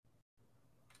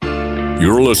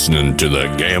You're listening to the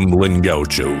GAMBLIN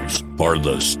Gauchos, part of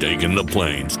the Stake in the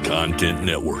Plains Content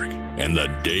Network, and the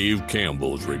Dave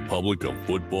Campbell's Republic of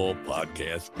Football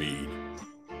podcast feed.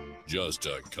 Just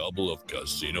a couple of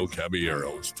casino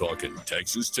caballeros talking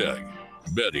Texas Tech,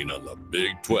 betting on the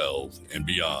Big 12 and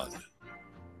beyond.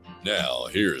 Now,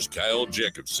 here's Kyle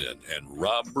Jacobson and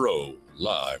Rob Bro,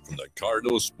 live from the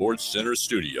Cardinal Sports Center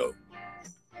studio.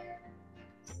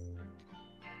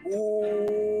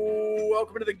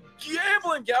 Welcome to the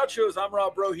GAMBLIN Gauchos. I'm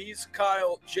Rob Bro. He's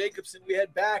Kyle Jacobson. We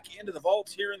head back into the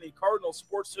vaults here in the Cardinal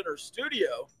Sports Center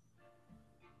studio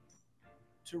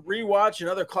to rewatch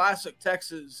another classic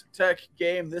Texas Tech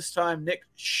game. This time, Nick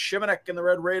Shimonek and the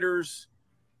Red Raiders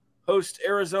host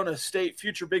Arizona State,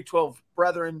 future Big 12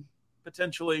 brethren,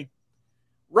 potentially,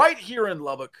 right here in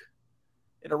Lubbock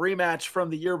in a rematch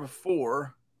from the year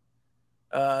before.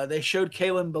 They showed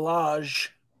Kalen Ballage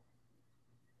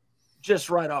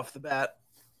just right off the bat.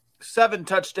 7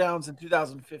 touchdowns in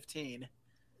 2015.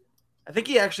 I think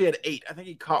he actually had 8. I think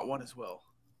he caught one as well.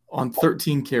 On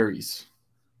 13 carries.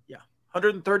 Yeah.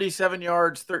 137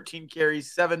 yards, 13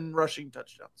 carries, 7 rushing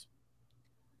touchdowns.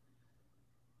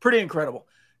 Pretty incredible.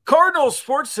 Cardinal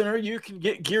Sports Center, you can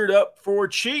get geared up for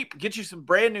cheap. Get you some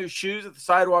brand new shoes at the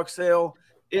sidewalk sale.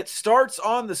 It starts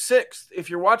on the 6th.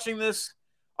 If you're watching this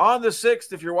on the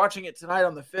 6th, if you're watching it tonight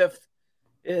on the 5th,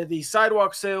 the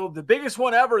sidewalk sale, the biggest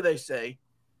one ever, they say,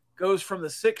 goes from the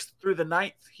 6th through the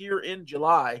 9th here in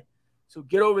July. So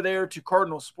get over there to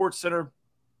Cardinal Sports Center.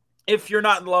 If you're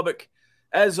not in Lubbock,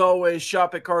 as always,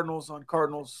 shop at Cardinals on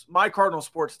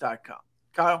mycardinalsports.com.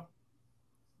 Kyle,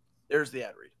 there's the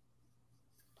ad read.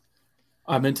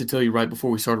 I meant to tell you right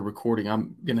before we started recording,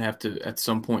 I'm going to have to, at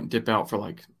some point, dip out for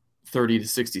like 30 to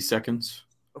 60 seconds.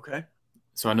 Okay.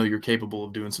 So I know you're capable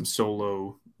of doing some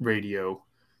solo radio.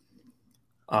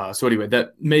 So anyway,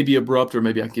 that may be abrupt, or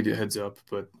maybe I can give you a heads up,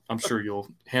 but I'm sure you'll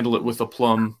handle it with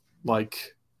aplomb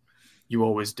like you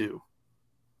always do.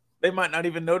 They might not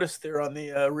even notice they're on the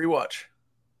rewatch.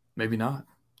 Maybe not.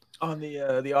 On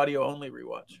the audio-only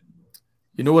rewatch.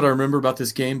 You know what I remember about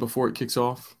this game before it kicks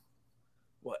off?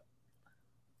 What?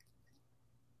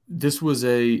 It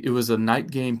was a night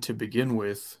game to begin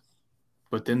with,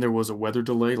 but then there was a weather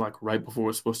delay like right before it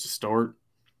was supposed to start.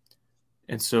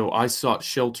 And so I sought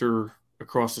shelter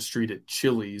across the street at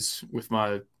Chili's with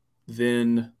my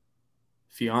then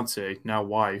fiance, now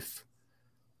wife.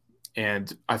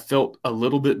 And I felt a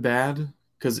little bit bad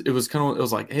because it was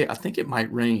like, hey, I think it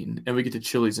might rain. And we get to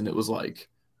Chili's and it was like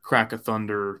crack of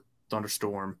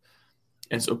thunderstorm.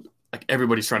 And so like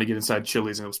everybody's trying to get inside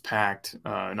Chili's and it was packed.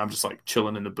 And I'm just like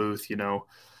chilling in the booth,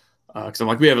 because I'm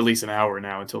like, we have at least an hour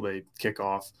now until they kick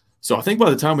off. So I think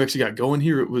by the time we actually got going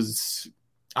here, it was,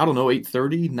 I don't know,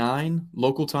 8:30, 9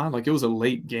 local time. Like it was a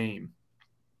late game.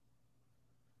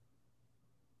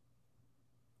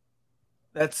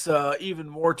 That's even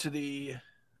more to the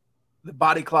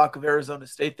body clock of Arizona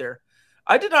State there.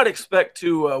 I did not expect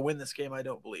to win this game, I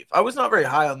don't believe. I was not very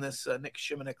high on this Nick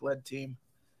Shimonek-led team.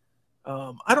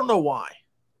 I don't know why.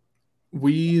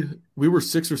 We were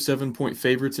 6 or 7 point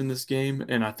favorites in this game,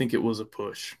 and I think it was a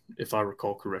push, if I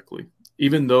recall correctly.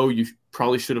 Even though you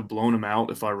probably should have blown them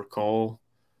out, if I recall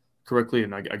correctly,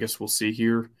 and I guess we'll see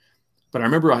here. But I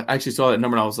remember I actually saw that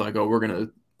number and I was like, oh, we're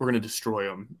gonna destroy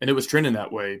them. And it was trending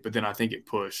that way, but then I think it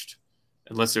pushed,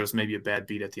 unless there was maybe a bad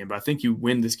beat at the end. But I think you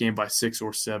win this game by 6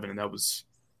 or 7, and that was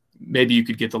maybe you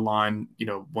could get the line,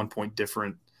 1 point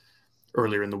different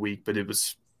earlier in the week, but it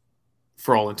was,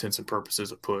 for all intents and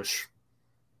purposes, a push.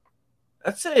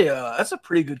 That's a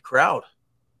pretty good crowd.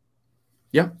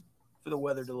 Yeah. For the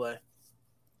weather delay.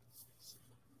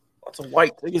 Lots of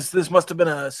white. I guess this must have been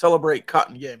a Celebrate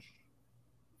Cotton game.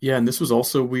 Yeah, and this was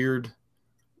also weird.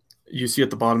 You see at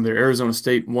the bottom there, Arizona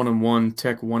State 1-1,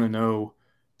 Tech 1-0.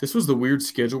 This was the weird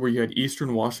schedule where you had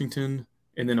Eastern Washington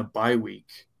and then a bye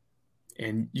week.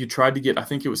 And you tried to get, I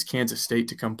think it was Kansas State,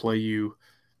 to come play you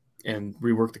and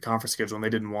rework the conference schedule, and they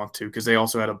didn't want to because they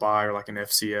also had a bye or like an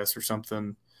FCS or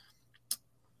something.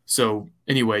 So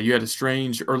anyway, you had a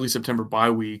strange early September bye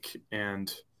week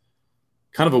and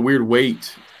kind of a weird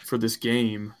wait for this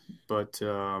game. But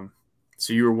so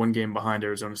you were 1 game behind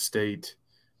Arizona State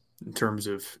in terms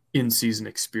of in-season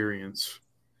experience.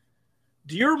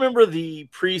 Do you remember the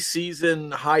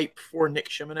preseason hype for Nick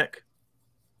Shimonek?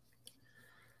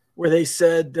 Where they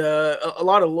said a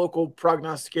lot of local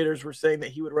prognosticators were saying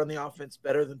that he would run the offense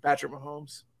better than Patrick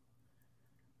Mahomes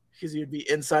because he would be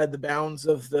inside the bounds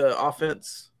of the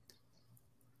offense.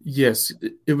 Yes,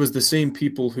 it was the same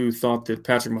people who thought that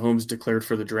Patrick Mahomes declared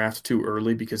for the draft too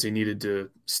early because he needed to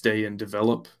stay and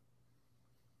develop.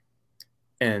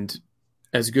 And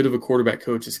as good of a quarterback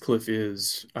coach as Cliff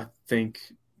is, I think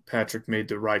Patrick made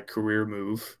the right career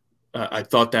move. I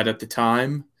thought that at the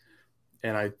time,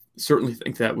 and I certainly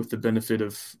think that with the benefit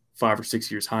of 5 or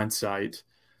 6 years hindsight.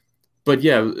 But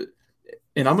yeah,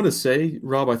 and I'm going to say,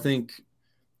 Rob, I think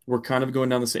we're kind of going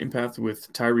down the same path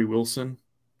with Tyree Wilson.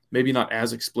 Maybe not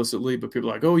as explicitly, but people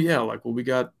are like, oh, yeah, like, well, we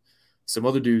got some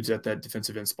other dudes at that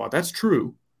defensive end spot. That's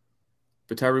true.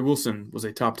 But Tyree Wilson was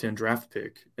a top 10 draft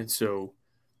pick. And so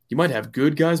you might have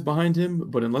good guys behind him,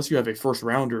 but unless you have a first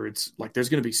rounder, it's like there's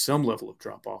going to be some level of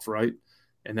drop off, right?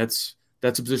 And that's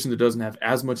a position that doesn't have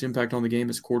as much impact on the game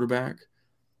as quarterback.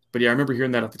 But yeah, I remember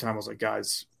hearing that at the time. I was like,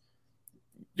 guys,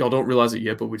 y'all don't realize it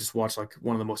yet, but we just watched like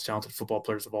one of the most talented football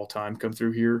players of all time come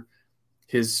through here.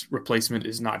 His replacement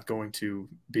is not going to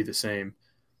be the same.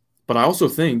 But I also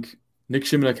think Nick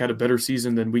Shimenuk had a better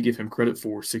season than we give him credit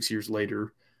for 6 years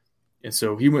later. And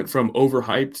so he went from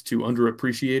overhyped to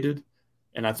underappreciated.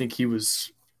 And I think he was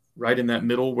right in that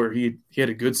middle where he had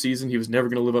a good season. He was never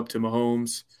going to live up to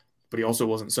Mahomes, but he also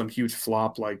wasn't some huge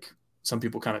flop like some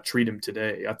people kind of treat him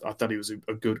today. I thought he was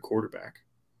a good quarterback.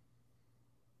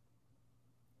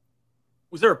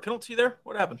 Was there a penalty there?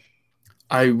 What happened?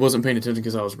 I wasn't paying attention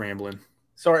because I was rambling.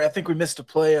 Sorry, I think we missed a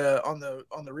play on the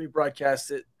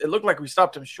rebroadcast. It looked like we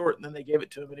stopped him short, and then they gave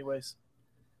it to him anyways.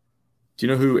 Do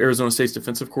you know who Arizona State's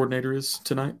defensive coordinator is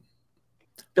tonight?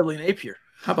 Billy Napier.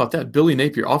 How about that? Billy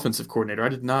Napier, offensive coordinator. I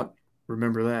did not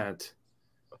remember that.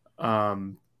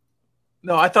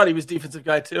 No, I thought he was defensive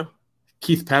guy too.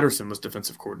 Keith Patterson was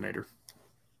defensive coordinator.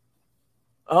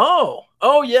 Oh,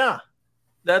 yeah,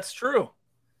 that's true.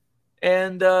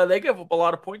 And they gave up a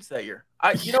lot of points that year.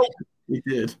 He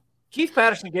did. Keith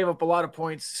Patterson gave up a lot of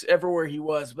points everywhere he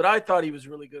was, but I thought he was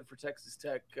really good for Texas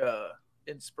Tech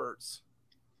in spurts.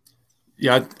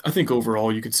 Yeah, I think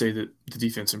overall you could say that the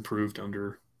defense improved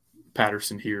under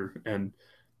Patterson here. And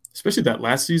especially that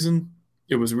last season,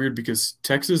 it was weird because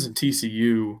Texas and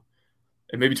TCU,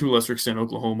 and maybe to a lesser extent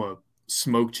Oklahoma,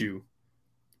 smoked you.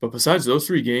 But besides those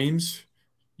 3 games,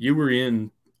 you were in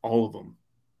all of them.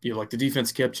 Like the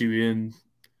defense kept you in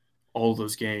all of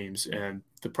those games, and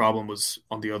the problem was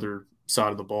on the other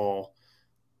side of the ball.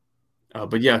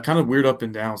 But yeah, kind of weird up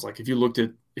and downs. Like if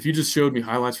you just showed me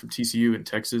highlights from TCU and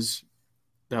Texas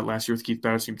that last year with Keith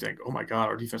Patterson, you'd think, oh my God,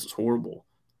 our defense was horrible.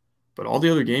 But all the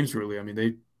other games, really, I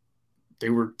mean, they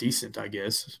were decent, I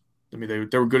guess. I mean,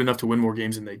 they were good enough to win more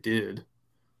games than they did.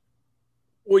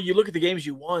 Well, you look at the games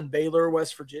you won, Baylor,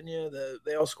 West Virginia,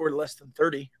 they all scored less than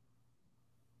 30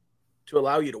 to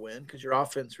allow you to win because your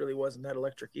offense really wasn't that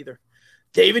electric either.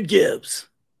 David Gibbs.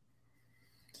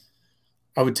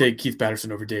 I would take Keith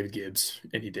Patterson over David Gibbs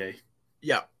any day.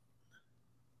 Yeah.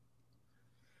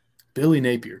 Billy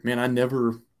Napier. Man, I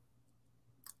never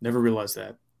realized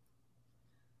that.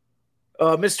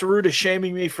 Mr. Root is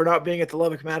shaming me for not being at the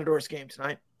Lubbock Matadors game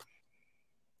tonight.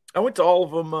 I went to all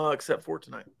of them except for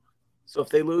tonight. So if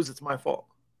they lose, it's my fault.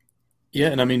 Yeah,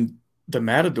 and I mean, the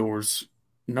Matadors,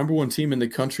 number 1 team in the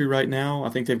country right now. I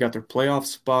think they've got their playoff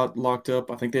spot locked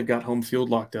up. I think they've got home field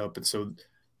locked up. And so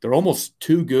they're almost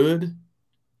too good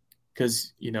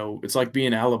because, it's like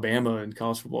being Alabama in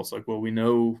college football. It's like, well, we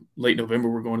know late November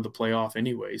we're going to the playoff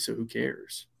anyway, so who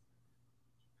cares?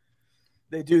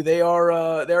 They do. They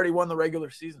already won the regular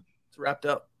season. It's wrapped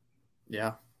up.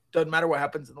 Yeah. Doesn't matter what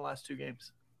happens in the last 2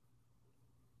 games.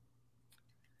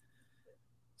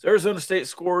 So Arizona State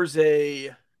scores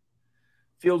a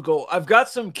field goal. I've got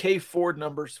some K Ford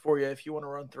numbers for you if you want to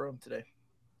run through them today.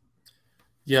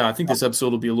 Yeah, I think this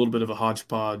episode will be a little bit of a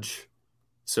hodgepodge.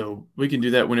 So we can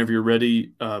do that whenever you're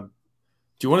ready. Do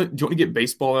you want to get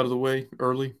baseball out of the way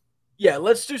early? Yeah,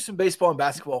 let's do some baseball and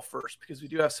basketball first because we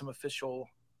do have some official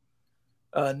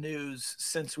news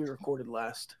since we recorded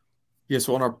last. Yeah,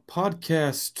 so on our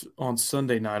podcast on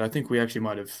Sunday night, I think we actually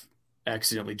might have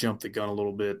accidentally jumped the gun a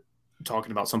little bit,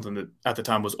 talking about something that at the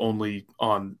time was only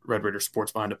on Red Raider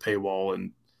Sports behind a paywall,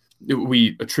 and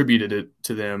we attributed it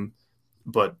to them,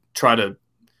 but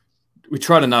we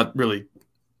try to not really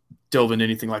delve into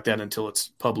anything like that until it's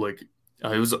public.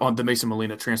 It was on the Mason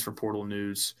Molina transfer portal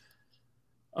news.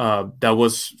 That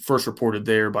was first reported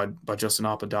there by Justin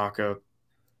Apodaca,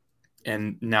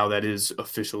 and now that is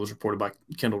official. It was reported by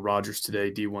Kendall Rogers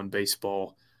today, D1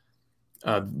 Baseball.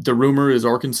 The rumor is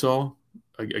Arkansas.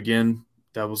 Again,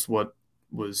 that was what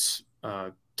was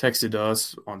texted to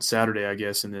us on Saturday, I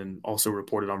guess, and then also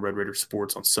reported on Red Raider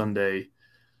Sports on Sunday.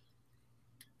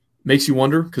 Makes you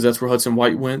wonder because that's where Hudson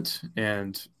White went,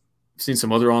 and I've seen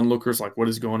some other onlookers like what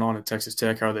is going on at Texas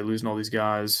Tech? How are they losing all these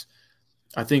guys?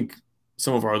 I think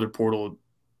some of our other portal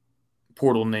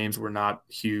names were not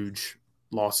huge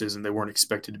losses, and they weren't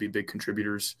expected to be big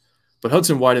contributors. But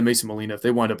Hudson White and Mason Molina, if they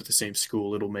wind up at the same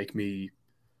school, it'll make me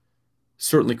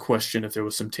certainly question if there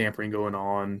was some tampering going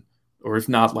on, or if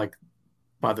not, like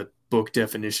by the book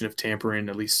definition of tampering,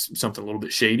 at least something a little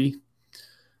bit shady.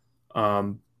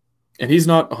 And he's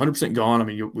not 100% gone. I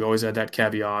mean, we always had that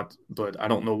caveat, but I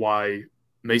don't know why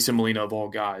Mason Molina, of all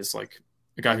guys, like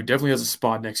a guy who definitely has a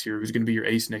spot next year, who's going to be your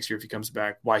ace next year if he comes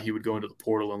back, why he would go into the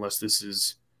portal unless this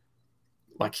is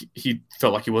like he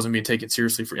felt like he wasn't being taken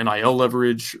seriously for NIL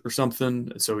leverage or something.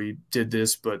 And so he did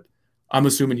this, but I'm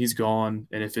assuming he's gone.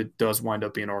 And if it does wind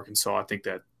up being Arkansas, I think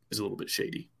that is a little bit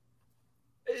shady.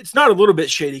 It's not a little bit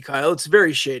shady, Kyle. It's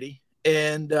very shady.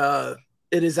 And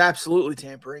it is absolutely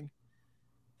tampering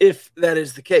if that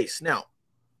is the case. Now,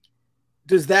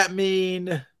 does that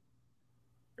mean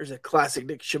there's a classic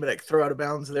Nick Shimanek throw out of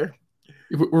bounds there?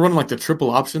 We're running like the triple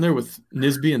option there with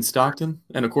Nisby and Stockton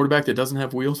and a quarterback that doesn't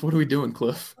have wheels. What are we doing,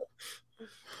 Cliff?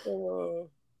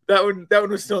 That one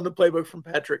was still in the playbook from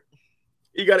Patrick.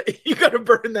 You got to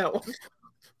burn that one.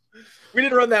 We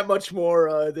didn't run that much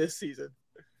more this season.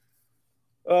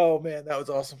 Oh man, that was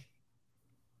awesome.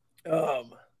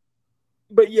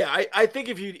 But yeah, I think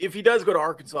if he does go to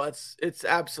Arkansas, it's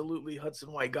absolutely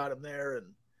Hudson White got him there,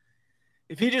 and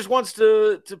if he just wants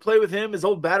to play with him, his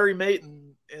old battery mate,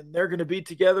 and they're going to be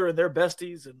together and they're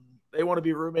besties and they want to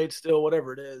be roommates still,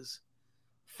 whatever it is,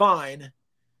 fine.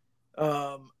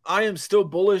 I am still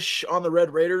bullish on the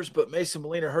Red Raiders, but Mason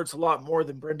Molina hurts a lot more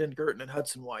than Brendan Girton and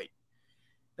Hudson White.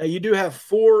 Now, you do have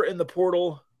 4 in the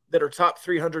portal that are top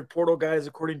 300 portal guys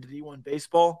according to D1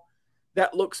 Baseball.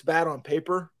 That looks bad on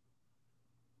paper.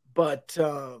 But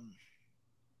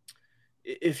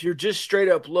if you're just straight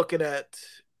up looking at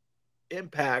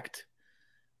impact,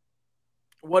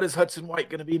 what is Hudson White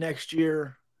going to be next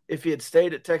year if he had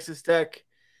stayed at Texas Tech?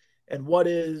 And what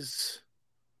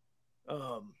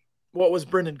was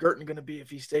Brendan Girton going to be if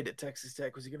he stayed at Texas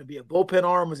Tech? Was he going to be a bullpen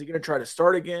arm? Was he going to try to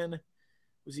start again?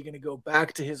 Was he going to go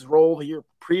back to his role the year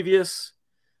previous?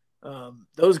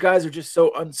 Those guys are just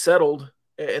so unsettled.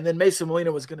 And then Mason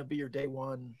Molina was going to be your day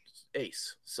one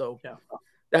ace. So yeah,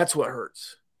 that's what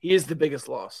hurts. He is the biggest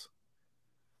loss.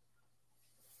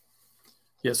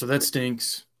 Yeah, so that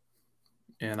stinks.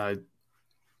 And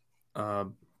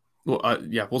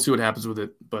we'll see what happens with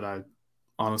it. But I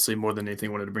honestly, more than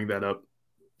anything, wanted to bring that up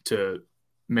to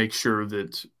make sure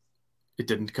that it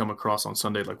didn't come across on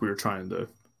Sunday like we were trying to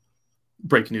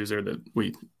break news there, that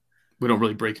we don't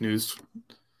really break news.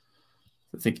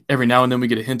 I think every now and then we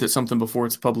get a hint at something before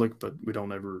it's public, but we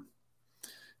don't ever.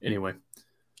 Anyway,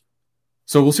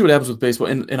 so we'll see what happens with baseball,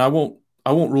 and I won't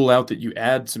rule out that you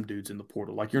add some dudes in the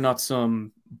portal. Like, you're not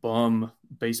some bum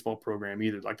baseball program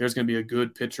either. Like, there's going to be a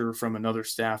good pitcher from another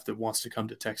staff that wants to come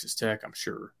to Texas Tech, I'm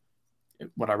sure.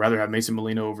 Would I rather have Mason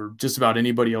Molina over just about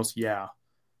anybody else? Yeah,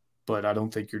 but I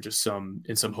don't think you're just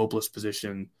in some hopeless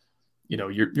position. You know,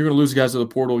 you're going to lose guys to the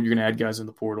portal. You're going to add guys in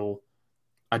the portal.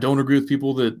 I don't agree with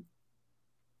people that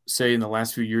say in the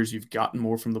last few years you've gotten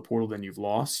more from the portal than you've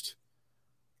lost.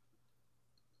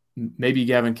 Maybe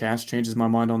Gavin Cash changes my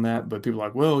mind on that, but people are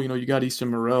like, well, you got Easton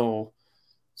Morrell.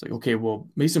 It's like, okay, well,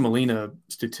 Mason Molina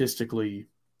statistically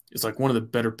is like one of the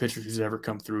better pitchers who's ever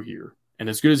come through here. And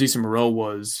as good as Easton Morrell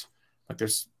was, like,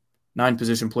 there's 9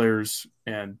 position players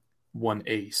and 1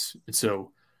 ace. And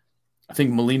so I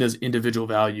think Molina's individual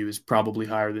value is probably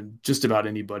higher than just about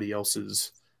anybody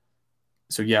else's.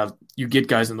 So yeah, you get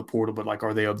guys in the portal, but like,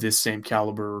 are they of this same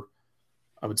caliber?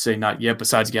 I would say not yet,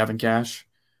 besides Gavin Cash.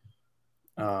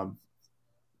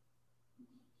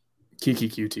 Kiki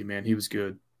QT, man, he was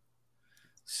good.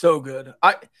 So good.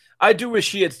 I do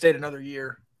wish he had stayed another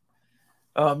year.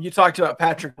 You talked about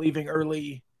Patrick leaving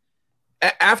early.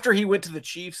 After he went to the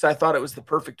Chiefs, I thought it was the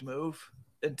perfect move.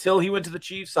 Until he went to the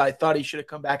Chiefs, I thought he should have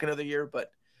come back another year,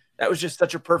 but that was just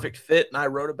such a perfect fit, and I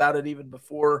wrote about it even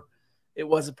before it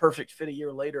was a perfect fit a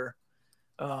year later.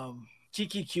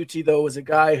 Kiki QT, though, was a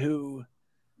guy who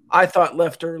I thought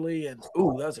left early, and that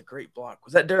was a great block.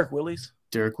 Was that Derek Willis?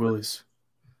 Derek Willis.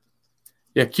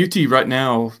 Yeah, QT right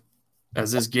now,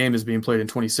 as this game is being played in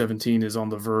 2017, is on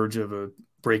the verge of a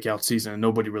breakout season, and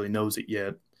nobody really knows it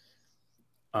yet.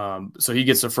 So he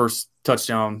gets the first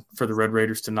touchdown for the Red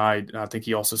Raiders tonight. And I think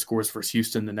he also scores for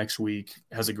Houston the next week,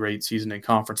 has a great season in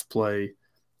conference play.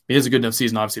 He has a good enough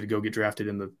season, obviously, to go get drafted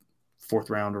in the 4th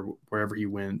round or wherever he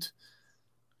went.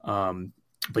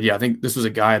 But yeah, I think this was a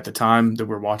guy at the time that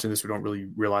we're watching this, we don't really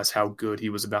realize how good he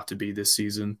was about to be this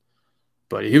season.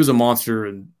 But he was a monster,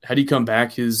 and had he come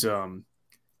back, his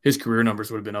career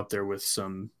numbers would have been up there with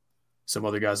some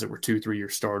other guys that were 2-3 year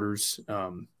starters.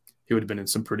 He would have been in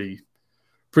some pretty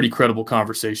credible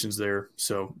conversations there.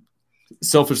 So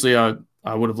selfishly, I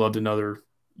would have loved another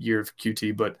year of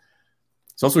QT, but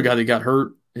it's also a guy that got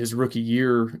hurt his rookie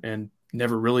year and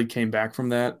never really came back from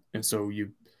that. And so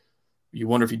you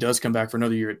wonder if he does come back for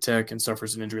another year at Tech and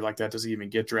suffers an injury like that, does he even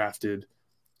get drafted?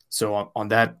 So on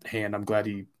that hand, I'm glad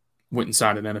he went and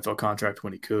signed an NFL contract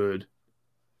when he could.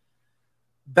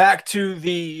 Back to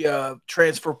the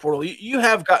transfer portal. You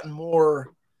have gotten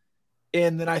more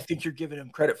in than I think you're giving him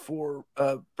credit for.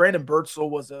 Brandon Birdsell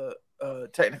was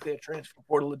technically a transfer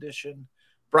portal addition.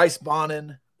 Bryce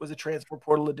Bonin was a transfer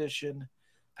portal addition.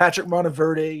 Patrick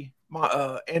Monteverde,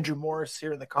 Andrew Morris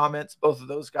here in the comments. Both of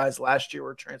those guys last year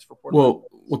were transfer portal.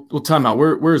 Well, time out.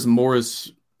 Where is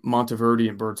Morris, Monteverde,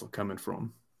 and Birdsell coming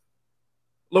from?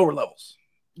 Lower levels.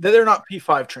 They're not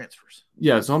P5 transfers.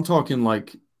 Yeah, so I'm talking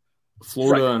like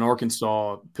Florida and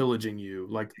Arkansas pillaging you.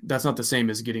 Like, that's not the same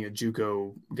as getting a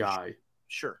JUCO guy.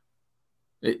 Sure.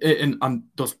 And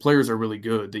those players are really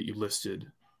good that you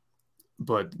listed,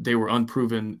 but they were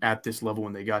unproven at this level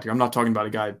when they got here. I'm not talking about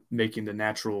a guy making the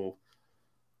natural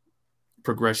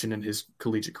progression in his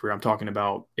collegiate career. I'm talking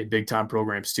about a big-time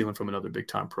program stealing from another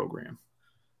big-time program.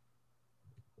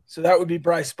 So that would be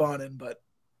Bryce Bonin, but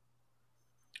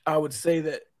I would say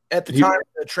that at the time of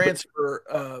the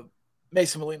transfer,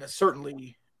 Mason Molina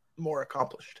certainly more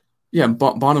accomplished. Yeah,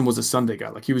 Bonin was a Sunday guy.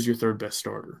 Like, he was your third best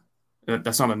starter.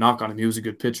 That's not a knock on him. He was a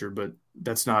good pitcher, but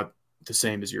that's not the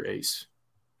same as your ace.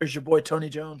 There's your boy Tony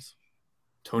Jones.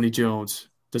 Tony Jones.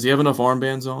 Does he have enough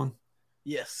armbands on?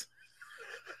 Yes.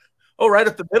 Oh, right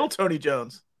up the middle, Tony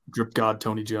Jones. Drip God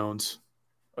Tony Jones.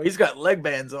 Oh, he's got leg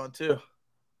bands on too.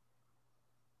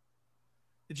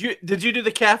 Did you do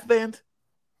the calf band?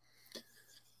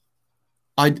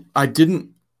 I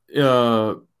didn't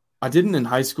in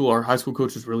high school. Our high school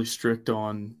coach was really strict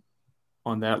on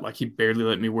that. Like, he barely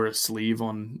let me wear a sleeve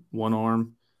on one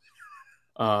arm.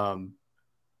 In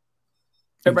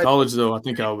college, though, I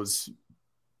think I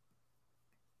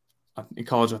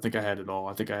had it all.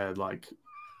 I think I had, like,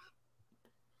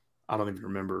 I don't even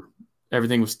remember.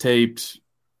 Everything was taped,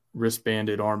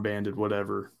 wristbanded, armbanded,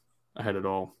 whatever. I had it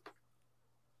all.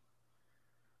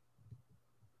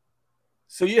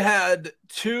 So you had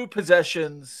 2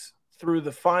 possessions through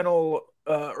the final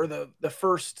or the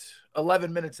first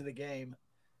 11 minutes of the game.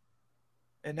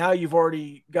 And now you've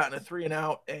already gotten a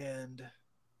 3-and-out and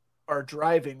are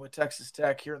driving with Texas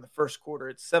Tech here in the first quarter.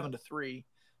 It's 7-3,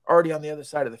 already on the other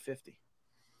side of the 50.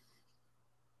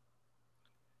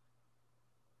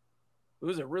 It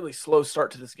was a really slow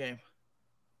start to this game.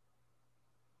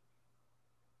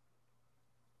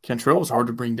 Cantrell was hard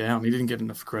to bring down. He didn't get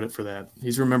enough credit for that.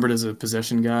 He's remembered as a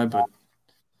possession guy, but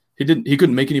he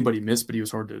couldn't make anybody miss, but he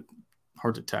was hard to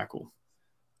tackle.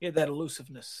 He had that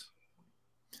elusiveness.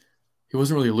 He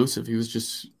wasn't really elusive. He was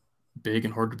just big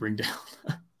and hard to bring down.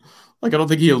 Like, I don't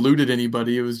think he eluded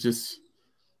anybody. It was just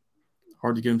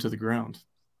hard to get him to the ground.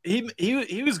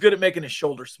 He was good at making his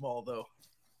shoulder small, though.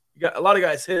 You got a lot of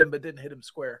guys hit him, but didn't hit him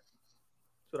square.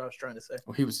 That's what I was trying to say.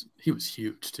 Well, he was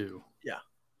huge too. Yeah.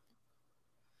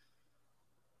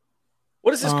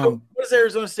 What is what is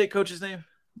Arizona State coach's name?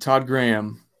 Todd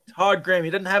Graham. Todd Graham. He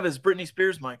doesn't have his Britney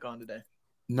Spears mic on today.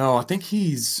 No, I think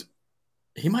he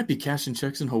might be cashing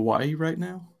checks in Hawaii right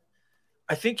now.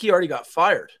 I think he already got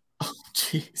fired. Oh,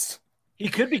 jeez. He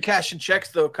could be cashing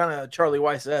checks, though, kind of Charlie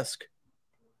Weiss-esque.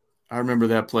 I remember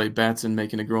that play, Batson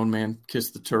making a grown man kiss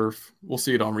the turf. We'll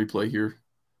see it on replay here.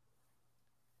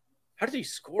 How did he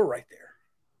score right there?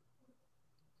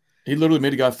 He literally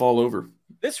made a guy fall over.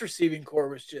 This receiving core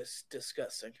was just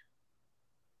disgusting.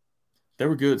 They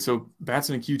were good. So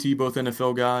Batson and QT, both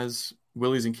NFL guys.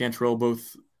 Willies and Cantrell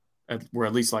both were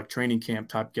at least like training camp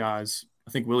type guys.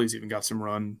 I think Willies even got some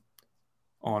run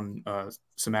on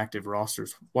some active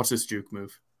rosters. Watch this juke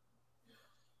move.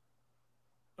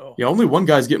 Oh. Yeah, only one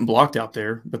guy's getting blocked out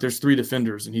there, but there's 3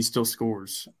 defenders, and he still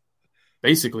scores.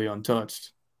 Basically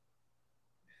untouched.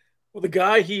 Well, the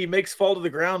guy he makes fall to the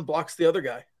ground blocks the other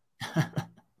guy.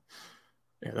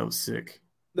 Yeah, that was sick.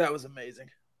 That was amazing.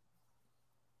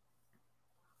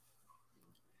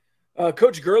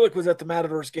 Coach Gerlich was at the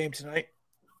Matadors game tonight.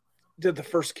 Did the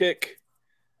first kick.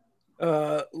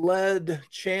 Led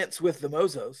chants with the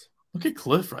Mozos. Look at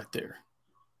Cliff right there.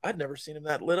 I'd never seen him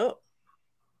that lit up.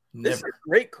 Never. This is a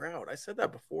great crowd. I said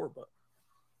that before, but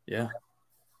yeah.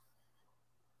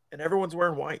 And everyone's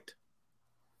wearing white.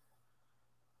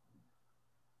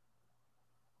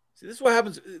 See, this is what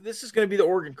happens. This is going to be the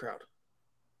Oregon crowd.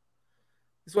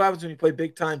 This is what happens when you play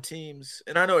big-time teams.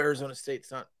 And I know Arizona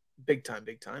State's not big-time,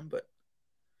 but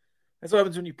that's what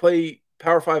happens when you play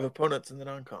Power 5 opponents in the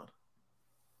non-con.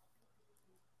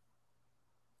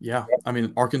 Yeah, I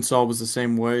mean, Arkansas was the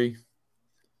same way.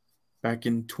 Back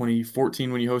in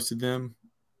 2014 when you hosted them,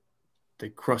 they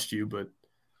crushed you, but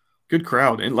good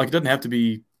crowd. And, like, it doesn't have to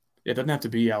be It doesn't have to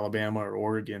be Alabama or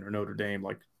Oregon or Notre Dame.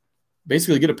 Like,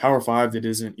 basically get a Power 5 that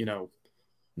isn't,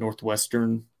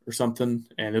 Northwestern or something,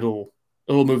 and it'll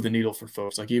move the needle for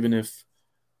folks. Like, even if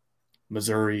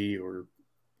Missouri or,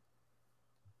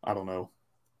 I don't know,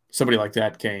 somebody like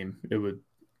that came, it would.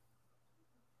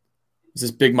 Is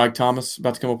this big Mike Thomas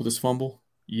about to come up with this fumble?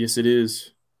 Yes, it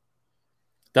is.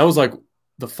 That was like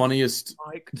the funniest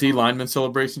D lineman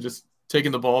celebration, just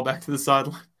taking the ball back to the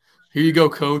sideline. Here you go,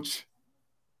 coach.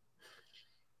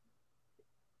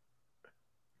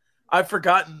 I've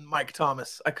forgotten Mike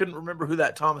Thomas. I couldn't remember who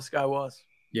that Thomas guy was.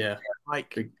 Yeah.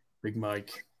 Mike. Big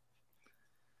Mike.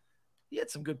 He had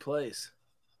some good plays.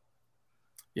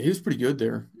 Yeah, he was pretty good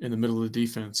there in the middle of the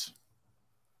defense.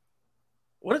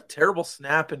 What a terrible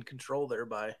snap and control there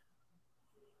by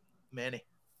Manny.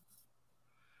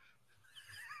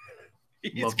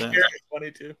 Love that.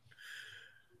 Funny too.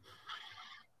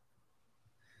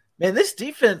 Man, this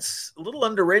defense a little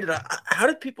underrated. How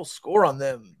did people score on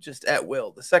them just at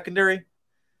will? The secondary,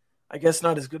 I guess,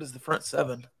 not as good as the front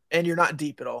seven. And you're not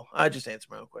deep at all. I just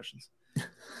answered my own questions.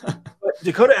 But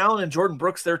Dakota Allen and Jordan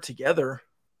Brooks, they're together.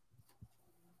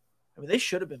 I mean, they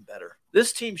should have been better.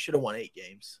 This team should have won 8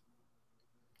 games.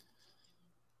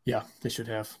 Yeah, they should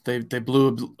have. They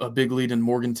blew a big lead in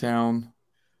Morgantown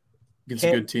against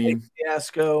a good team.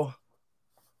 Fiasco.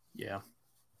 Yeah.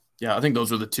 Yeah, I think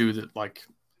those were the two that, like,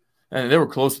 and they were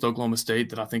close with Oklahoma State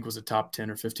that I think was a top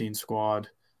 10 or 15 squad.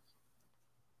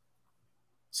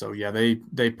 So, yeah,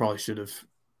 they probably should have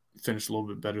finished a little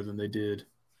bit better than they did.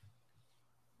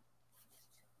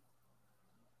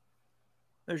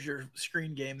 There's your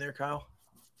screen game there, Kyle.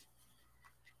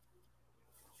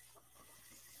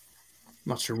 I'm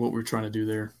not sure what we're trying to do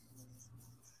there.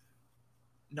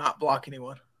 Not block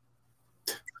anyone.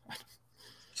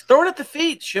 Just throw it at the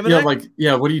feet,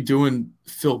 Shimonek. What are you doing,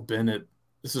 Phil Bennett?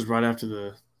 This is right after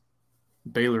the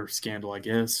Baylor scandal, I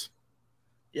guess.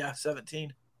 Yeah,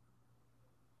 17.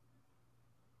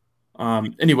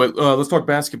 Anyway, let's talk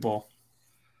basketball.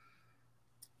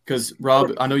 Because,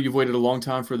 Rob, I know you've waited a long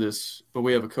time for this, but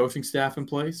we have a coaching staff in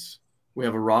place. We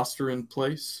have a roster in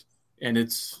place, and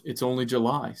it's only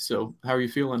July. So how are you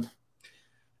feeling?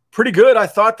 Pretty good. I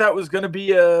thought that was going to be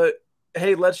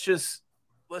hey, let's just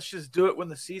do it when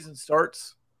the season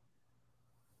starts.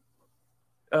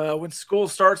 When school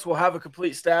starts, we'll have a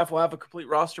complete staff. We'll have a complete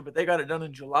roster, but they got it done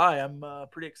in July. I'm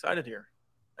pretty excited here.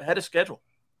 Ahead of schedule.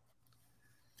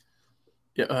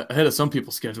 Yeah, ahead of some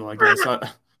people's schedule, I guess.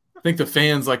 I think the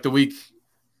fans, like the week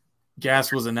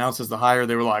Gas was announced as the hire,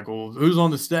 they were like, well, who's on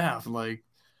the staff? Like,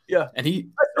 yeah. And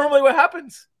that's normally what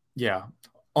happens. Yeah.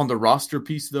 On the roster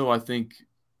piece, though, I think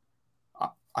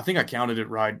I counted it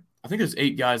right. I think there's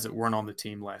 8 guys that weren't on the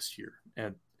team last year,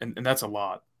 and that's a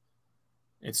lot.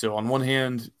 And so on one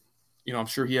hand, I'm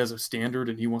sure he has a standard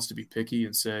and he wants to be picky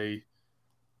and say,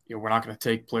 we're not going to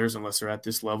take players unless they're at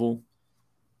this level.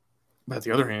 But at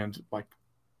the other hand, like,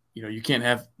 you can't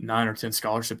have 9 or 10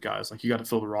 scholarship guys. Like, you got to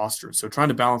fill the roster. So trying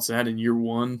to balance that in year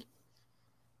one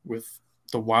with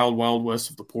the wild, wild west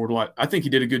of the portal, I think he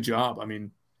did a good job. I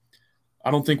mean, I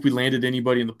don't think we landed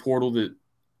anybody in the portal that,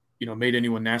 made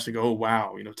anyone naturally go, oh,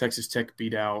 wow, Texas Tech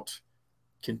beat out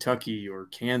Kentucky or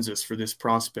Kansas for this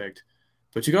prospect.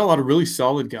 But you got a lot of really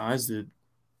solid guys that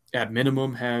at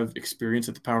minimum have experience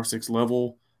at the Power 6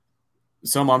 level.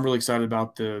 Some I'm really excited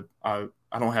about. I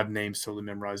don't have names totally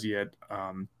memorized yet.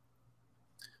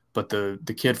 But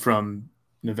the kid from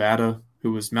Nevada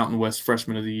who was Mountain West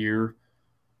Freshman of the Year.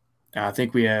 I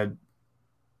think we had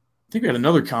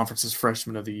another conference's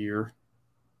Freshman of the Year.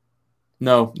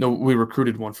 No, we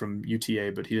recruited one from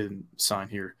UTA, but he didn't sign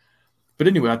here. But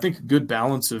anyway, I think a good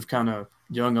balance of kind of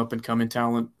young up-and-coming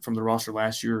talent from the roster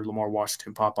last year, Lamar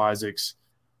Washington, Pop Isaacs,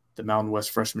 the Mountain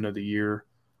West Freshman of the Year,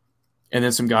 and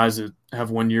then some guys that have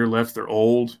 1 year left. They're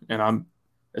old, and I'm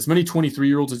as many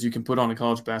 23-year-olds as you can put on a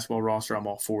college basketball roster, I'm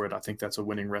all for it. I think that's a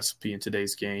winning recipe in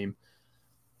today's game.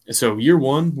 And so year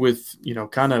one with,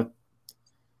 kind of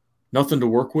nothing to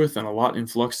work with and a lot in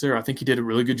flux there, I think he did a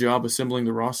really good job assembling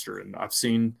the roster. And I've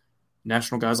seen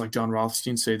national guys like John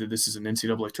Rothstein say that this is an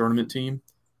NCAA tournament team.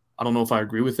 I don't know if I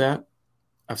agree with that.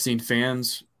 I've seen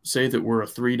fans say that we're a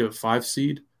 3 to 5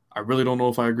 seed. I really don't know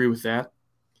if I agree with that.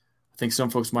 I think some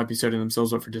folks might be setting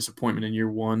themselves up for disappointment in year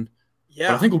one. Yeah,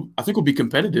 but I think we'll be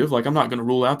competitive. Like, I'm not going to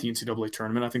rule out the NCAA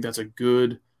tournament. I think that's a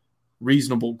good,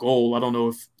 reasonable goal. I don't know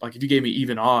if you gave me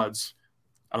even odds,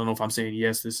 I don't know if I'm saying,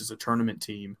 yes, this is a tournament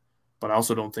team, but I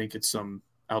also don't think it's some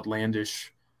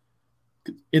outlandish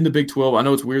in the Big 12. I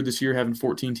know it's weird this year having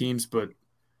 14 teams, but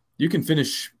you can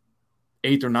finish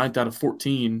 8th or 9th out of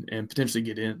 14 and potentially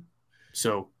get in.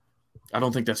 So I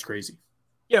don't think that's crazy.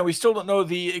 Yeah, we still don't know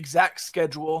the exact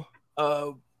schedule.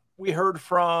 we heard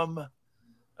from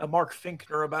Mark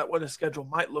Finkner about what a schedule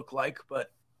might look like,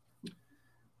 but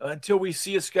until we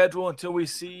see a schedule, until we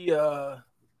see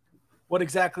what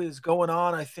exactly is going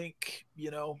on, I think,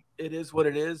 it is what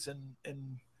it is.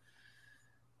 And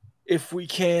if we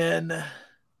can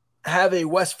have a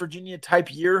West Virginia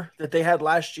type year that they had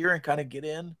last year and kind of get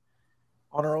in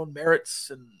on our own merits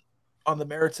and on the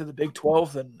merits of the Big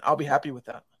 12, then I'll be happy with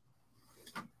that.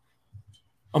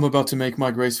 I'm about to make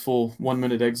my graceful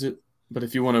 1-minute exit, but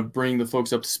if you want to bring the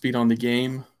folks up to speed on the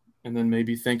game and then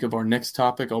maybe think of our next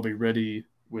topic, I'll be ready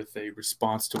with a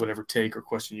response to whatever take or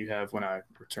question you have when I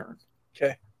return.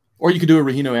 Okay. Or you could do a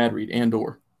Rahino ad read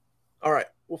and/or. All right.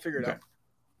 We'll figure it out.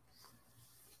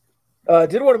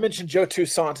 Did want to mention Joe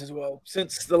Toussaint as well.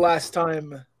 Since the last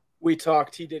time we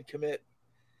talked, he did commit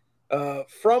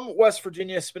from West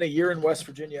Virginia, spent a year in West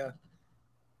Virginia.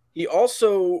 He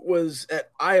also was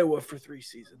at Iowa for 3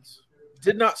 seasons.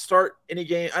 Did not start any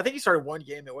game. I think he started 1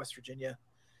 game at West Virginia.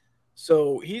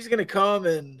 So he's going to come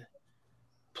and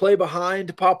play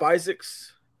behind Pop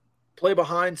Isaacs, play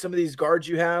behind some of these guards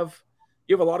you have.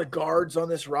 You have a lot of guards on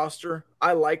this roster.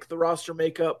 I like the roster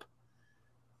makeup.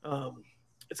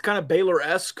 It's kind of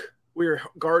Baylor-esque. We're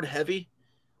guard heavy,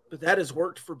 but that has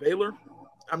worked for Baylor.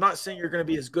 I'm not saying you're going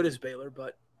to be as good as Baylor,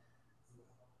 but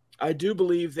I do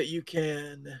believe that you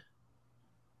can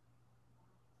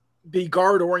be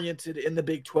guard-oriented in the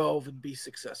Big 12 and be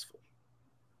successful.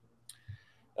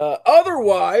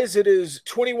 Otherwise, it is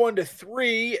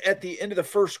 21-3 at the end of the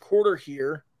first quarter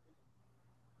here.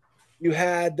 You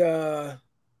had Kalen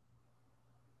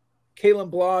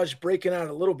Blage breaking out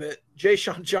a little bit.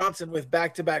 Jayshon Johnson with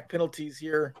back-to-back penalties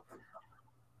here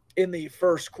in the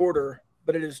first quarter,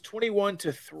 but it is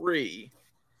 21-3.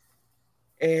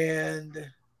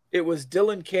 And it was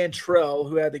Dylan Cantrell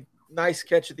who had the nice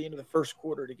catch at the end of the first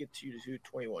quarter to get you to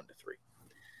 21-3.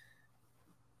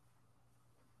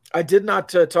 I did not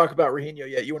talk about Rahino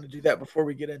yet. You want to do that before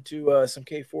we get into some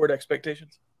K Ford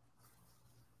expectations?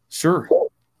 Sure.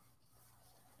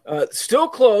 Still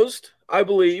closed, I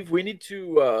believe. We need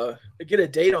to get a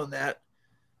date on that.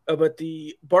 But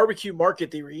the barbecue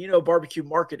market, the Rahino barbecue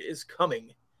market is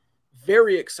coming.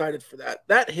 Very excited for that.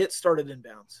 That hit started in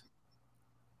bounds.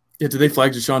 Yeah, did they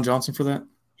flag Deshaun Johnson for that?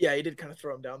 Yeah, he did kind of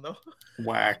throw him down, though.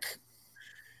 Whack.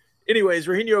 Anyways,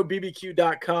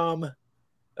 RahinoBBQ.com.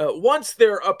 Once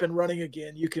they're up and running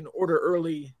again, you can order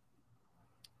early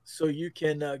so you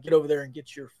can get over there and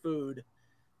get your food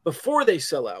before they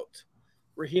sell out.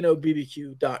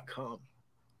 RahinoBBQ.com.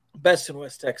 Best in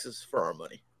West Texas for our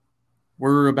money.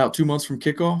 We're about 2 months from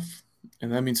kickoff,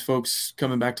 and that means folks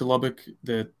coming back to Lubbock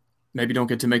that maybe don't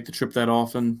get to make the trip that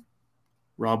often.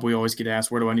 Rob, we always get asked,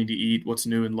 where do I need to eat? What's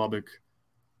new in Lubbock?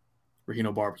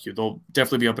 Rahino Barbecue. They'll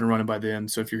definitely be up and running by then.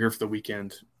 So if you're here for the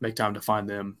weekend, make time to find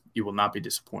them. You will not be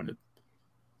disappointed.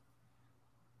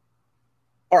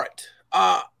 All right.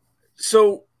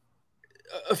 So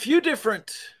a few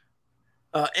different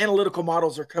analytical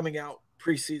models are coming out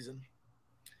preseason.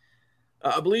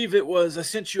 I believe it was, I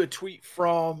sent you a tweet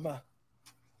from,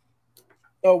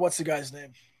 what's the guy's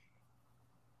name?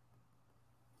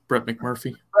 Brett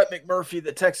McMurphy. Brett McMurphy,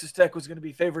 that Texas Tech was going to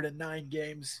be favored in 9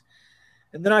 games.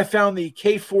 And then I found the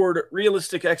K Ford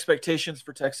realistic expectations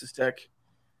for Texas Tech.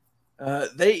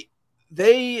 They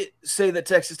say that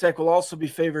Texas Tech will also be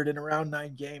favored in around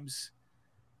 9 games.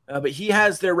 But he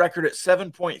has their record at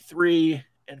 7.3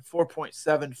 and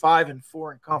 4.7, 5 and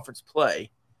 4 in conference play.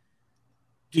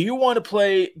 Do you want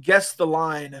to guess the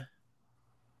line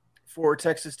for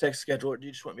Texas Tech's schedule, or do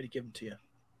you just want me to give them to you?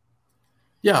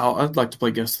 Yeah, I'd like to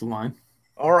play guess the line.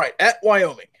 All right, at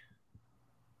Wyoming.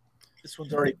 This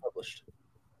one's already published.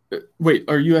 Wait,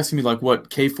 are you asking me like what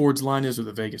K Ford's line is or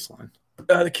the Vegas line?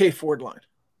 The K Ford line.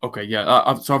 Okay,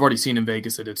 yeah. So I've already seen in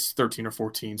Vegas that it's 13 or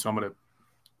 14, so I'm going to,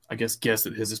 guess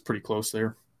that his is pretty close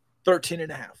there.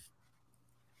 13.5.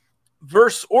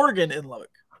 Versus Oregon in Lubbock.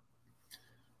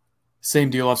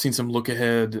 Same deal. I've seen some look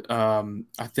ahead.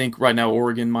 I think right now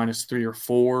Oregon -3 or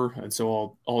 4, and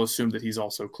so I'll assume that he's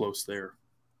also close there.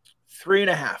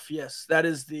 3.5. Yes, that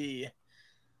is the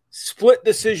split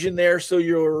decision there. So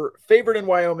you're favored in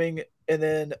Wyoming, and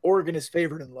then Oregon is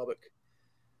favored in Lubbock.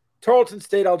 Tarleton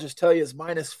State, I'll just tell you, is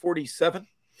 -47.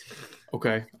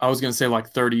 Okay. I was going to say like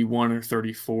 31 or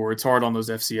 34. It's hard on those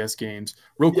FCS games.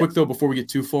 Real quick, though, before we get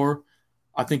too far,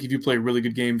 I think if you play a really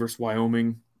good game versus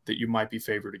Wyoming, that you might be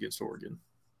favored against Oregon.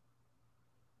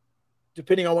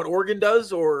 Depending on what Oregon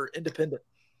does or independent?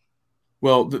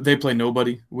 Well, they play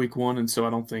nobody week 1, and so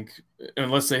I don't think –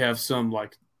 unless they have some,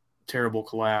 like, terrible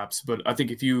collapse. But I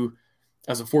think if you –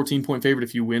 as a 14-point favorite,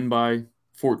 if you win by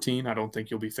 14, I don't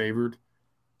think you'll be favored.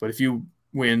 But if you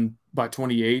win by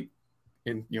 28,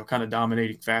 in kind of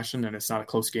dominating fashion, and it's not a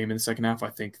close game in the second half, I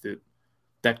think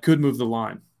that could move the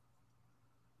line.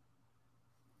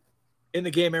 In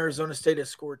the game, Arizona State has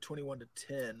scored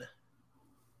 21-10.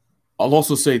 I'll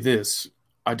also say this.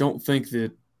 I don't think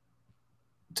that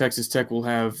Texas Tech will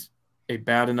have a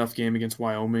bad enough game against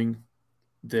Wyoming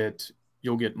that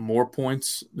you'll get more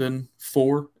points than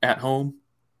 4 at home.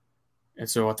 And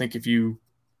so I think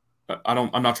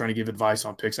I'm not trying to give advice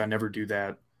on picks. I never do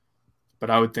that. But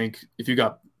I would think if you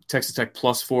got Texas Tech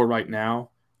 +4 right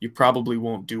now, you probably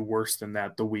won't do worse than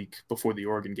that the week before the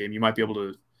Oregon game. You might be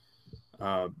able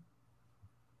to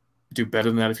do better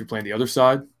than that if you're playing the other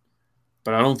side.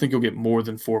 But I don't think you'll get more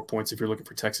than 4 points if you're looking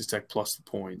for Texas Tech plus the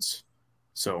points.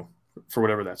 So for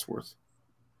whatever that's worth.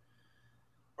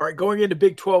 All right, going into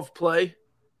Big 12 play,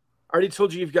 I already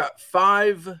told you you've got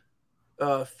 5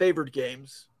 favored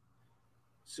games.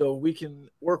 So we can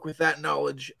work with that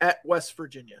knowledge at West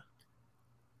Virginia.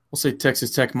 We'll say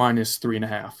Texas Tech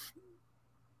 -3.5.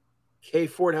 K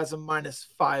Ford has a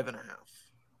 -5.5.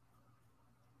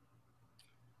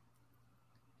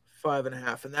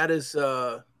 5.5. And that is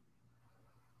the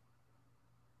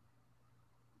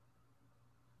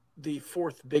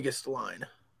 4th biggest line,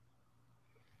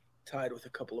 tied with a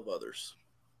couple of others.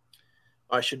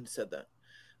 I shouldn't have said that.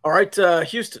 All right,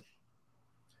 Houston.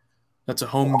 That's a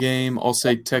home game. I'll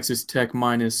say Texas Tech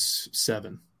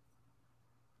 -7.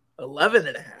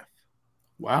 11.5.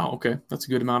 Wow, okay. That's a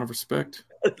good amount of respect.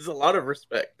 That's a lot of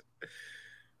respect.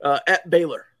 At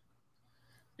Baylor.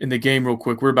 In the game, real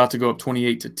quick, we're about to go up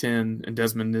 28-10, and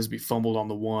Desmond Nisby fumbled on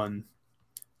the 1.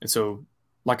 And so,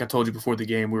 like I told you before the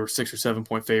game, we were 6 or 7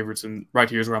 point favorites. And right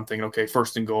here's where I'm thinking, okay,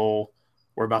 1st and goal.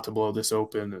 We're about to blow this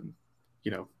open, and,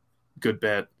 good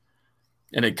bet.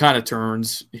 And it kind of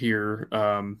turns here,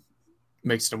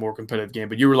 makes it a more competitive game.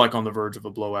 But you were like on the verge of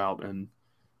a blowout, and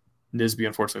Nisby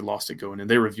unfortunately lost it going in.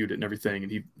 They reviewed it and everything,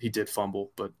 and he did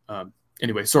fumble. But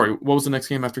anyway, sorry, what was the next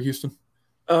game after Houston?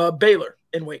 Baylor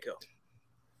in Waco.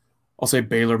 I'll say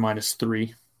Baylor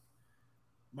 -3.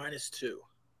 -2.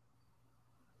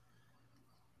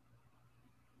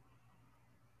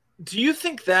 Do you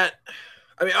think that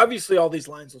 – I mean, obviously all these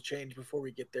lines will change before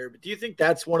we get there, but do you think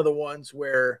that's one of the ones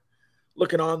where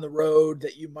looking on the road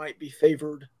that you might be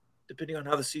favored depending on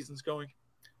how the season's going?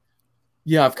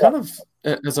 Yeah, I've kind of –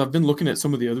 as I've been looking at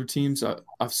some of the other teams,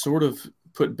 I've sort of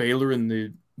put Baylor in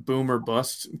the boom or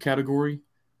bust category.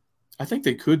 I think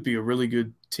they could be a really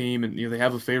good team, and they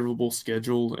have a favorable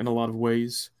schedule in a lot of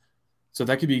ways. So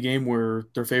that could be a game where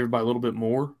they're favored by a little bit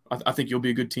more. I think you'll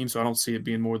be a good team, so I don't see it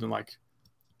being more than like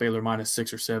Baylor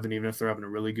 -6 or 7, even if they're having a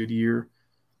really good year.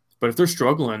 But if they're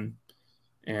struggling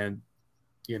and,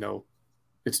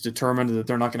 it's determined that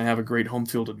they're not going to have a great home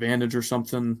field advantage or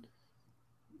something,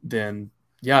 then,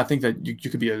 yeah, I think that you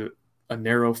could be a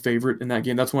narrow favorite in that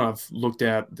game. That's one I've looked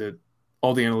at that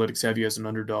all the analytics have you as an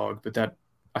underdog, but that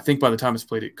I think by the time it's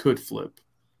played, it could flip.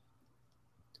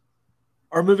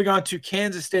 Are moving on to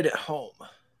Kansas State at home.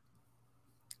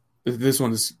 This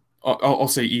one is, I'll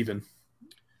say even.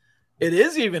 It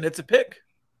is even. It's a pick.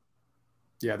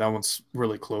 Yeah, that one's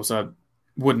really close. I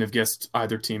wouldn't have guessed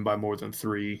either team by more than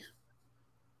 3.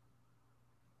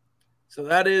 So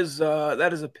that is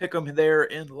a pick 'em there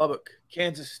in Lubbock.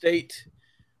 Kansas State,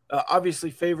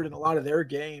 obviously favored in a lot of their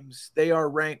games. They are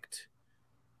ranked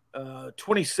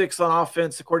 26th on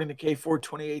offense, according to K4,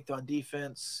 28th on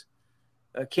defense.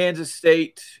 Kansas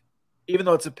State, even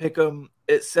though it's a pick 'em,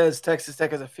 it says Texas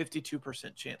Tech has a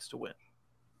 52% chance to win.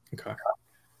 Okay.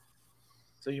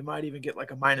 So you might even get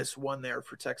like a -1 there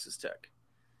for Texas Tech.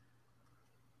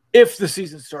 If the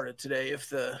season started today, if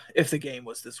the game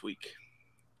was this week.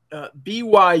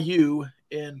 BYU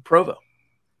in Provo.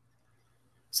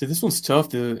 See, this one's tough.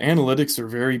 The analytics are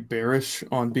very bearish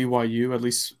on BYU, at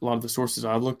least a lot of the sources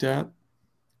I've looked at.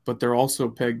 But they're also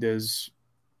pegged as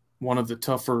one of the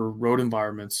tougher road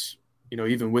environments,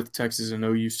 even with Texas and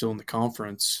OU still in the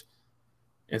conference.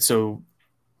 And so,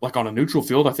 like on a neutral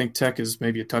field, I think Tech is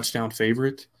maybe a touchdown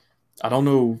favorite. I don't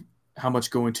know how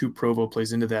much going to Provo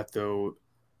plays into that, though.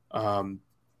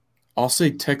 I'll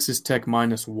say Texas Tech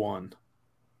 -1.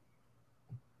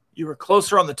 You were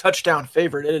closer on the touchdown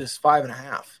favorite. It is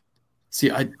 5.5. See,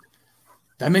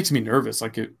 that makes me nervous.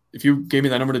 Like if you gave me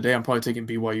that number today, I'm probably taking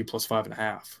BYU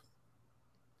 +5.5.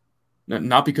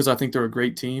 Not because I think they're a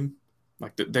great team.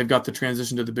 Like they've got the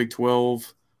transition to the Big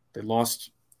 12. They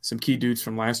lost some key dudes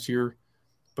from last year,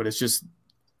 but it's just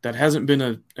that hasn't been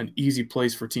an easy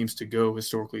place for teams to go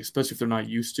historically, especially if they're not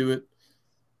used to it.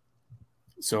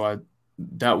 So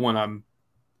that one I'm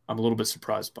a little bit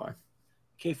surprised by.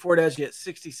 K Ford has you at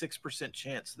 66%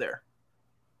 chance there.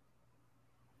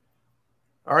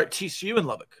 All right, TCU in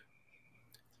Lubbock.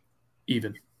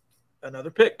 Even.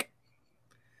 Another pick.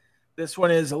 This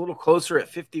one is a little closer at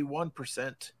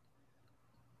 51%.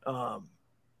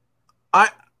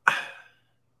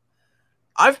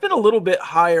 I've been a little bit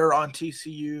higher on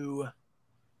TCU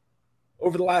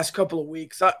over the last couple of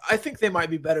weeks. I think they might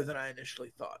be better than I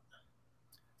initially thought.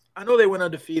 I know they went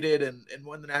undefeated and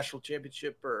won the national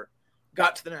championship, or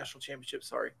got to the national championship,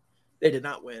 sorry. They did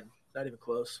not win, not even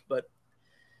close, but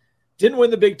didn't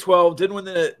win the Big 12, didn't win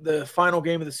the final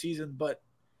game of the season, but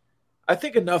I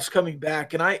think enough's coming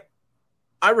back, and I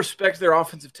respect their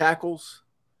offensive tackles,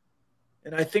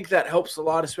 and I think that helps a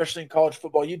lot, especially in college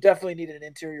football. You definitely need an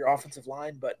interior offensive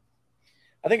line, but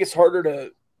I think it's harder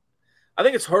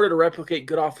to replicate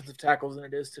good offensive tackles than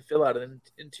it is to fill out an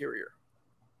interior.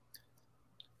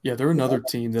 Yeah, they're another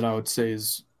team that I would say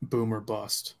is boom or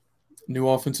bust. New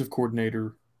offensive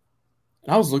coordinator.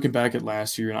 And I was looking back at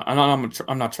last year, and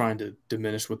I'm not trying to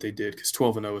diminish what they did because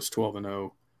 12-0 is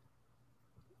 12-0.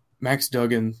 Max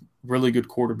Duggan, really good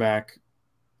quarterback.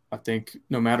 I think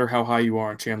no matter how high you are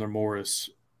on Chandler Morris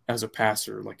as a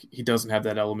passer, like he doesn't have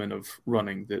that element of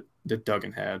running that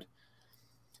Duggan had.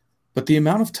 But the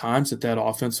amount of times that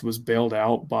offense was bailed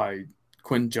out by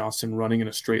Quentin Johnston running in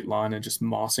a straight line and just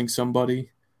mossing somebody,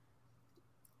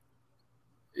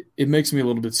 it makes me a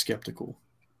little bit skeptical.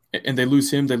 And they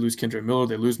lose him, they lose Kendra Miller,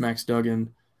 they lose Max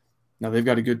Duggan. Now they've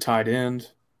got a good tight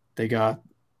end. They got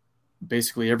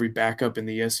basically every backup in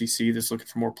the SEC that's looking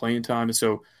for more playing time. And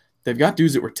so they've got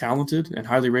dudes that were talented and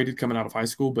highly rated coming out of high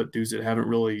school, but dudes that haven't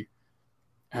really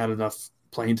had enough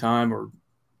playing time or,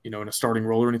 in a starting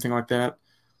role or anything like that.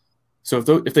 So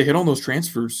if they hit on those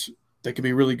transfers, they could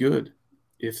be really good.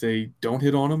 If they don't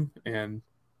hit on them and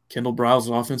Kendall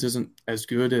Briles' offense isn't as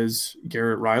good as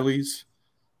Garrett Riley's,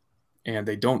 and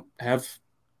they don't have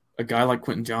a guy like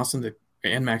Quentin Johnston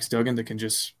and Max Duggan that can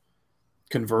just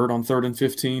convert on 3rd and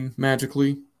 15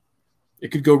 magically, it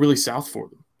could go really south for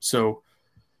them. So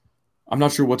I'm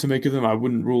not sure what to make of them. I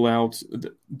wouldn't rule out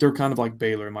 – they're kind of like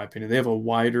Baylor, in my opinion. They have a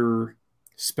wider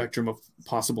spectrum of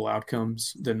possible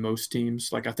outcomes than most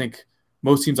teams. Like I think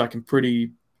most teams I can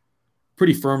pretty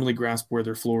firmly grasp where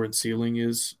their floor and ceiling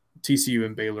is. TCU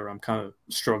and Baylor, I'm kind of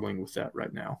struggling with that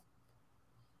right now.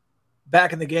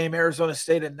 Back in the game, Arizona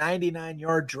State, a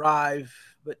 99-yard drive,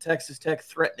 but Texas Tech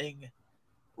threatening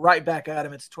right back at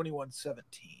him. It's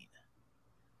 21-17.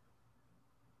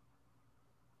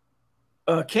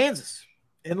 Kansas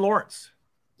in Lawrence.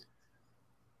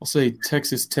 I'll say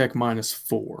Texas Tech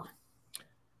 -4.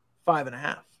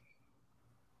 5.5.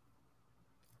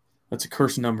 That's a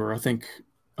cursed number. I think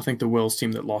the Wells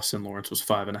team that lost in Lawrence was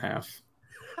 5.5.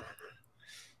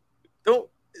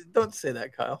 Don't say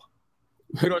that, Kyle.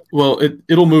 Well,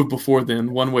 it'll move before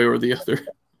then, one way or the other.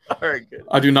 All right, good.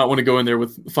 I do not want to go in there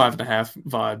with 5.5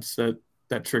 vibes.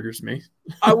 That triggers me.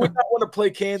 I would not want to play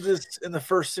Kansas in the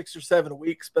first 6 or 7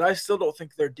 weeks, but I still don't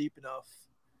think they're deep enough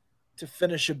to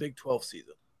finish a Big 12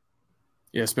 season.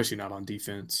 Yeah, especially not on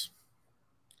defense.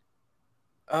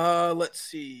 Let's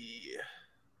see.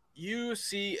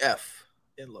 UCF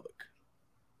in Lubbock.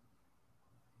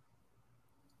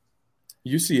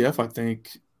 UCF, I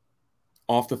think,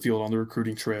 off the field on the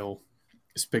recruiting trail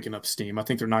is picking up steam. I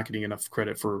think they're not getting enough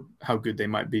credit for how good they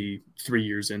might be 3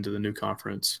 years into the new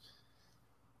conference.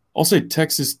 I'll say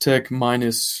Texas Tech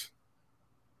 -3.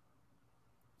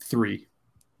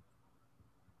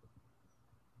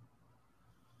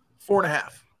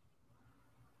 4.5.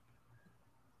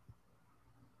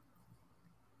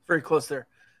 Very close there.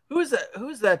 Who's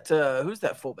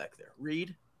that fullback there?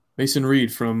 Reed? Mason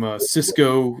Reed from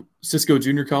Cisco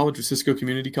Junior College or Cisco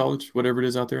Community College, whatever it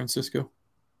is out there in Cisco.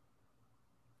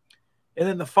 And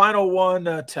then the final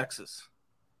one, Texas.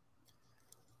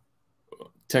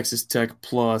 Texas Tech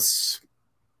 +14.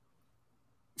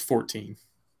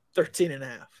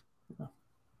 13.5. Yeah.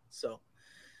 So,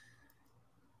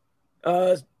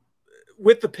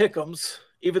 with the pick'ems,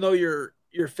 even though you're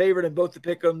favored in both the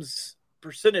pick'ems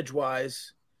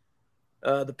percentage-wise,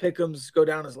 the pick'ems go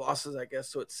down as losses, I guess.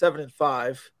 So it's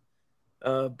 7-5.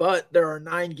 But there are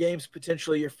 9 games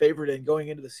potentially you're favored in going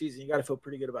into the season. You got to feel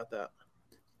pretty good about that.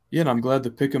 Yeah, and I'm glad the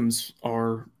pick'ems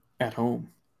are at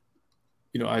home.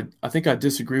 I think I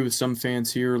disagree with some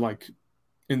fans here, like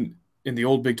in the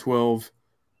old Big 12,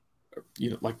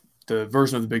 like the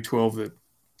version of the Big 12 that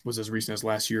was as recent as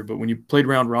last year. But when you played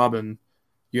round robin,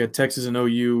 you had Texas and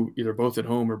OU either both at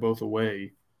home or both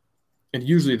away. And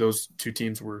usually those two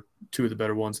teams were two of the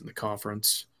better ones in the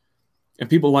conference. And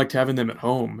people liked having them at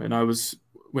home. And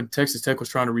when Texas Tech was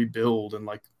trying to rebuild and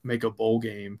like make a bowl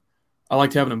game, I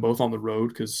liked having them both on the road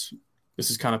because this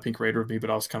is kind of Pink Raider of me, but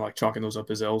I was kind of like chalking those up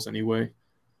as L's anyway.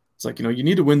 It's like, you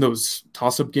need to win those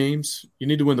toss-up games. You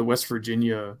need to win the West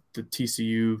Virginia, the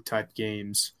TCU type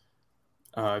games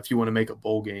if you want to make a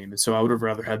bowl game. And so I would have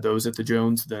rather had those at the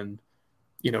Jones than,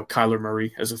 Kyler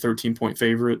Murray as a 13-point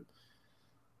favorite.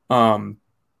 So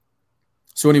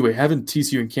anyway, having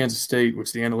TCU and Kansas State,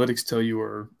 which the analytics tell you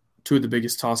are two of the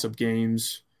biggest toss-up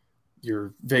games,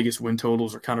 your Vegas win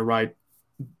totals are kind of right.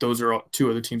 Those are two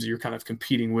other teams that you're kind of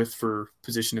competing with for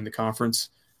position in the conference.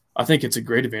 I think it's a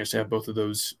great advantage to have both of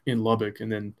those in Lubbock. And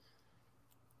then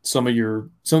some of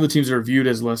the teams that are viewed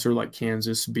as lesser, like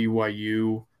Kansas,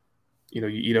 BYU, you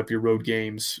eat up your road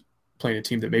games playing a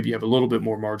team that maybe you have a little bit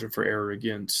more margin for error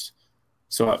against.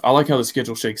 So I like how the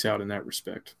schedule shakes out in that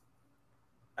respect.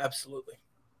 Absolutely.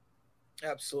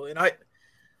 And I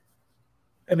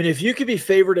mean, if you could be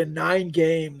favored in 9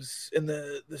 games and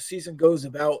the season goes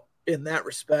about in that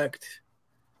respect,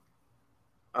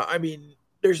 I mean,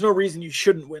 there's no reason you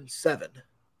shouldn't win 7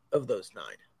 of those 9.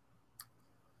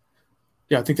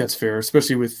 Yeah, I think that's fair,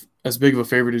 especially with as big of a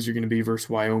favorite as you're going to be versus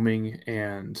Wyoming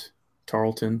and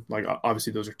Tarleton. Like,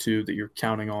 obviously, those are 2 that you're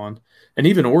counting on. And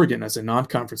even Oregon as a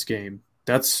non-conference game,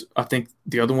 that's, I think,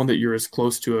 the other one that you're as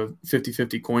close to a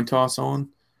 50-50 coin toss on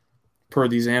per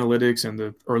these analytics and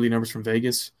the early numbers from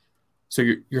Vegas. So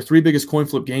your 3 biggest coin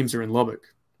flip games are in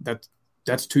Lubbock.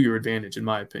 That's to your advantage, in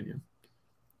my opinion.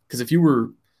 Because if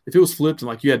it was flipped and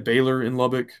like you had Baylor in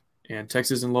Lubbock and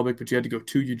Texas in Lubbock, but you had to go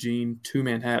to Eugene, to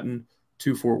Manhattan,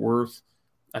 to Fort Worth,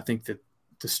 I think that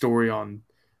the story on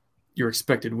your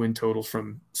expected win totals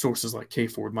from sources like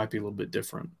K-Ford might be a little bit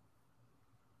different.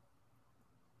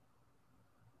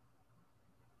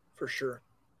 For sure.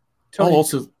 I'll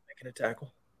also making a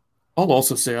tackle. I'll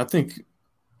also say I think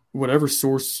whatever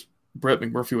source Brett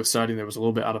McMurphy was citing there was a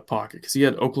little bit out of pocket because he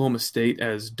had Oklahoma State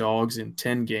as dogs in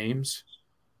 10 games.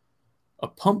 A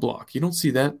pump block, you don't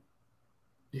see that.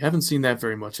 You haven't seen that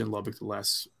very much in Lubbock the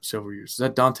last several years. Is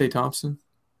that Dante Thompson?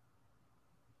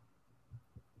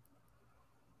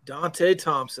 Dante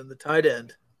Thompson, the tight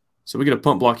end. So we get a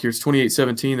pump block here. It's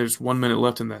 28-17. There's 1 minute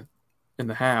left in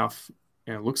the half,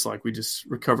 and it looks like we just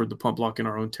recovered the pump block in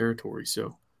our own territory.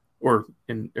 So, or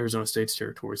in Arizona State's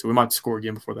territory. So we might score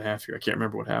again before the half here. I can't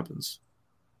remember what happens.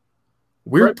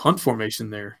 Weird punt formation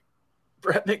there.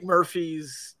 Brett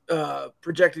McMurphy's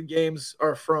projected games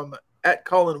are from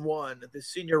 @Colin1, the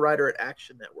senior writer at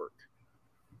Action Network.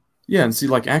 Yeah, and see,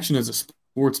 like Action is a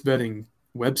sports betting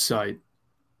website.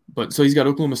 But so he's got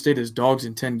Oklahoma State as dogs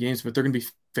in 10 games, but they're going to be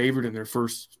favored in their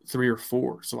first 3 or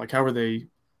 4. So, like, how are they?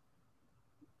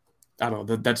 I don't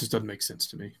know. That just doesn't make sense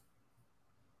to me.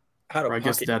 Or I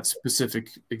guess that specific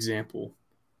example.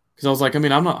 Because I was like, I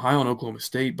mean, I'm not high on Oklahoma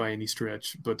State by any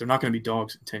stretch, but they're not going to be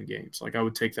dogs in 10 games. Like, I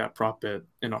would take that prop bet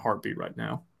in a heartbeat right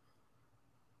now.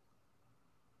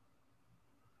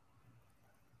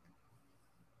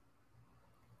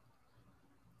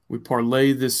 We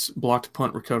parlay this blocked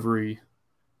punt recovery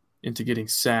into getting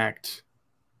sacked,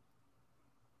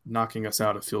 knocking us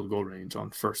out of field goal range on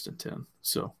 1st and 10.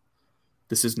 So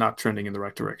this is not trending in the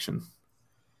right direction.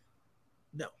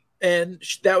 No. And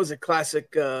that was a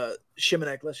classic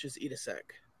Shimanek, let's just eat a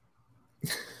sack.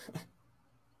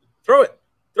 Throw it.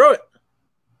 Oh,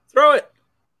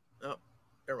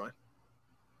 never mind.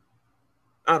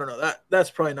 I don't know. That's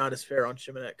probably not as fair on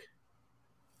Shimanek.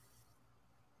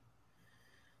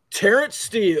 Terrence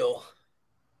Steele.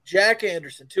 Jack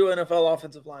Anderson, 2 NFL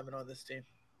offensive linemen on this team.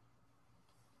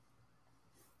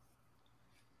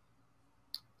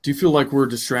 Do you feel like we're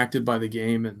distracted by the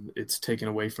game and it's taken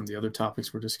away from the other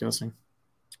topics we're discussing?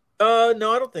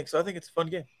 No, I don't think so. I think it's a fun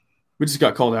game. We just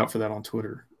got called out for that on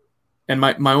Twitter. And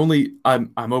my only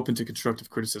I'm open to constructive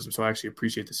criticism, so I actually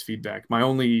appreciate this feedback. My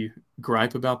only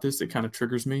gripe about this that kind of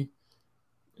triggers me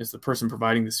is the person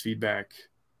providing this feedback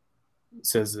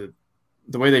says that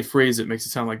the way they phrase it makes it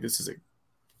sound like this is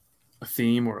a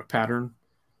theme or a pattern.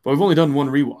 But we've only done 1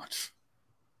 rewatch.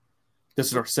 This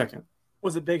is our 2nd.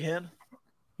 Was it Big Hen?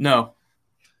 No.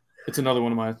 It's another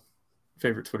one of my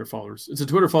favorite Twitter followers. It's a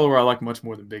Twitter follower I like much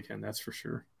more than Big Hen, that's for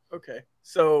sure. Okay.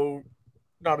 So,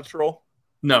 not a troll?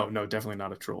 No, definitely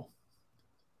not a troll.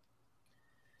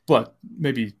 But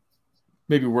maybe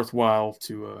worthwhile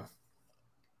to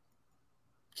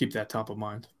keep that top of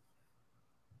mind.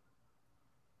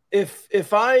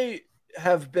 If I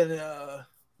have been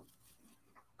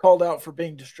called out for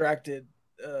being distracted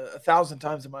 1,000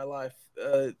 times in my life,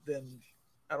 then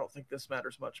I don't think this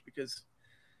matters much because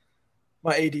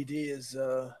my ADD is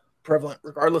prevalent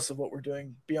regardless of what we're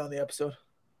doing beyond the episode.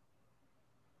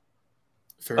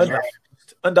 Fair enough.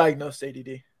 Undiagnosed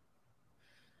ADD.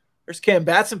 There's Cam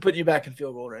Batson putting you back in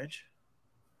field goal range.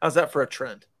 How's that for a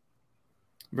trend?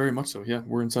 Very much so, yeah.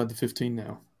 We're inside the 15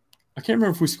 now. I can't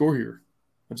remember if we score here.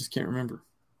 I just can't remember.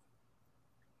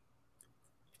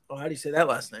 Oh, how do you say that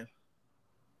last name?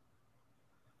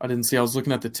 I didn't see. I was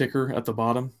looking at the ticker at the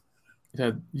bottom. It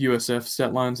had USF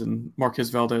stat lines and Marquez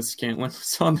Valdez-Scantling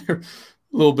was on there.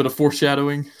 A little bit of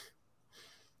foreshadowing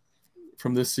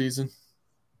from this season.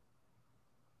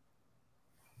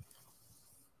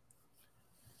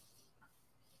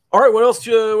 All right, what else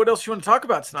you want to talk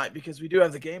about tonight? Because we do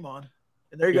have the game on.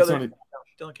 And there you go.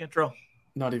 Dylan Cantrell.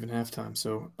 Not even halftime.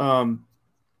 So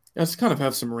let's kind of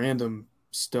have some random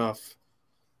stuff.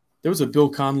 There was a Bill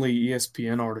Connelly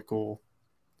ESPN article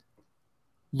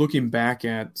looking back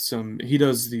at he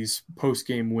does these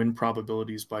post-game win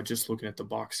probabilities by just looking at the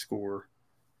box score.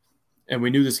 And we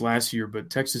knew this last year, but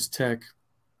Texas Tech,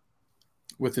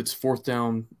 with its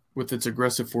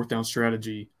aggressive fourth down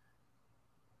strategy,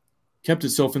 kept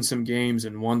itself in some games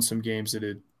and won some games that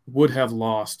it would have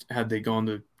lost had they gone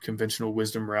the conventional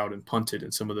wisdom route and punted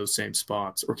in some of those same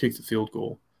spots or kicked the field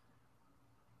goal.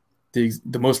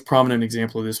 The most prominent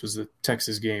example of this was the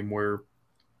Texas game, where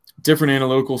different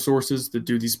analytical sources that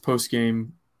do these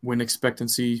post-game win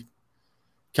expectancy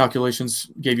calculations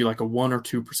gave you like a 1 or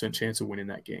 2% chance of winning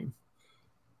that game.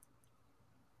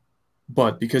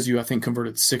 But because you, I think,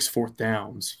 converted 6 fourth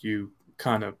downs, you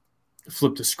kind of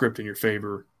flipped the script in your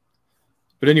favor.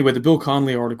 But anyway, the Bill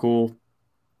Connelly article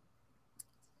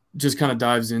just kind of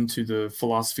dives into the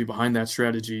philosophy behind that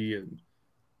strategy and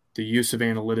the use of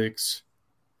analytics.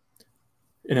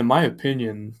 And in my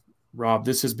opinion, Rob,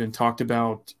 this has been talked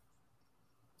about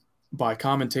by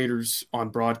commentators on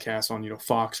broadcasts on,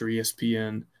 Fox or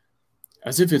ESPN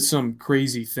as if it's some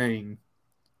crazy thing.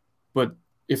 But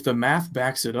if the math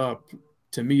backs it up,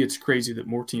 to me, it's crazy that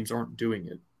more teams aren't doing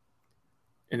it.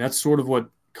 And that's sort of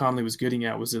what Conley was getting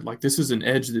at, was that like this is an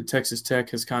edge that Texas Tech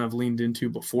has kind of leaned into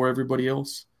before everybody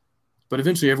else. But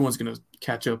eventually everyone's going to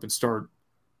catch up and start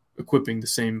equipping the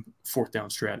same fourth down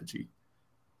strategy.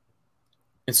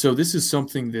 And so this is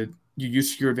something that you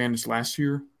used to your advantage last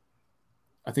year.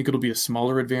 I think it'll be a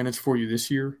smaller advantage for you this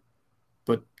year.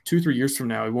 But 2-3 years from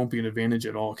now, it won't be an advantage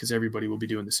at all because everybody will be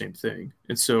doing the same thing.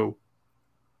 And so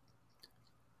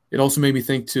it also made me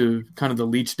think to kind of the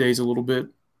Leach days a little bit,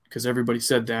 because everybody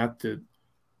said that,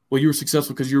 well, you were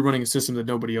successful because you were running a system that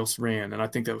nobody else ran, and I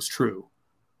think that was true.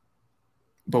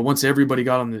 But once everybody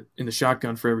got in the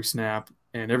shotgun for every snap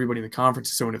and everybody in the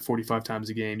conference is throwing it 45 times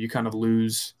a game, you kind of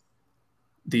lose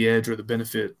the edge or the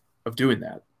benefit of doing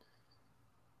that.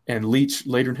 And Leach,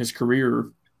 later in his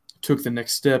career, took the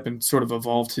next step and sort of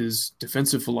evolved his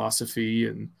defensive philosophy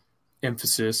and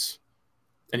emphasis.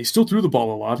 And he still threw the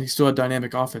ball a lot. He still had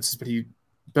dynamic offenses, but he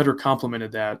better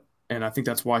complemented that. And I think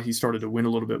that's why he started to win a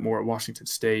little bit more at Washington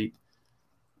State.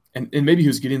 And maybe he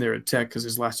was getting there at Tech because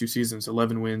his last 2 seasons,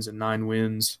 11 wins and 9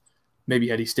 wins. Maybe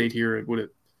had he stayed here, it would have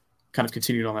kind of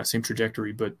continued on that same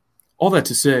trajectory. But all that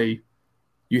to say,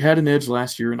 you had an edge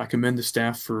last year, and I commend the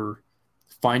staff for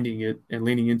finding it and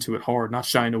leaning into it hard, not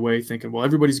shying away, thinking, well,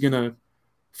 everybody's going to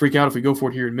freak out if we go for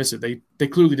it here and miss it. They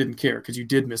clearly didn't care because you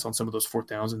did miss on some of those fourth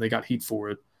downs, and they got heat for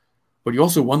it. But you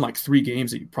also won like 3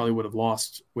 games that you probably would have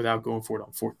lost without going for it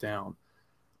on fourth down.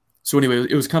 So anyway,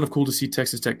 it was kind of cool to see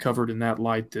Texas Tech covered in that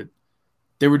light, that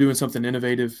they were doing something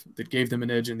innovative that gave them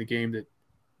an edge in the game, that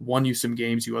won you some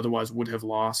games you otherwise would have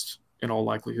lost in all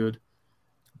likelihood.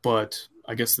 But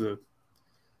I guess the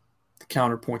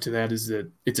counterpoint to that is that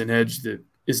it's an edge that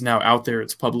is now out there,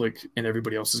 it's public, and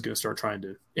everybody else is going to start trying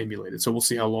to emulate it. So we'll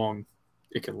see how long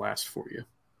it can last for you.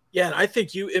 Yeah, and I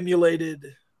think you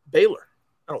emulated Baylor.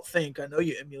 I know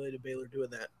you emulated Baylor doing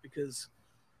that because,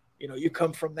 you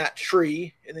come from that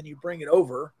tree and then you bring it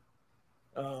over.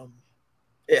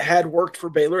 It had worked for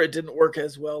Baylor. It didn't work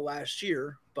as well last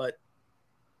year, but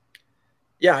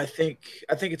yeah, I think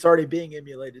it's already being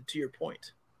emulated, to your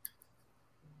point.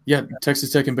 Yeah,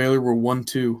 Texas Tech and Baylor were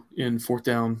 1-2 in fourth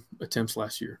down attempts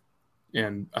last year.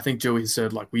 And I think Joey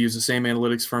said, like, we use the same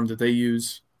analytics firm that they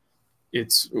use.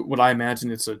 It's what I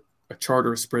imagine it's a chart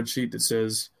or a spreadsheet that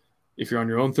says if you're on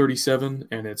your own 37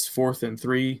 and it's 4th and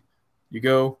 3, you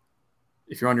go.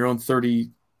 If you're on your own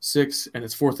 36 and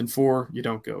it's 4th and 4, you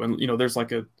don't go. And,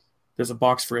 there's a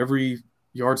box for every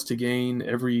yards to gain,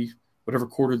 every whatever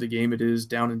quarter of the game it is,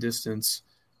 down in distance.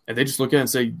 And they just look at it and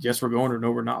say, yes, we're going, or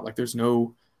no, we're not. Like,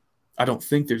 I don't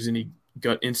think there's any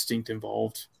gut instinct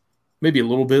involved. Maybe a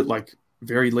little bit, like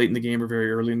very late in the game or very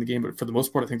early in the game. But for the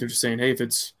most part, I think they're just saying, hey, if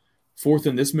it's 4th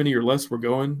and this many or less, we're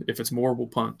going. If it's more, we'll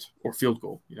punt or field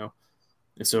goal,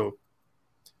 And so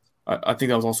I think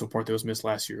that was also a part that was missed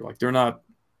last year. Like,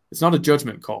 it's not a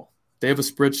judgment call. They have a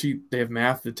spreadsheet. They have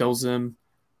math that tells them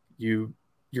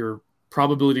your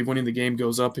probability of winning the game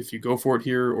goes up if you go for it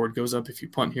here, or it goes up if you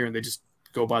punt here, and they just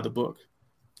go by the book.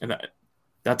 And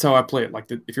That's how I play it. Like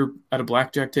if you're at a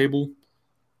blackjack table,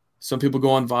 some people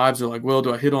go on vibes. They're like, well,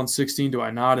 do I hit on 16? Do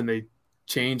I not? And they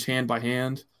change hand by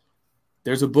hand.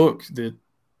 There's a book that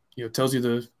tells you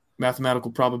the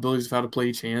mathematical probabilities of how to play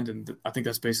each hand, and I think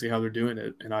that's basically how they're doing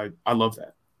it, and I love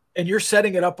that. And you're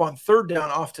setting it up on third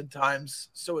down oftentimes,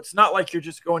 so it's not like you're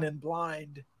just going in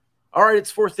blind. All right,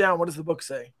 it's fourth down. What does the book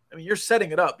say? I mean, you're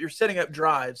setting it up. You're setting up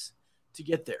drives to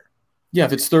get there. Yeah,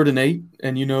 if it's 3rd and 8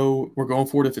 and we're going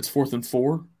for it, if it's 4th and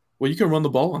 4, well, you can run the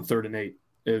ball on 3rd and 8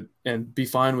 and be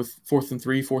fine with 4th and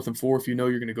 3, 4th and 4 if you know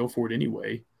you're going to go for it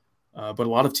anyway. But a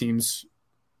lot of teams,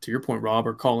 to your point, Rob,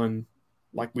 are calling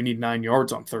like we need 9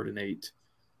 yards on 3rd and 8.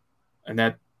 And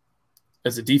that,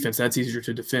 as a defense, that's easier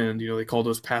to defend. They call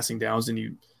those passing downs, and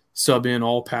you sub in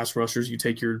all pass rushers. You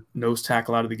take your nose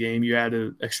tackle out of the game. You add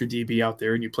an extra DB out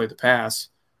there, and you play the pass.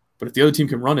 But if the other team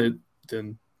can run it,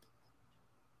 then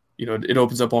it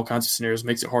opens up all kinds of scenarios,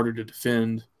 makes it harder to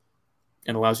defend,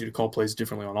 and allows you to call plays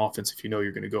differently on offense if you know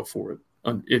you're going to go for it,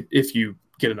 if you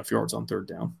get enough yards on 3rd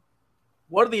down.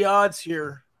 What are the odds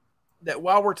here that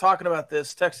while we're talking about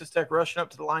this, Texas Tech rushing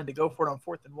up to the line to go for it on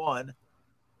 4th and 1,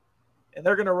 and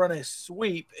they're going to run a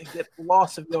sweep and get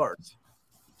loss of yards?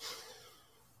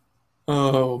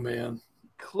 Oh, man.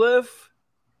 Cliff,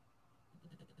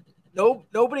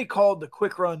 nobody called the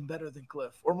quick run better than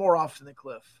Cliff, or more often than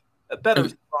Cliff. Better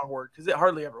is the wrong word because it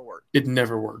hardly ever worked. It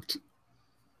never worked.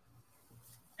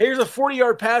 Here's a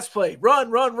 40-yard pass play.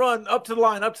 Run, up to the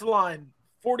line.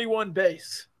 41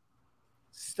 base.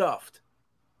 Stuffed.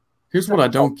 Here's what I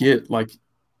don't get. Like,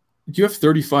 you have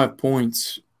 35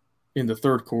 points in the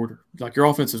 3rd quarter. Like, your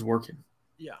offense is working.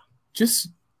 Yeah. Just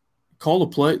call a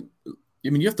play. I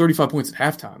mean, you have 35 points at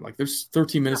halftime. Like, there's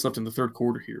 13 minutes left in the 3rd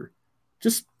quarter here.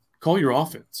 Just call your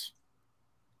offense.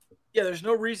 Yeah, there's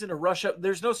no reason to rush up.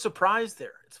 There's no surprise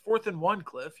there. It's 4th and 1,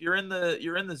 Cliff. You're in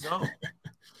the zone.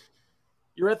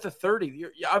 You're at the 30.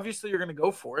 Obviously you're going to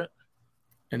go for it.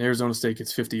 And Arizona State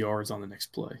gets 50 yards on the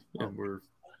next play, and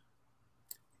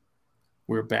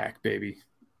we're back, baby.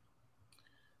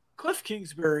 Cliff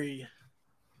Kingsbury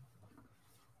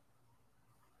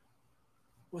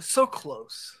was so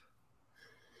close.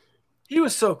 He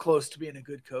was so close to being a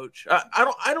good coach.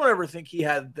 I don't ever think he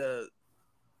had the.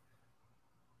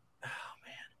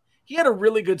 He had a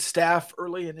really good staff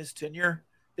early in his tenure.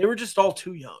 They were just all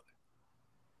too young.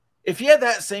 If he had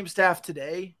that same staff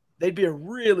today, they'd be a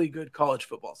really good college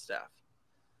football staff.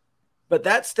 But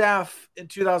that staff in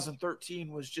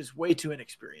 2013 was just way too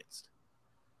inexperienced.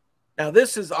 Now,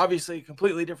 this is obviously a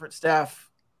completely different staff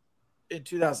in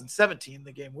 2017,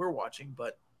 the game we're watching.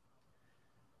 But,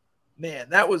 man,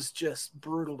 that was just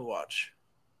brutal to watch.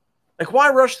 Like,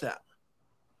 why rush that?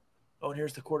 Oh, and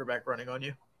here's the quarterback running on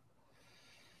you.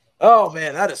 Oh,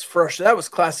 man, that is fresh. That was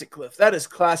classic Cliff. That is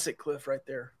classic Cliff right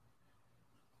there.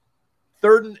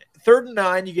 Third and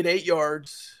 9, you get 8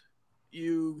 yards.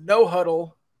 You no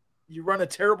huddle. You run a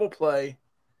terrible play.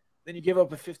 Then you give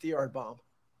up a 50-yard bomb.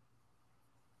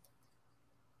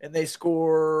 And they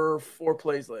score 5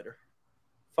 plays later.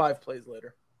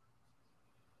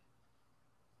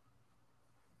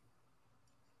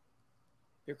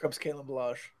 Here comes Kalen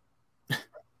Balazs.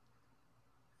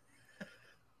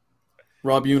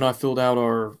 Rob, you and I filled out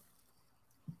our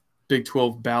Big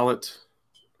 12 ballot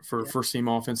for first team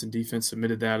offense and defense,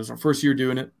 submitted that as our first year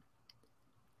doing it.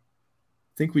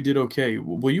 I think we did okay.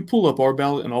 Will you pull up our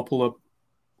ballot, and I'll pull up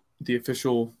the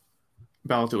official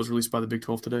ballot that was released by the Big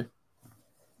 12 today?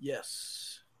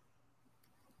 Yes.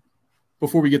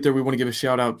 Before we get there, we want to give a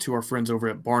shout out to our friends over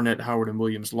at Barnett, Howard, and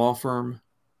Williams Law Firm.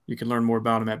 You can learn more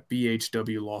about them at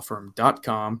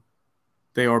bhwlawfirm.com.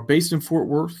 They are based in Fort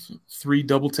Worth, 3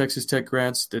 double Texas Tech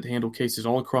grads that handle cases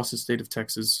all across the state of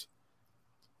Texas.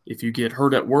 If you get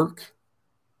hurt at work,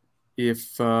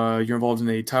 if you're involved in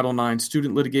a Title IX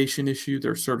student litigation issue,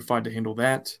 they're certified to handle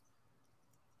that.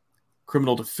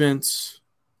 Criminal defense,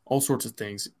 all sorts of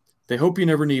things. They hope you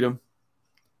never need them,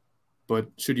 but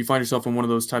should you find yourself in one of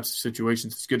those types of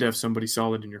situations, it's good to have somebody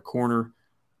solid in your corner.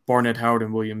 Barnett, Howard,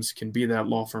 and Williams can be that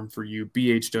law firm for you,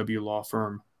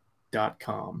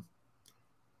 bhwlawfirm.com.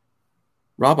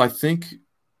 Rob, I think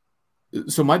 –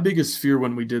 so my biggest fear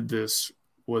when we did this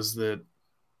was that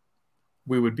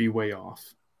we would be way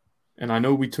off. And I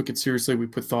know we took it seriously. We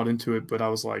put thought into it. But I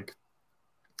was like,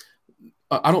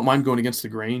 I don't mind going against the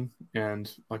grain.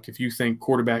 And, like, if you think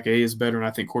quarterback A is better and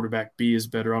I think quarterback B is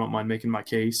better, I don't mind making my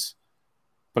case.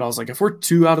 But I was like, if we're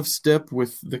too out of step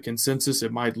with the consensus,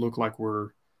 it might look like we're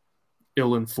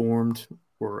ill-informed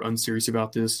or unserious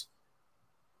about this.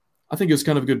 I think it was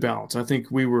kind of a good balance. I think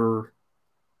we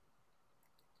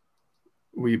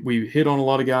hit on a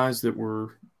lot of guys that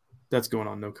were – that's going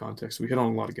on no context. We hit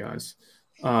on a lot of guys.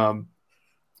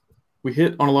 we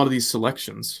hit on a lot of these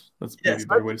selections. That's maybe a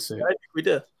better way to say it. I think we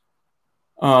did.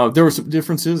 There were some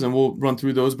differences, and we'll run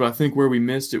through those, but I think where we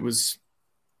missed, it was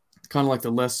kind of like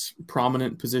the less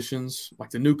prominent positions. Like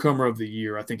the newcomer of the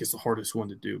year, I think is the hardest one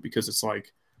to do because it's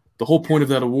like the whole point of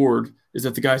that award is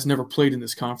that the guy's never played in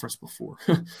this conference before.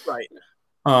 Right.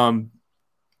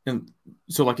 And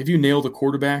so, like, if you nail the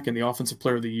quarterback and the offensive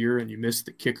player of the year and you miss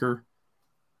the kicker,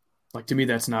 like, to me,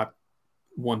 that's not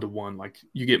 1-to-1. Like,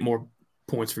 you get more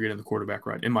points for getting the quarterback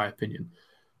right, in my opinion.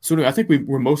 So anyway, I think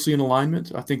we're mostly in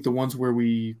alignment. I think the ones where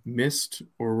we missed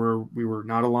or where we were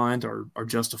not aligned are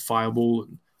justifiable.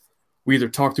 And we either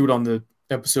talked through it on the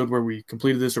episode where we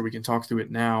completed this or we can talk through it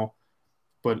now.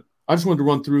 But I just wanted to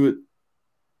run through it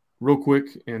real quick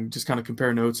and just kind of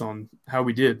compare notes on how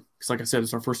we did. Because like I said,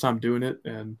 it's our first time doing it,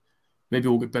 and maybe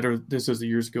we'll get better at this as the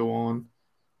years go on.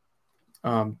 Do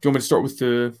you want me to start with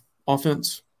the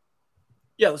offense?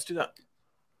 Yeah, let's do that.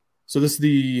 So this is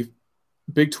the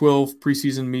Big 12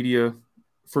 preseason media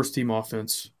first team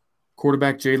offense.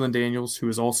 Quarterback Jalen Daniels, who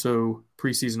is also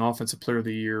preseason offensive player of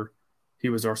the year. He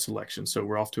was our selection, so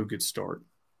we're off to a good start.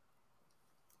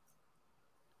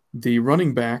 The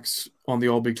running backs on the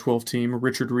All Big 12 team,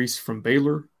 Richard Reese from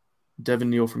Baylor, Devin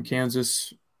Neal from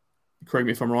Kansas. Correct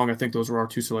me if I'm wrong, I think those were our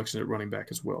two selections at running back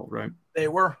as well, right? They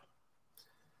were.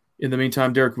 In the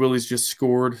meantime, Derek Willis just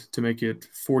scored to make it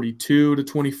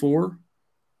 42-24.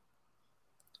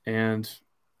 And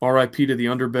RIP to the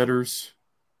underbetters.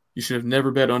 You should have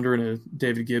never bet under in a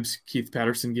David Gibbs, Keith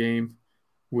Patterson game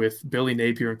with Billy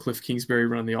Napier and Cliff Kingsbury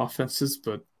running the offenses,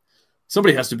 but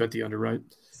somebody has to bet the under, right?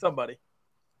 Somebody.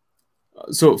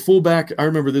 So fullback, I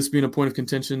remember this being a point of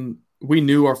contention. We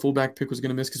knew our fullback pick was going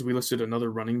to miss because we listed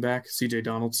another running back, CJ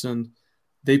Donaldson.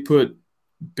 They put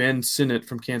Ben Sinnott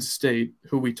from Kansas State,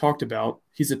 who we talked about.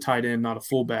 He's a tight end, not a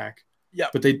fullback. Yeah.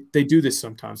 But they do this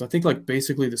sometimes. I think like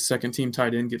basically the second team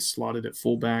tight end gets slotted at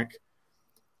fullback.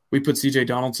 We put CJ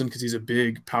Donaldson because he's a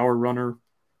big power runner.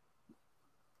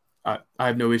 I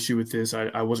have no issue with this.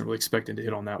 I wasn't really expecting to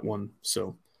hit on that one.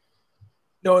 So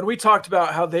no, and we talked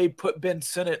about how they put Ben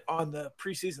Sinnott on the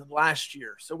preseason last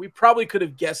year. So we probably could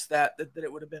have guessed that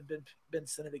it would have been Ben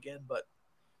Sinnott again, but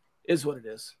is what it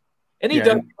is. And he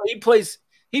plays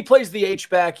the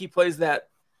H-back. He plays that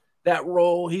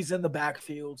role. He's in the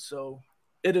backfield. So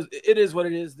it is what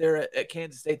it is there at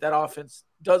Kansas State. That offense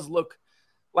does look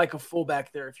like a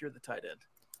fullback there if you're the tight end.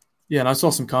 Yeah, and I saw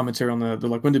some commentary on that. They're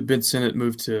like, when did Ben Sinnott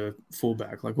move to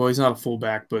fullback? Like, well, he's not a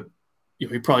fullback, but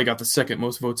he probably got the second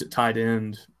most votes at tight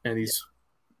end, and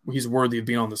he's worthy of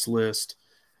being on this list.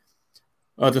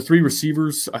 The three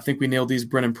receivers, I think we nailed these: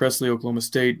 Brennan Presley, Oklahoma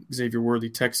State; Xavier Worthy,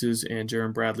 Texas; and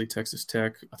Jaron Bradley, Texas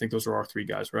Tech. I think those are our three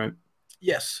guys, right?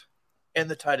 Yes, and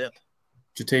the tight end.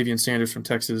 Jatavian Sanders from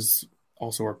Texas,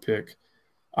 also our pick.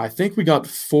 I think we got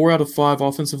 4 out of 5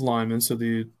 offensive linemen. So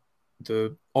the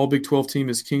All Big 12 team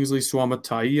is Kingsley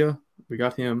Suamataia. We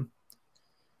got him.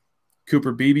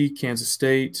 Cooper Beebe, Kansas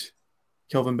State.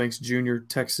 Kelvin Banks Jr.,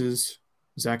 Texas.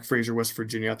 Zach Frazier, West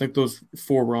Virginia. I think those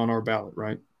 4 were on our ballot,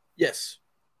 right? Yes.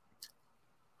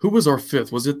 Who was our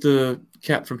 5th? Was it the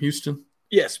cat from Houston?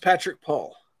 Yes, Patrick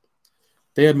Paul.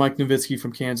 They had Mike Nowitzki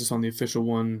from Kansas on the official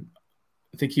one.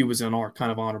 I think he was in our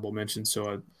kind of honorable mention,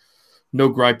 so no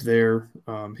gripe there.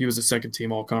 He was a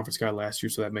second-team all-conference guy last year,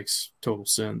 so that makes total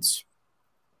sense.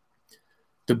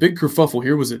 The big kerfuffle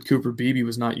here was that Cooper Beebe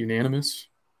was not unanimous,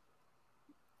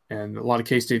 and a lot of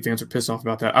K-State fans are pissed off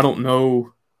about that. I don't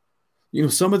know.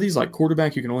 Some of these, like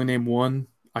quarterback, you can only name one.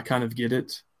 I kind of get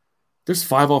it. There's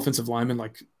 5 offensive linemen.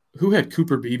 Like, who had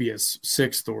Cooper Beebe as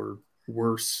 6th or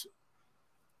worse?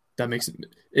 That makes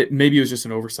it. Maybe it was just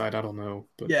an oversight. I don't know.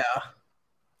 But yeah.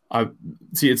 I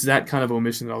see it's that kind of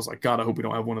omission that I was like, God, I hope we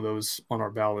don't have one of those on our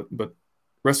ballot. But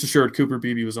rest assured, Cooper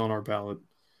Beebe was on our ballot.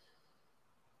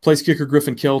 Place kicker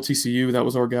Griffin Kell, TCU, that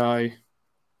was our guy.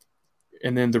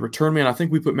 And then the return man, I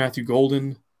think we put Matthew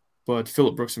Golden, but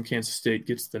Phillip Brooks from Kansas State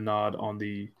gets the nod on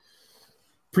the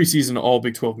preseason All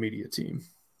Big 12 media team.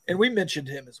 And we mentioned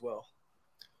him as well.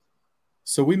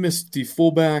 So we missed the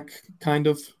fullback, kind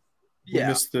of. Yeah. We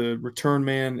missed the return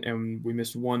man, and we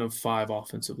missed 1 of 5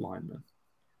 offensive linemen.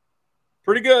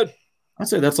 Pretty good. I'd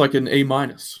say that's like an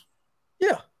A-.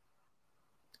 Yeah.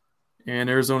 And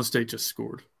Arizona State just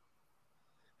scored.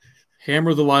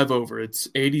 Hammer the live over. It's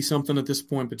 80-something at this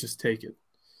point, but just take it.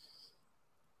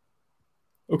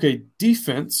 Okay,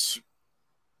 defense.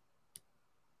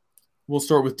 We'll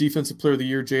start with Defensive Player of the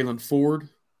Year, Jalen Ford.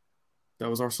 That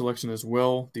was our selection as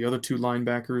well. The other 2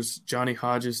 linebackers, Johnny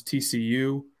Hodges,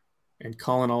 TCU, and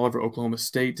Colin Oliver, Oklahoma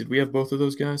State. Did we have both of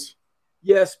those guys?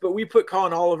 Yes, but we put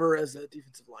Colin Oliver as a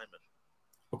defensive lineman.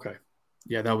 Okay.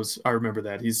 Yeah, I remember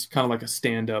that. He's kind of like a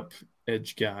stand-up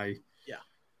edge guy.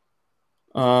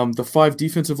 The 5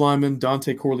 defensive linemen,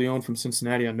 Dante Corleone from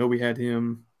Cincinnati, I know we had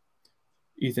him.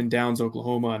 Ethan Downs,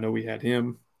 Oklahoma, I know we had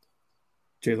him.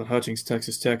 Jalen Hutchings,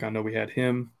 Texas Tech, I know we had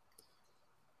him.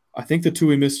 I think the 2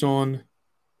 we missed on,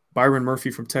 Byron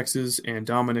Murphy from Texas and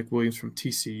Dominic Williams from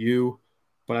TCU,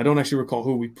 but I don't actually recall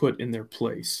who we put in their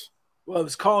place. Well, it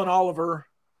was Colin Oliver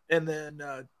and then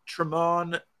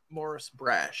Tremont Morris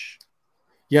Brash.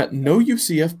 Yeah, no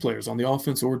UCF players on the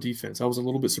offense or defense. I was a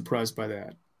little bit surprised by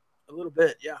that. A little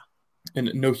bit, yeah.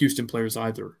 And no Houston players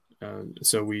either.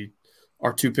 So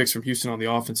our 2 picks from Houston on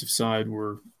the offensive side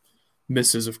were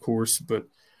misses, of course.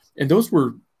 And those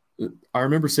were, I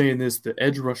remember saying this, the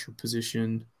edge rusher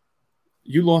position,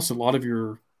 you lost a lot of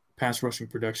your pass rushing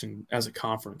production as a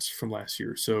conference from last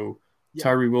year. So yeah.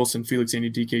 Tyree Wilson, Felix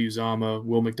Anudike-Uzomah,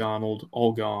 Will McDonald,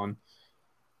 all gone.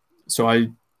 So I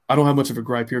don't have much of a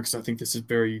gripe here because I think this is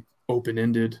very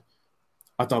open-ended.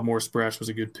 I thought Morris Brash was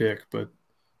a good pick, but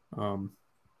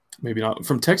maybe not.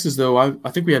 From Texas, though,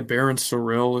 I think we had Barron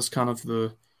Sorrell as kind of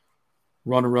the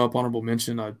runner-up, honorable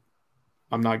mention.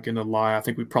 I'm not going to lie. I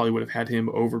think we probably would have had him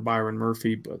over Byron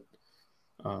Murphy, but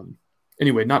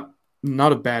anyway,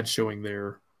 not a bad showing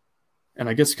there. And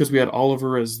I guess because we had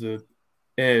Oliver as the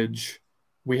edge,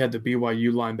 we had the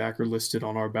BYU linebacker listed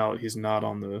on our ballot. He's not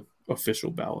on the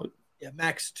official ballot. Yeah,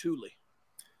 Max Tooley.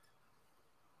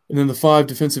 And then the 5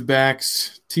 defensive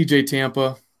backs, TJ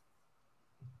Tampa.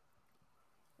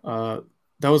 That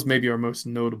was maybe our most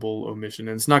notable omission.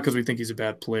 And it's not because we think he's a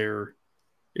bad player.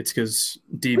 It's because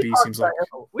DB seems like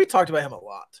 – we talked about him a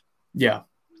lot. Yeah.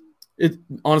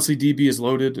 Honestly, DB is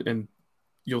loaded, and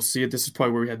you'll see it. This is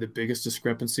probably where we had the biggest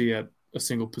discrepancy at a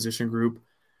single position group.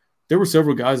 There were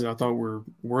several guys that I thought were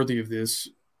worthy of this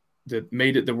that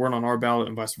made it that weren't on our ballot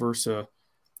and vice versa.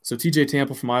 So TJ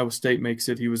Tampa from Iowa State makes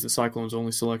it. He was the Cyclones'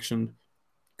 only selection.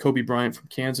 Kobe Bryant from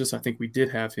Kansas, I think we did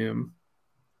have him.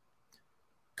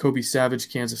 Kobe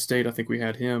Savage, Kansas State, I think we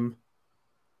had him.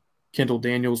 Kendall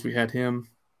Daniels, we had him.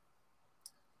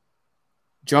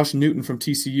 Josh Newton from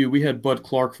TCU, we had Bud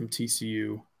Clark from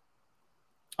TCU.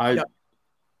 I'm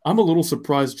a little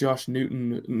surprised Josh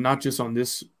Newton, not just on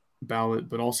this ballot,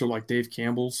 but also like Dave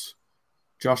Campbell's.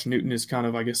 Josh Newton is kind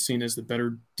of, I guess, seen as the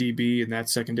better DB in that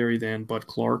secondary than Bud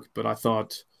Clark, but I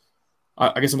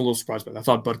guess I'm a little surprised by that. I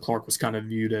thought Bud Clark was kind of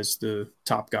viewed as the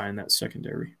top guy in that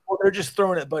secondary. Well, they're just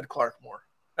throwing at Bud Clark more.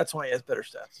 That's why he has better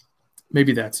stats.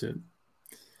 Maybe that's it.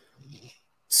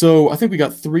 So I think we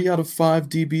got 3 out of 5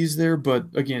 DBs there, but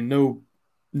again, no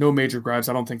major gripes.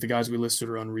 I don't think the guys we listed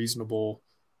are unreasonable.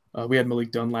 We had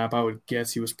Malik Dunlap. I would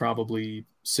guess he was probably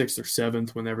 6th or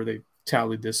 7th whenever they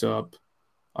tallied this up.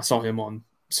 I saw him on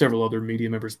several other media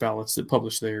members' ballots that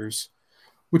published theirs,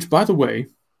 which, by the way,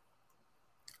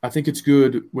 I think it's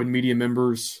good when media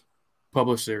members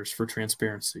publish theirs for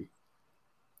transparency.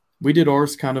 We did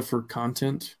ours kind of for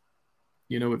content.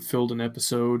 It filled an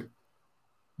episode.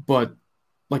 But,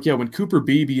 when Cooper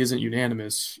Beebe isn't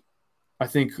unanimous, I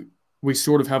think we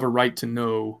sort of have a right to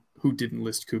know who didn't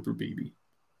list Cooper Beebe.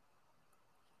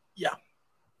 Yeah.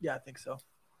 Yeah, I think so.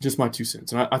 Just my 2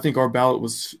 cents. And I think our ballot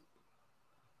was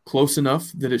close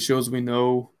enough that it shows we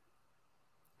know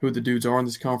who the dudes are in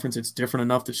this conference. It's different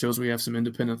enough that shows we have some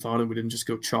independent thought and we didn't just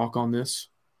go chalk on this.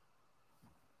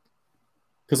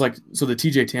 Because, so the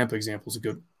TJ Tampa example is a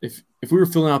good – if we were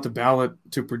filling out the ballot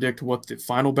to predict what the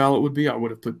final ballot would be, I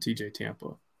would have put TJ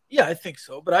Tampa. Yeah, I think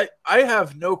so. But I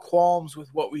have no qualms with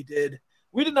what we did.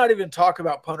 We did not even talk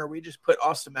about punter. We just put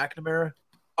Austin McNamara,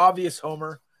 obvious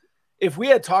homer. If we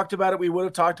had talked about it, we would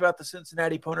have talked about the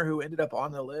Cincinnati punter who ended up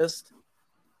on the list.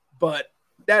 But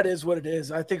that is what it is.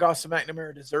 I think Austin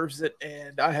McNamara deserves it,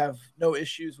 and I have no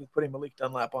issues with putting Malik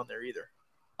Dunlap on there either.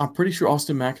 I'm pretty sure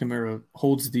Austin McNamara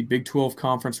holds the Big 12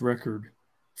 conference record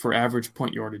for average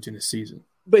point yardage in a season.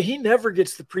 But he never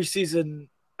gets the preseason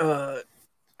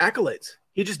accolades.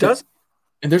 He just doesn't.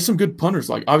 And there's some good punters.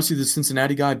 Obviously, the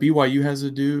Cincinnati guy, BYU has a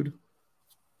dude.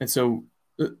 And so,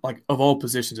 of all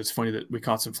positions, it's funny that we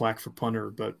caught some flack for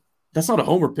punter, but that's not a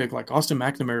homer pick. Austin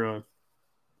McNamara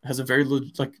has a very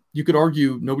you could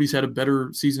argue nobody's had a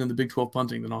better season in the Big 12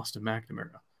 punting than Austin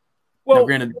McNamara. Well, now,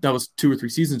 granted, that was 2 or 3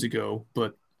 seasons ago,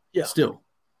 but still.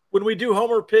 When we do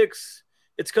homer picks,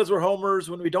 it's because we're homers.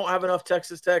 When we don't have enough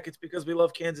Texas Tech, it's because we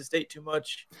love Kansas State too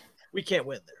much. We can't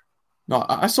win there. No,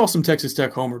 I saw some Texas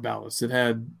Tech homer ballots that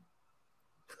had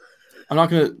 – I'm not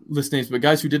going to list names, but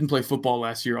guys who didn't play football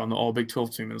last year on the All Big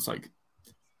 12 team, and it's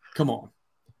come on.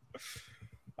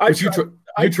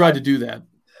 You tried to do that.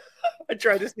 I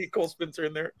tried to sneak Cole Spencer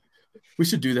in there. We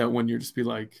should do that one year. Just be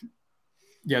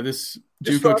this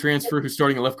JUCO transfer who's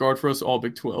starting at left guard for us, all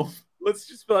Big 12. Let's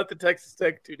just fill out the Texas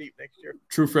Tech 2 deep next year.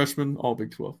 True freshman, all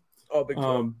Big 12. All Big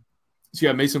 12. So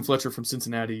yeah, Mason Fletcher from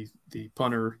Cincinnati, the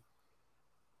punter.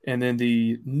 And then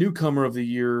the newcomer of the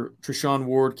year, Treshaun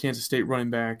Ward, Kansas State running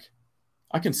back.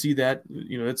 I can see that.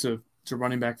 It's a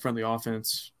running back friendly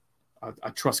offense. I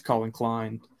trust Colin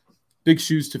Klein. Big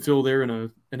shoes to fill there in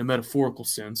a metaphorical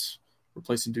sense,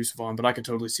 replacing Deuce Vaughn, but I could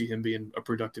totally see him being a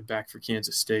productive back for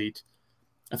Kansas State.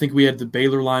 I think we had the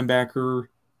Baylor linebacker,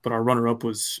 but our runner-up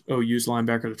was OU's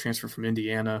linebacker, the transfer from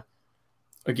Indiana.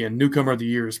 Again, newcomer of the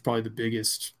year is probably the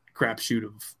biggest crapshoot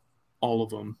of all of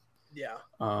them. Yeah.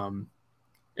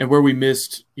 And where we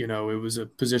missed, it was a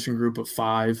position group of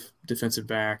 5, defensive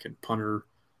back and punter.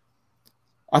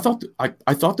 I thought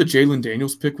the Jalen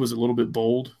Daniels pick was a little bit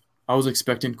bold. I was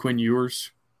expecting Quinn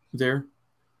Ewers there.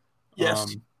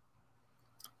 Yes.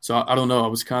 So I don't know. I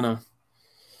was kind of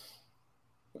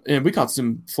 – and we caught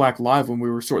some flack live when we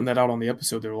were sorting that out on the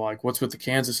episode. They were like, what's with the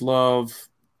Kansas love?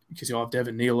 Because you'll have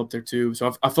Devin Neal up there too.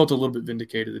 So I felt a little bit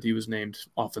vindicated that he was named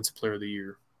Offensive Player of the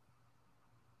Year.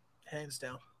 Hands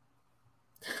down.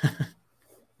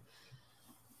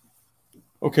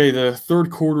 Okay, the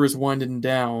third quarter is winding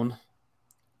down.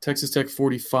 Texas Tech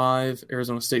 45,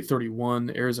 Arizona State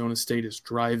 31. Arizona State is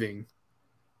driving.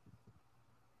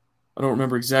 I don't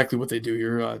remember exactly what they do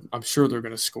here. I'm sure they're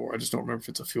going to score. I just don't remember if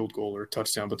it's a field goal or a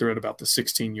touchdown, but they're at about the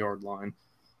 16-yard line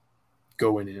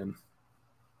going in.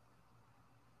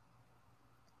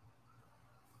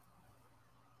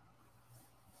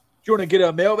 Do you want to get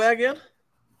a mailbag in?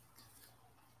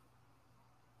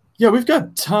 Yeah, we've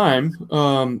got time.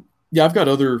 Yeah, I've got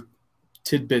other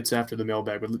tidbits after the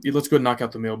mailbag, but let's go and knock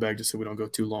out the mailbag just so we don't go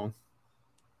too long.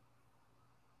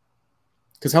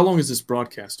 Because how long is this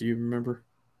broadcast? Do you remember?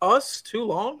 Us? Too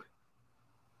long?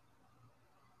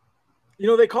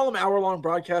 They call them hour-long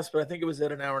broadcasts, but I think it was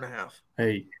at an hour and a half.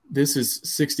 Hey, this is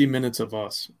 60 minutes of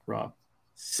us, Rob.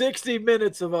 60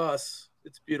 minutes of us.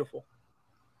 It's beautiful.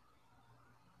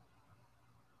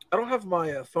 I don't have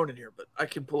my phone in here, but I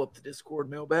can pull up the Discord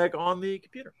mailbag on the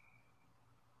computer.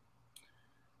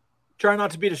 Try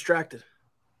not to be distracted.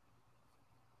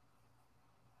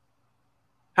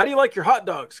 How do you like your hot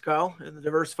dogs, Kyle, in the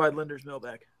Diversified Lenders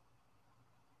mailbag?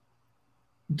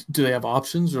 Do they have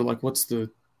options or what's the...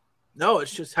 No,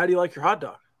 it's just how do you like your hot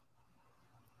dog?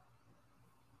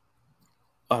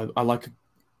 I like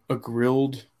a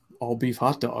grilled all-beef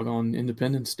hot dog on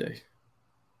Independence Day.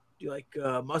 Do you like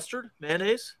mustard,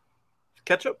 mayonnaise,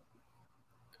 ketchup?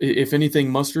 If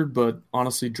anything, mustard, but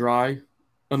honestly dry.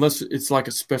 Unless it's like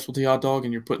a specialty hot dog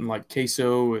and you're putting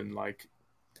queso and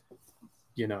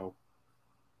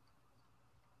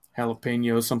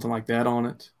jalapeno, something like that on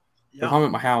it. Yeah. If I'm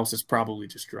at my house, it's probably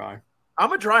just dry.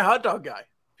 I'm a dry hot dog guy.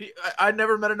 I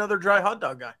never met another dry hot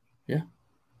dog guy. Yeah.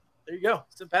 There you go.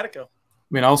 Simpatico. I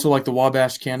mean, I also like the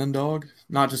Wabash Cannon dog,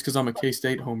 not just because I'm a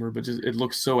K-State homer, but just it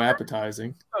looks so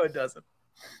appetizing. No, it doesn't.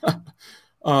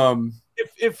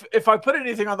 If I put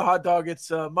anything on the hot dog,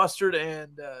 it's mustard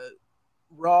and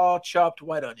raw chopped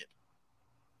white onion.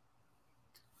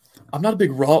 I'm not a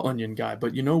big raw onion guy,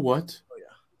 but you know what? Oh,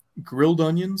 yeah. Grilled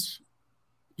onions,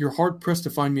 you're hard-pressed to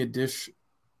find me a dish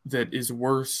that is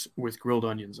worse with grilled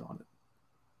onions on it.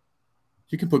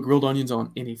 You can put grilled onions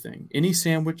on anything. Any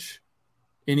sandwich,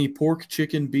 any pork,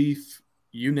 chicken, beef,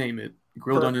 you name it.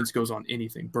 Grilled onions goes on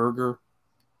anything. Burger.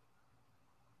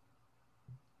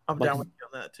 I'm down with you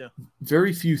on that, too.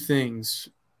 Very few things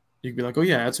you could be like, oh,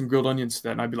 yeah, add some grilled onions to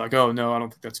that. And I'd be like, oh, no, I don't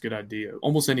think that's a good idea.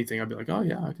 Almost anything, I'd be like, oh,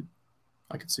 yeah,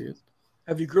 I could see it.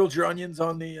 Have you grilled your onions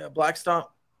on the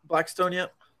Blackstone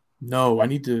yet? No, I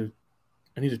need to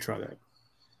try that.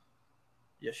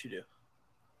 Yes, you do.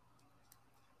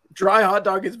 Dry hot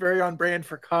dog is very on brand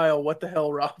for Kyle. What the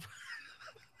hell, Rob?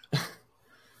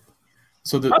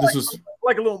 So this was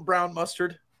like a little brown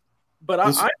mustard, but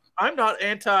I'm not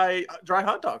anti dry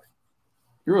hot dog.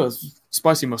 You're a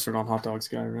spicy mustard on hot dogs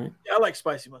guy, right? Yeah, I like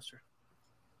spicy mustard.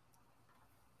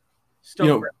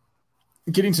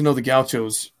 Getting to know the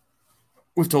Gauchos,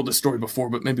 we've told this story before,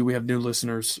 but maybe we have new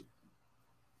listeners.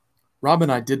 Rob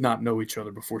and I did not know each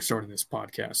other before starting this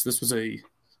podcast. This was a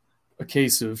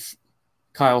case of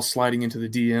Kyle sliding into the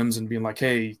DMs and being like,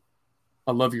 hey,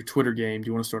 I love your Twitter game. Do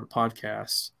you want to start a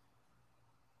podcast?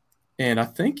 And I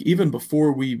think even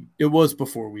before we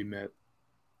met,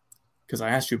 because I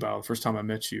asked you about it the first time I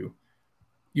met you,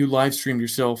 you live streamed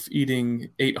yourself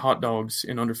eating 8 hot dogs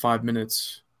in under 5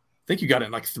 minutes. I think you got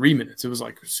it in 3 minutes. It was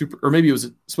super, or maybe it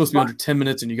was supposed to be under 10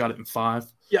 minutes and you got it in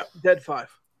 5. Yeah, dead 5.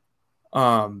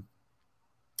 Kind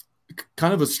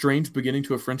of a strange beginning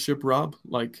to a friendship, Rob.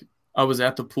 I was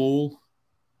at the pool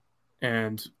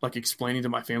and explaining to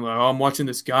my family, oh, I'm watching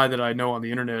this guy that I know on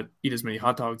the internet eat as many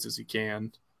hot dogs as he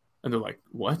can. And they're like,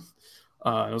 what?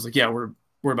 I was like, yeah, we're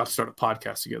about to start a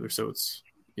podcast together. So it's,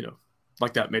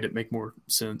 like that made it make more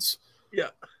sense. Yeah.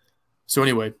 So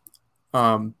anyway,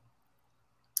 on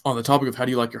the topic of how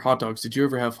do you like your hot dogs, did you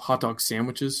ever have hot dog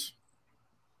sandwiches?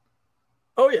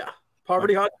 Oh yeah,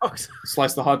 poverty hot dogs.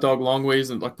 Slice the hot dog long ways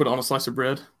and like put it on a slice of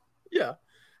bread. Yeah.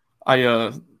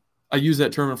 I used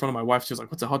that term in front of my wife. She was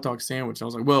like, "What's a hot dog sandwich?" And I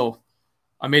was like, "Well,"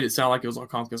 I made it sound like it was all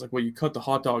complicated. I was like, "Well, you cut the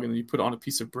hot dog and then you put it on a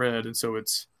piece of bread, and so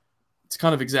it's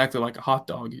kind of exactly like a hot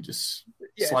dog. You just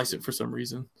slice it for some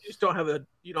reason. You just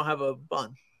you don't have a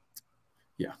bun.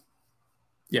 Yeah.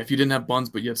 Yeah, if you didn't have buns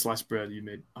but you had sliced bread, you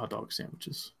made hot dog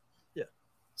sandwiches. Yeah.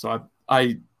 So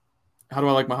I how do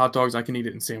I like my hot dogs? I can eat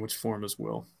it in sandwich form as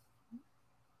well.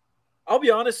 I'll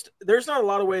be honest, there's not a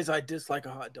lot of ways I dislike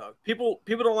a hot dog. People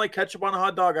don't like ketchup on a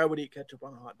hot dog. I would eat ketchup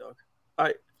on a hot dog.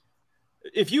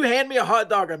 If you hand me a hot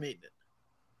dog, I'm eating it.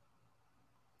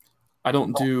 I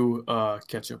don't do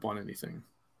ketchup on anything.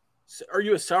 Are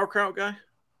you a sauerkraut guy?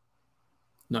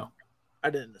 No. I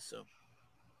didn't assume.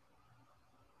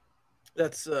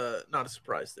 That's not a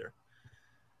surprise there.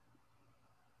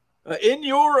 In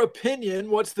your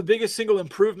opinion, what's the biggest single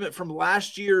improvement from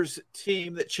last year's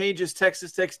team that changes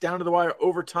Texas Tech's down to the wire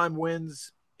overtime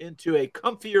wins into a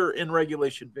comfier in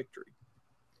regulation victory?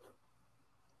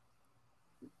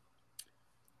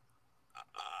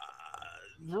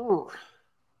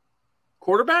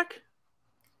 Quarterback?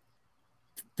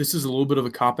 This is a little bit of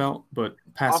a cop-out, but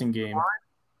passing game.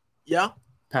 Yeah.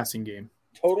 Passing game.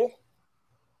 Total?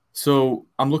 So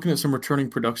I'm looking at some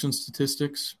returning production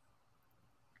statistics.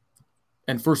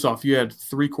 And first off, you had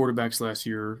 3 quarterbacks last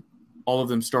year. All of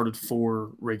them started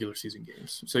 4 regular season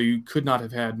games. So you could not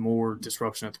have had more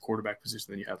disruption at the quarterback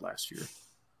position than you had last year.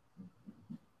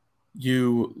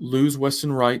 You lose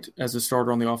Weston Wright as a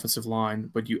starter on the offensive line,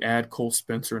 but you add Cole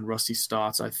Spencer and Rusty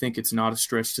Stotts. I think it's not a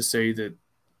stretch to say that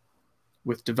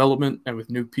with development and with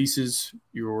new pieces,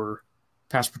 your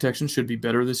pass protection should be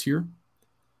better this year.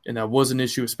 And that was an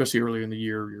issue, especially earlier in the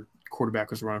year. Your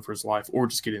quarterback was running for his life or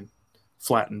just getting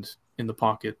flattened in the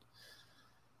pocket.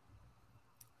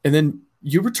 And then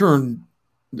you return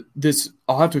this,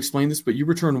 I'll have to explain this, but you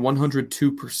return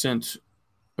 102%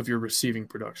 of your receiving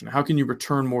production. How can you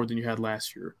return more than you had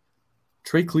last year?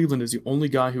 Trey Cleveland is the only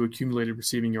guy who accumulated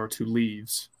receiving yards who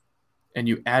leaves, and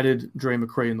you added Dre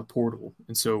McCray in the portal.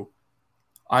 And so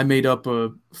I made up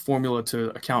a formula to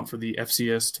account for the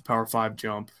FCS to Power 5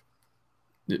 jump.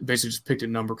 It basically just picked a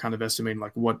number, kind of estimating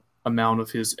like what amount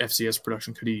of his FCS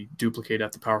production could he duplicate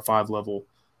at the Power 5 level.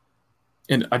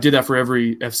 And I did that for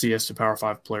every FCS to Power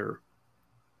 5 player.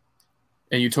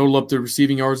 And you total up the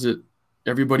receiving yards that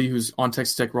everybody who's on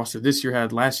Texas Tech roster this year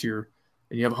had last year,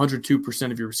 and you have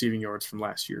 102% of your receiving yards from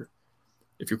last year.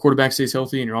 If your quarterback stays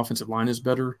healthy and your offensive line is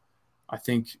better, I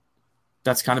think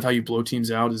that's kind of how you blow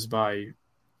teams out, is by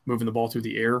moving the ball through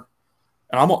the air.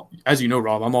 And as you know,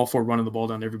 Rob, I'm all for running the ball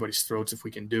down everybody's throats if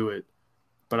we can do it.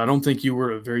 But I don't think you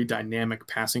were a very dynamic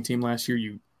passing team last year.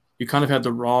 You kind of had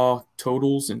the raw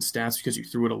totals and stats because you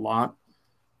threw it a lot,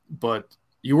 but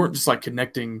you weren't just like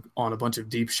connecting on a bunch of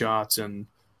deep shots and,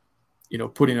 you know,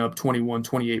 putting up 21,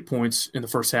 28 points in the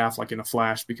first half like in a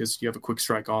flash because you have a quick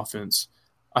strike offense.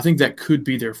 I think that could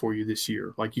be there for you this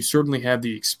year. Like, you certainly have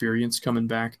the experience coming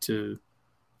back to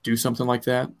do something like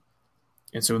that.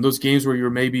 And so in those games where you're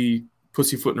maybe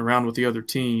pussyfooting around with the other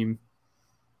team,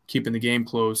 keeping the game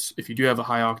close, if you do have a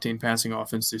high-octane passing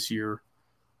offense this year,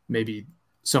 maybe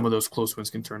some of those close wins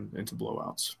can turn into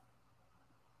blowouts.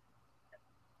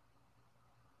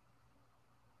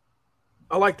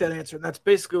 I like that answer. And that's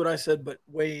basically what I said, but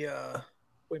way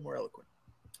more eloquent.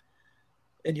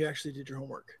 And you actually did your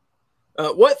homework.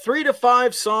 What 3 to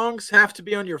 5 songs have to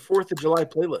be on your 4th of July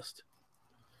playlist?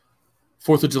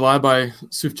 4th of July by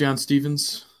Sufjan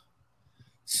Stevens.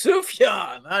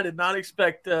 Sufjan. I did not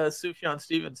expect Sufjan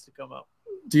Stevens to come up.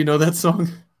 Do you know that song?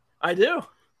 I do.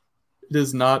 It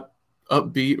is not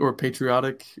upbeat or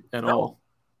patriotic at all.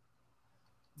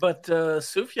 But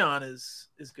Sufjan is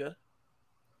good.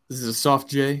 This is a soft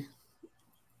J.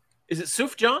 Is it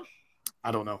Sufjan?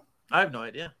 I don't know. I have no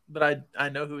idea, but I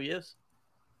know who he is.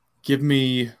 Give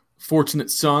me Fortunate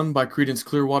Son by Creedence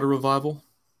Clearwater Revival.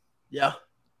 Yeah.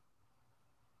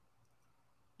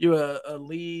 You a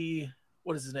Lee,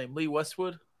 what is his name? Lee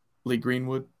Westwood? Lee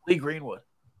Greenwood. Lee Greenwood.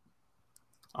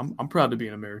 I'm proud to be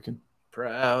an American.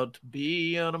 Proud to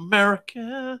be an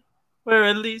American, where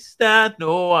at least I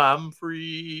know I'm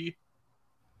free.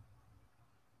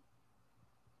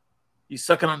 You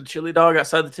sucking on a chili dog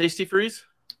outside the Tasty Freeze?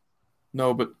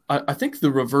 No, but I think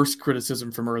the reverse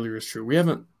criticism from earlier is true.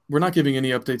 We're not giving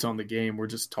any updates on the game. We're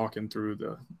just talking through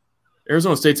the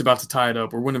Arizona State's about to tie it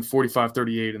up. We're winning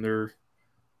 45-38, and they're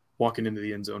walking into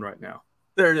the end zone right now.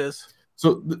 There it is.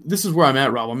 So this is where I'm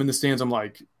at, Rob. I'm in the stands. I'm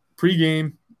like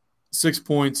pregame, 6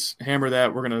 points, hammer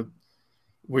that.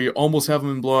 We almost have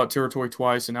them in blowout territory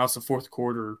twice, and now it's the fourth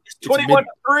quarter. It's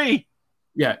 21-3.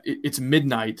 Yeah, it's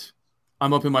midnight.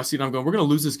 I'm up in my seat. I'm going, we're going to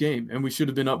lose this game, and we should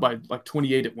have been up by like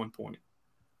 28 at one point.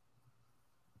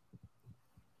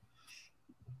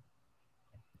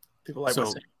 People like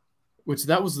so, which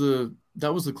that was the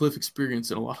Cliff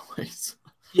experience in a lot of ways.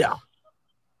 Yeah.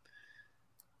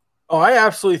 Oh, I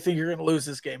absolutely think you're going to lose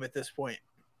this game at this point.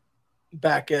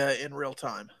 Back in real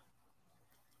time.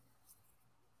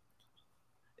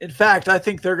 In fact, I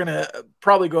think they're going to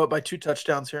probably go up by 2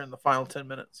 touchdowns here in the final 10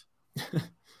 minutes.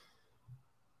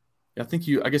 I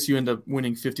guess you end up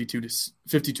winning 52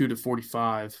 to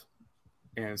 45,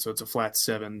 and so it's a flat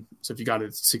 7. So if you got it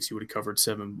at 6, you would have covered.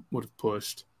 7 would have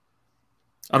pushed.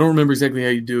 I don't remember exactly how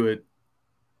you do it,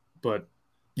 but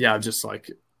yeah, just like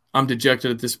I'm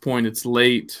dejected at this point. It's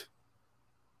late,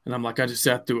 and I'm like, I just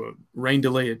sat through a rain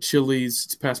delay at Chili's.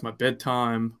 It's past my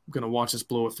bedtime. I'm gonna watch us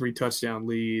blow a 3-touchdown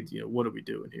lead. What are we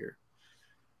doing here?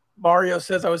 Mario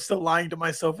says I was still lying to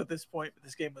myself at this point, but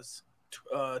this game was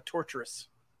torturous.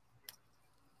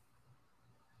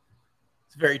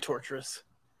 It's very torturous,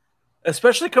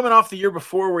 especially coming off the year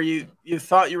before where you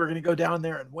thought you were going to go down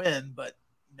there and win, but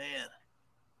man,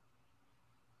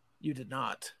 you did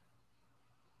not.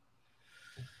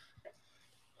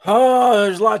 Oh,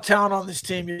 there's a lot of talent on this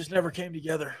team. You just never came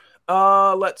together.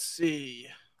 Let's see.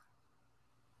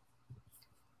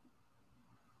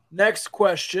 Next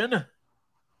question.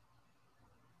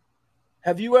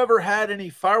 Have you ever had any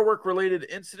firework-related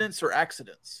incidents or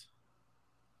accidents?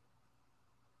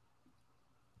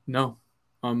 No.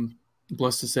 I'm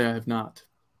blessed to say I have not.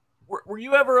 Were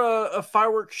you ever a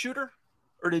fireworks shooter,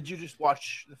 or did you just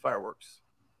watch the fireworks?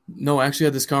 No, I actually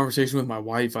had this conversation with my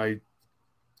wife.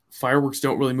 Fireworks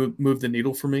don't really move the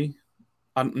needle for me.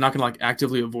 I'm not going to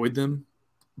actively avoid them,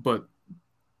 but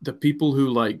the people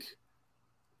who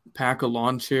pack a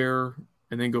lawn chair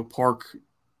and then go park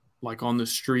on the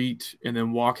street and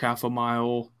then walk half a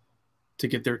mile to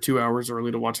get there 2 hours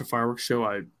early to watch a fireworks show,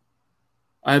 I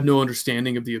have no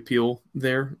understanding of the appeal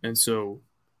there. And so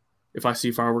if I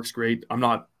see fireworks, great. I'm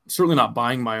certainly not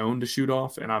buying my own to shoot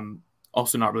off, and I'm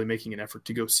also not really making an effort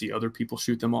to go see other people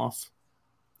shoot them off.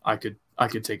 I could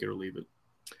take it or leave it.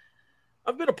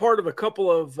 I've been a part of a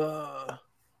couple of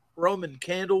Roman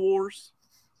candle wars,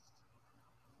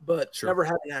 but Sure. Never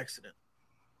had an accident.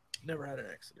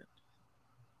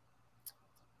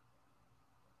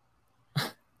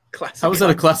 Classic. How was that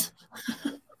a class?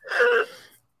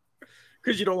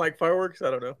 Because you don't like fireworks? I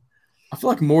don't know. I feel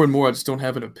like more and more I just don't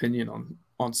have an opinion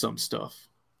on some stuff.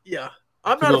 Yeah.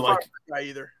 I'm not a fireworks guy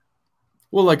either.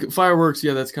 Well, fireworks,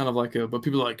 yeah, that's kind of but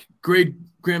people are like, great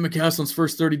Grant McCaslin's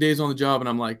first 30 days on the job, and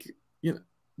I'm like,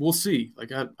 we'll see. I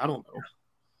don't know.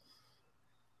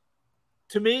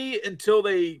 To me, until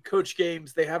they coach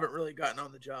games, they haven't really gotten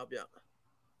on the job yet.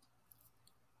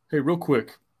 Hey, real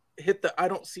quick. Hit the I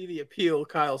don't see the appeal,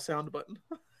 Kyle sound button.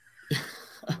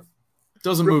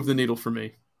 Doesn't move the needle for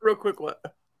me. Real quick, what?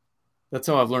 That's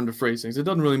how I've learned to phrase things. It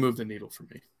doesn't really move the needle for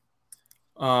me.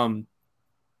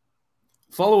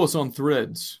 Follow us on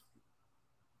Threads.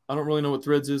 I don't really know what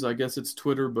Threads is. I guess it's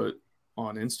Twitter, but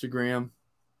on Instagram.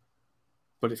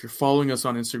 But if you're following us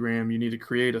on Instagram, you need to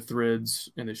create a Threads,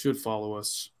 and it should follow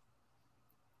us.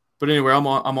 But anyway, I'm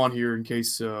on here in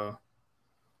case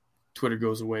Twitter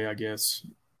goes away, I guess.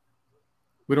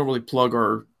 We don't really plug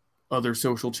our other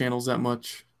social channels that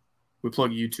much. We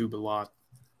plug YouTube a lot.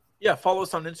 Yeah, follow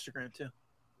us on Instagram too.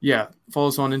 Yeah, follow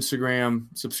us on Instagram,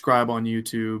 subscribe on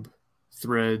YouTube,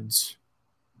 Threads,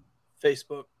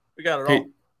 Facebook. We got it all.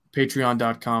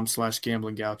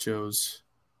 Patreon.com/Gambling Gauchos.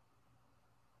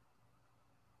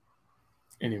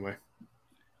 Anyway.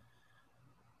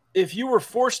 If you were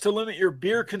forced to limit your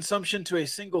beer consumption to a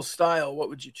single style, what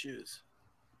would you choose?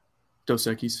 Dos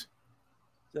Equis. Is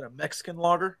that a Mexican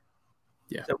lager?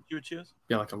 Yeah. Is that what you would choose?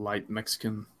 Yeah, like a light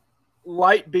Mexican.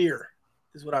 Light beer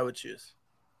is what I would choose.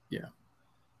 Yeah.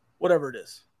 Whatever it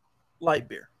is. Light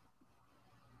beer.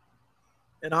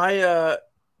 And I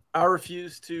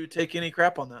refuse to take any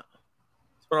crap on that.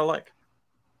 That's what I like.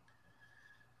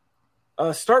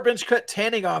 Start bench cut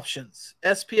tanning options.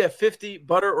 SPF 50,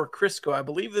 butter, or Crisco. I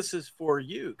believe this is for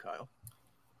you, Kyle.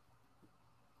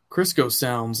 Crisco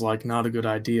sounds like not a good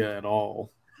idea at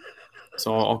all.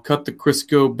 So I'll cut the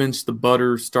Crisco, bench the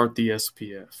butter, start the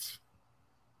SPF.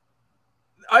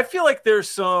 I feel like there's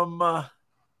some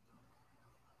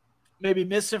maybe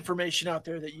misinformation out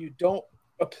there that you don't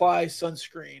apply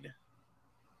sunscreen.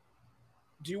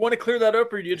 Do you want to clear that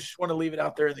up, or do you just want to leave it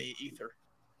out there in the ether?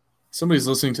 Somebody's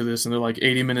listening to this and they're like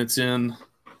 80 minutes in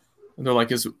And they're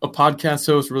like, is a podcast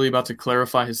host really about to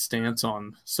clarify his stance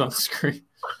on sunscreen?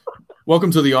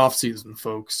 Welcome to the off season,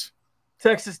 folks.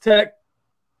 Texas Tech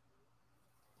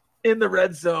in the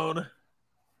red zone.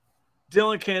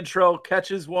 Dylan Cantrell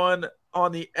catches one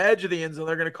on the edge of the end zone.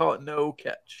 They're going to call it no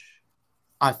catch.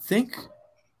 I think,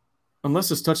 unless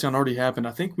this touchdown already happened,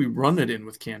 I think we run it in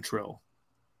with Cantrell.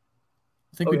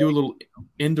 I think we do a little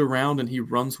end around and he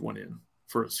runs one in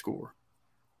for a score.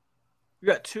 We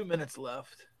got 2 minutes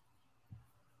left.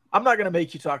 I'm not going to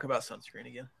make you talk about sunscreen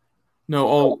again.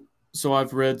 No, so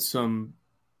I've read some.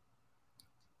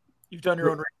 You've done your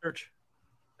own research?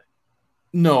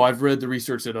 No, I've read the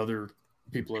research that other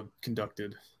people have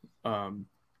conducted.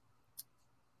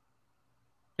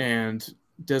 And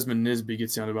Desmond Nisby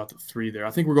gets down to about the 3 there.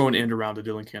 I think we're going end around to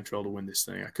Dylan Cantrell to win this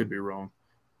thing. I could be wrong.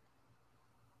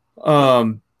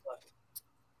 The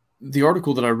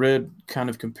article that I read kind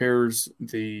of compares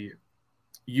the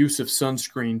use of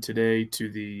sunscreen today to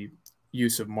the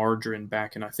use of margarine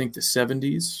back in, I think, the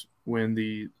 70s, when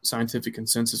the scientific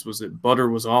consensus was that butter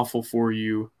was awful for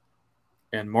you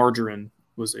and margarine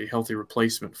was a healthy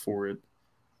replacement for it.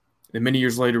 And many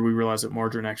years later, we realized that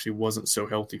margarine actually wasn't so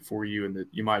healthy for you and that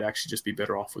you might actually just be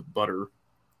better off with butter.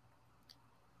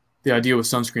 The idea with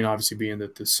sunscreen obviously being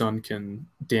that the sun can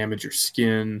damage your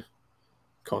skin,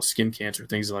 cause skin cancer,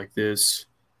 things like this.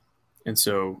 And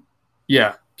so,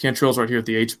 yeah, Cantrell's right here at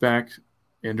the H-back,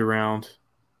 end around,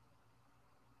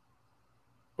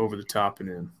 over the top and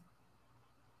in.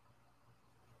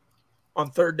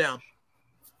 On third down.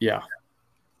 Yeah.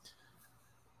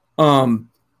 And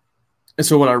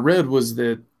so what I read was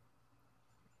that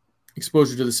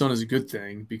exposure to the sun is a good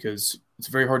thing because it's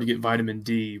very hard to get vitamin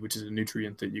D, which is a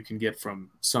nutrient that you can get from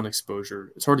sun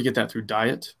exposure. It's hard to get that through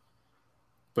diet.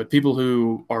 But people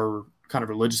who are kind of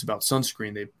religious about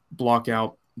sunscreen, they block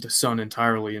out the sun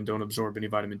entirely and don't absorb any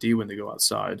vitamin D when they go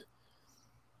outside.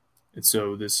 And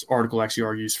so this article actually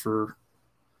argues for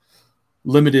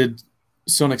limited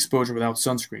sun exposure without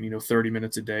sunscreen, 30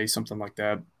 minutes a day, something like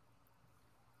that.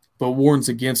 But warns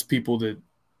against people that,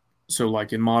 so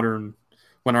like in modern,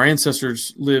 when our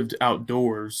ancestors lived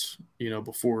outdoors,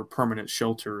 before permanent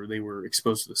shelter, they were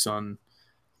exposed to the sun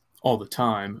all the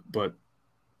time. But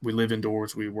we live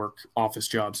indoors, we work office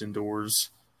jobs indoors.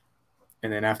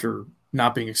 And then after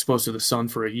not being exposed to the sun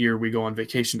for a year, we go on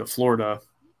vacation to Florida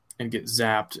and get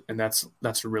zapped. And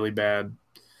that's really bad.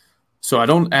 So I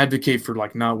don't advocate for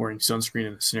like not wearing sunscreen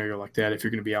in a scenario like that. If you're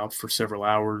going to be out for several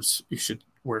hours, you should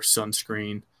wear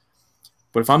sunscreen.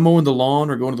 But if I'm mowing the lawn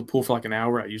or going to the pool for like an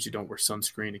hour, I usually don't wear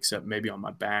sunscreen except maybe on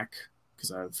my back because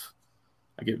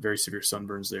I get very severe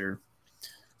sunburns there.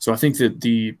 So I think that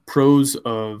the pros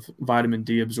of vitamin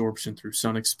D absorption through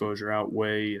sun exposure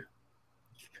outweigh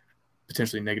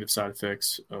potentially negative side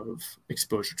effects of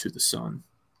exposure to the sun.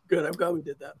 Good. I'm glad we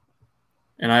did that.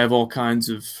 And I have all kinds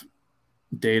of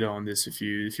data on this. If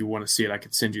you want to see it, I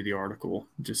could send you the article.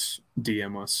 Just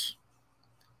DM us.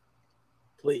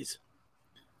 Please.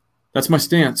 That's my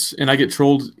stance. And I get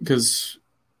trolled because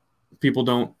people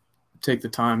don't take the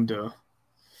time to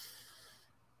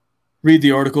read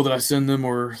the article that I send them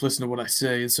or listen to what I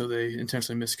say. And so they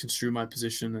intentionally misconstrue my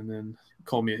position and then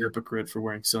call me a hypocrite for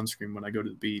wearing sunscreen when I go to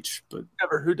the beach. But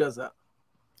never. Who does that?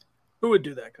 Who would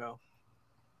do that, Kyle?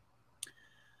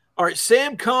 All right.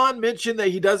 Sam Kahn mentioned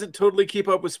that he doesn't totally keep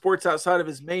up with sports outside of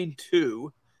his main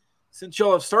two. Since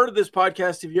y'all have started this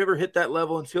podcast, have you ever hit that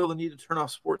level and feel the need to turn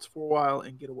off sports for a while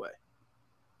and get away?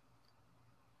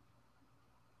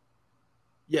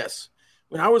 Yes.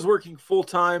 When I was working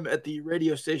full-time at the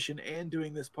radio station and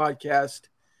doing this podcast,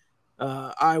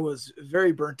 I was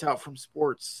very burnt out from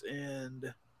sports.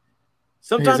 And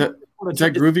sometimes... Hey, is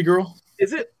that Groovy Girl?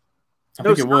 Is it? I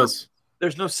think it was.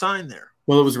 There's no sign there.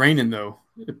 Well, it was raining, though.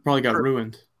 It probably got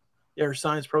ruined. Yeah, her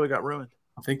signs probably got ruined.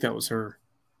 I think that was her.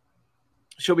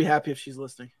 She'll be happy if she's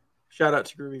listening. Shout out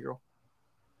to Groovy Girl.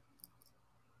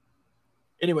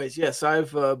 Anyways, yes,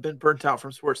 I've been burnt out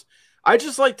from sports. I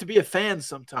just like to be a fan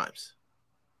sometimes.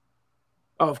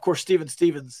 Oh, of course, Steven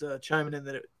Stevens chiming in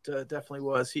that it definitely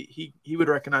was. He would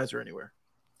recognize her anywhere.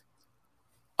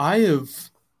 I've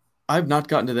not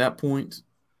gotten to that point,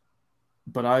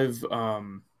 but I've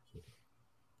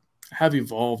have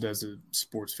evolved as a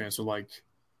sports fan. So, like,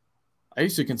 I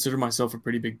used to consider myself a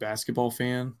pretty big basketball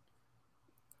fan.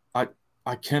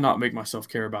 I cannot make myself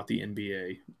care about the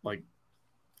NBA. Like,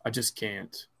 I just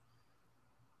can't.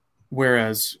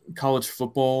 Whereas college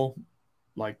football,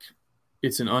 like,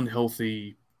 it's an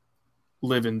unhealthy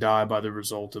live and die by the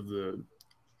result of the.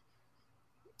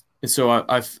 And so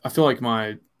I feel like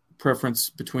my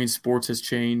preference between sports has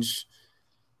changed,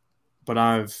 but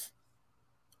I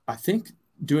think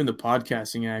doing the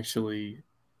podcasting actually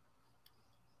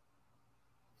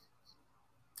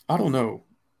I don't know.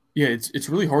 Yeah, it's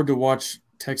really hard to watch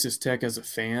Texas Tech as a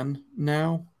fan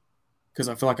now because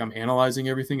I feel like I'm analyzing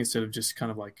everything instead of just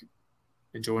kind of like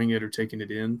enjoying it or taking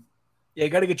it in. Yeah, you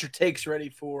got to get your takes ready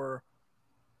for.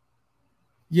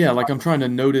 Yeah, like I'm trying to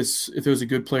notice if it was a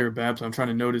good play or bad play. I'm trying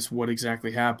to notice what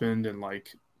exactly happened and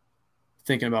like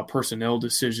thinking about personnel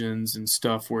decisions and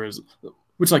stuff. Whereas,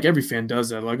 which like every fan does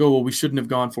that. Like, oh well, we shouldn't have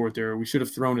gone for it there. We should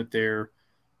have thrown it there.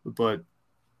 But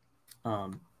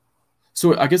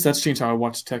so I guess that's changed how I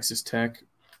watch Texas Tech.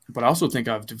 But I also think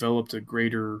I've developed a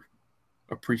greater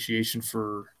appreciation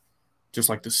for just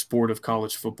like the sport of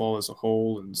college football as a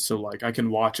whole. And so like I can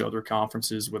watch other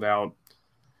conferences without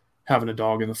having a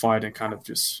dog in the fight and kind of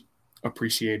just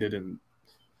appreciate it. And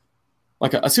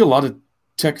like I see a lot of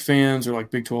Tech fans or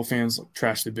like Big 12 fans like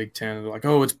trash the Big Ten. They're like,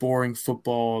 oh, it's boring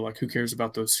football. Like who cares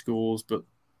about those schools? But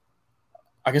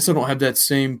I guess I don't have that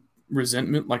same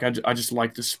resentment. Like I just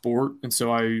like the sport. And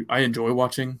so I enjoy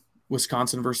watching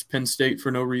Wisconsin versus Penn State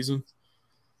for no reason.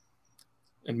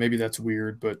 And maybe that's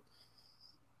weird, but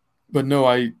no,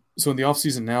 so in the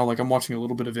offseason now, like I'm watching a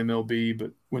little bit of MLB,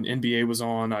 but when NBA was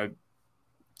on, I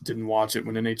didn't watch it.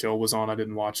 When NHL was on, I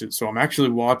didn't watch it. So I'm actually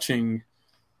watching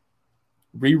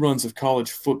reruns of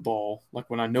college football, like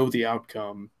when I know the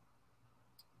outcome.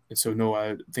 And so no,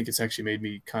 I think it's actually made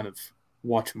me kind of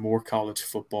watch more college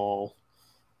football,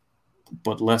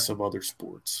 but less of other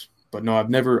sports. But no, I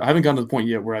haven't gotten to the point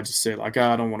yet where I just say like,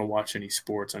 I don't want to watch any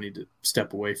sports. I need to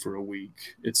step away for a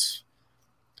week. It's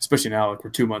especially now, like we're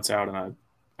 2 months out and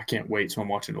I can't wait. So I'm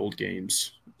watching old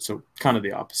games. So kind of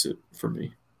the opposite for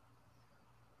me.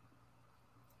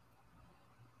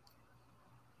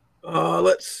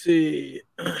 Let's see.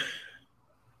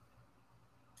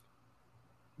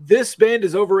 This band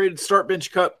is overrated. Start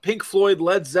bench cut. Pink Floyd,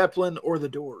 Led Zeppelin, or The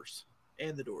Doors.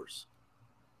 And The Doors.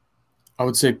 I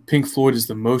would say Pink Floyd is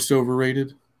the most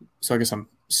overrated. So I guess I'm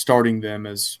starting them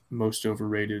as most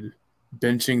overrated.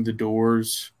 Benching The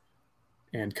Doors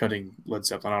and cutting Led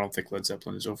Zeppelin. I don't think Led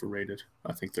Zeppelin is overrated.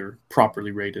 I think they're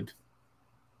properly rated.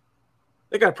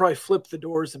 They got to probably flip The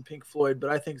Doors and Pink Floyd, but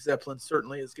I think Zeppelin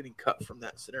certainly is getting cut from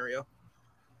that scenario.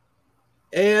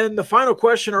 And the final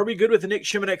question, are we good with the Nick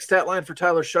Shimanek stat line for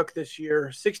Tyler Shuck this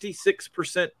year?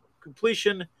 66%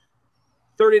 completion,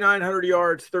 3,900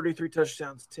 yards, 33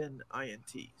 touchdowns, 10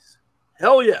 INTs.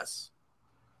 Hell yes.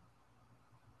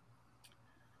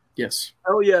 Yes.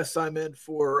 Hell yes, I'm in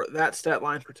for that stat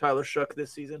line for Tyler Shuck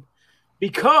this season.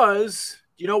 Because,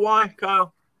 you know why,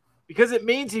 Kyle? Because it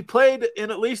means he played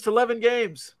in at least 11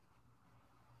 games.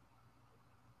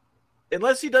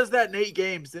 Unless he does that in 8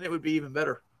 games, then it would be even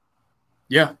better.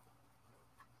 Yeah.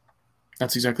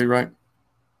 That's exactly right.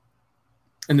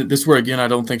 And this is where, again, I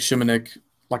don't think Shimanek,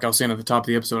 like I was saying at the top of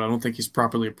the episode, I don't think he's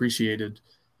properly appreciated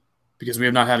because we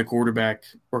have not had a quarterback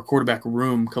or a quarterback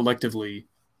room collectively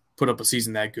put up a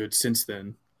season that good since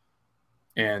then.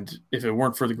 And if it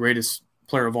weren't for the greatest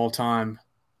player of all time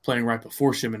playing right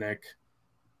before Shimanek,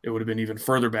 it would have been even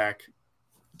further back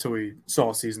until we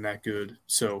saw a season that good.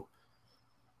 So,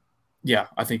 yeah,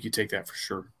 I think you take that for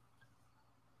sure.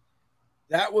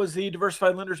 That was the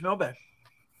Diversified Lenders mailbag. Do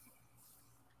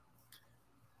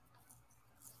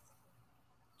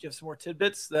you have some more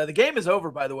tidbits? The game is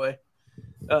over, by the way.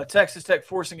 Texas Tech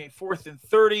forcing a 4th and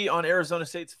 30 on Arizona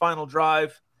State's final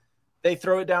drive. They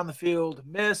throw it down the field,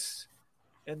 miss,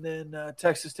 and then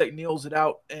Texas Tech kneels it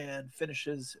out and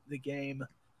finishes the game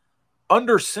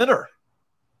under center.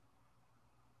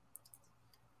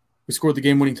 We scored the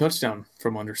game-winning touchdown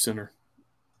from under center.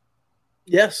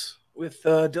 Yes, with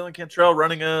Dylan Cantrell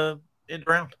running a end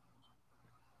round.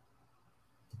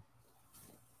 I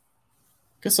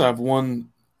guess I have one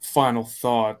final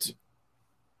thought,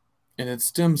 and it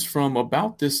stems from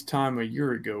about this time a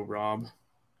year ago, Rob.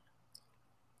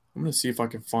 I'm going to see if I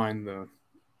can find the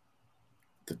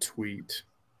tweet.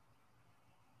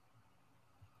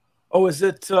 Oh, is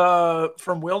it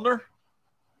from Wilner?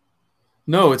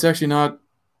 No, it's actually not.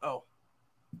 Oh,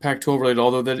 Pac-12 related,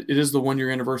 although that it is the 1-year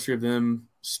anniversary of them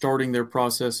starting their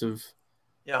process of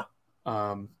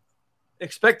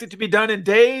expect it to be done in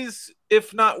days,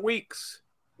 if not weeks.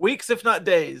 Weeks, if not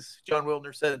days, John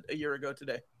Wilner said a year ago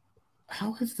today.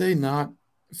 How have they not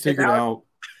figured out?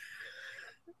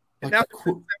 And now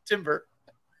it's September.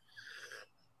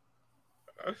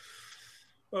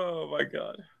 Oh, my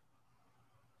God.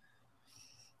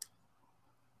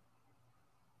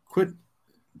 Quit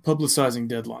publicizing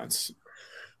deadlines.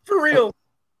 For real.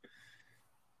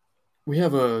 We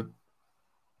have a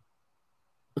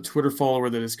Twitter follower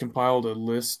that has compiled a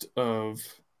list of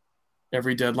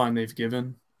every deadline they've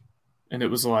given. And it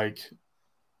was like,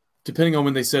 depending on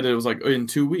when they said it, it was like in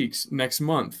 2 weeks, next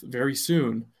month, very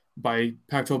soon. by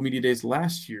Pac-12 Media Days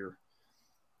last year,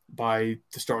 by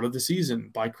the start of the season,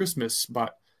 by Christmas,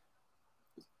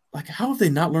 how have they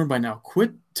not learned by now?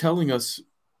 Quit telling us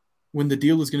when the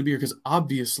deal is going to be here, because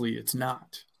obviously it's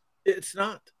not. It's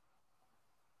not.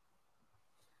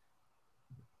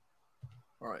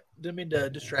 All right. Didn't mean to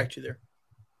distract you there.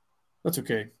 That's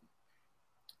okay.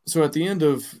 So at the end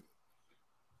of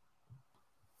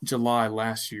July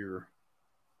last year,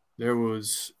 there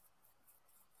was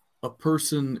a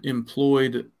person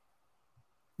employed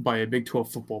by a Big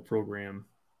 12 football program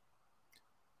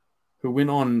who went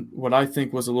on what I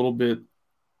think was a little bit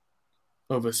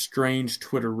of a strange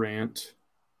Twitter rant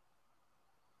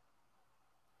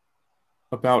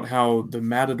about how the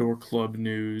Matador Club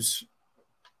news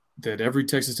that every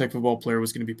Texas Tech football player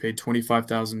was going to be paid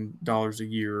 $25,000 a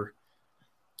year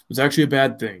was actually a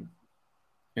bad thing.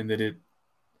 And that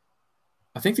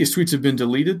I think these tweets have been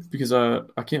deleted because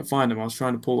I can't find them. I was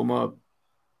trying to pull them up.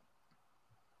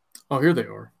 Oh, here they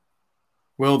are.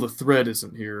 Well, the thread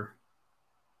isn't here.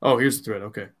 Oh, here's the thread.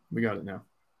 Okay, we got it now.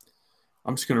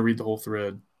 I'm just going to read the whole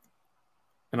thread.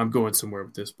 And I'm going somewhere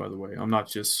with this, by the way. I'm not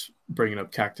just bringing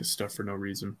up cactus stuff for no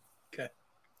reason. Okay.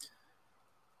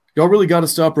 Y'all really got to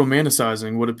stop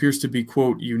romanticizing what appears to be,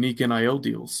 quote, unique NIL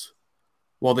deals.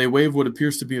 While they waive what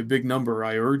appears to be a big number,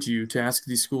 I urge you to ask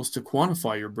these schools to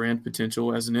quantify your brand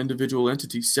potential as an individual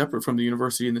entity separate from the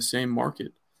university in the same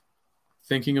market.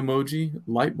 Thinking emoji,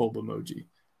 light bulb emoji.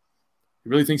 He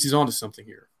really thinks he's onto something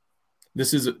here.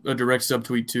 This is a direct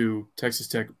subtweet to Texas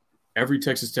Tech. Every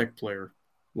Texas Tech player,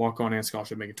 walk-on and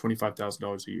scholarship, making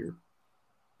 $25,000 a year.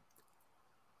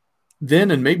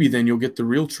 Then and maybe then you'll get the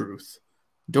real truth.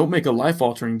 Don't make a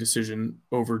life-altering decision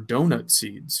over donut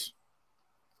seeds.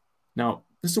 Now,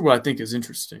 this is what I think is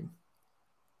interesting.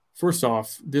 First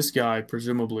off, this guy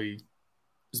presumably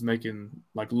is making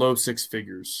like low six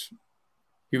figures.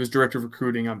 He was director of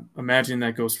recruiting. I'm imagining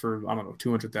that goes for, I don't know,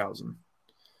 $200,000.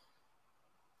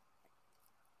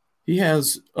 He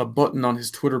has a button on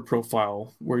his Twitter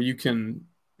profile where you can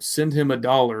send him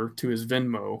 $1 to his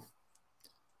Venmo,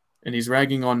 and he's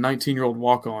ragging on 19-year-old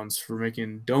walk-ons for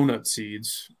making donut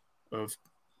seeds of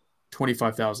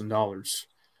 $25,000.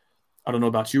 I don't know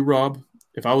about you, Rob.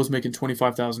 If I was making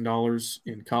 $25,000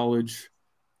 in college,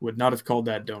 would not have called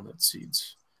that donut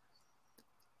seeds.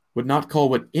 Would not call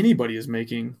what anybody is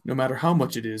making, no matter how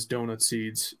much it is, donut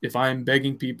seeds, if I am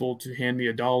begging people to hand me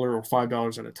 $1 or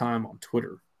 $5 at a time on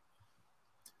Twitter.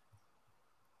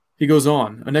 He goes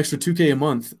on, an extra $2K a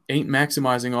month ain't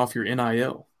maximizing off your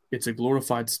NIL. It's a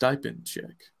glorified stipend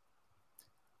check.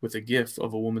 With a gif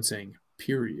of a woman saying,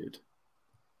 period.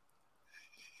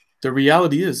 The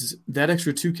reality is that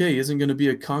extra $2K isn't going to be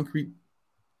a concrete.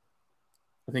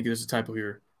 I think there's a typo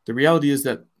here. The reality is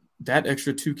that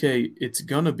extra $2K, it's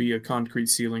going to be a concrete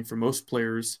ceiling for most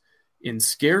players in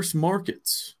scarce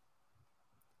markets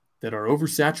that are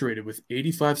oversaturated with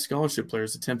 85 scholarship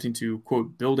players attempting to,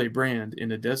 quote, build a brand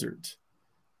in a desert.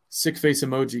 Sick face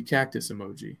emoji, cactus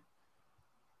emoji.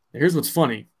 Now, here's what's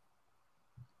funny.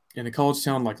 In a college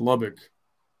town like Lubbock,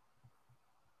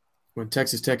 when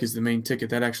Texas Tech is the main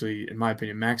ticket, that actually, in my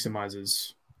opinion,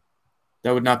 maximizes.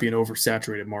 That would not be an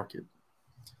oversaturated market.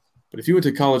 But if you went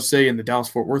to college, say, in the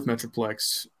Dallas-Fort Worth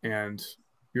Metroplex, and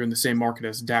you're in the same market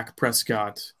as Dak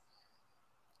Prescott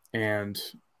and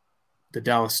the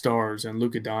Dallas Stars and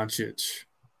Luka Doncic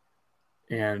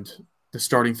and the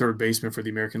starting third baseman for the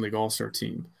American League All-Star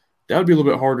team, that would be a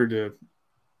little bit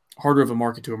harder of a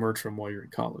market to emerge from while you're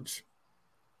in college.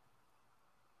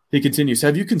 He continues,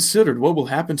 have you considered what will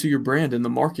happen to your brand in the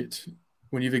market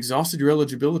when you've exhausted your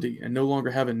eligibility and no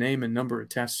longer have a name and number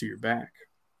attached to your back?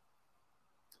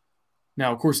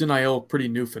 Now, of course, NIL, pretty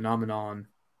new phenomenon,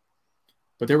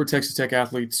 but there were Texas Tech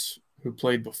athletes who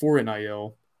played before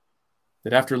NIL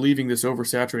that after leaving this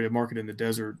oversaturated market in the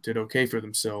desert did okay for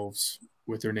themselves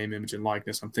with their name, image, and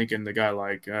likeness. I'm thinking the guy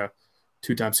like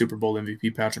two-time Super Bowl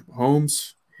MVP Patrick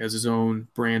Mahomes has his own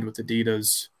brand with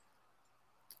Adidas,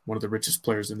 one of the richest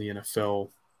players in the NFL.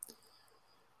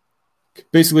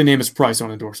 Basically name his price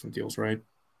on endorsement deals, right?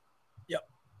 Yep.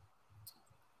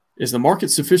 Is the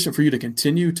market sufficient for you to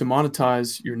continue to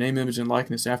monetize your name, image, and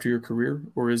likeness after your career,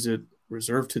 or is it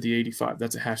reserved to the 85?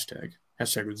 That's a hashtag.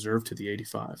 Hashtag reserved to the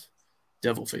 85.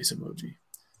 Devil face emoji.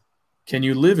 Can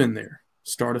you live in there?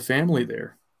 Start a family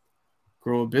there?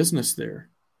 Grow a business there?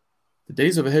 The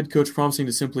days of a head coach promising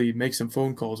to simply make some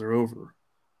phone calls are over.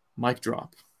 Mic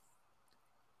drop.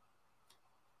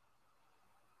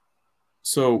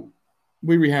 So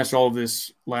we rehashed all of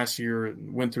this last year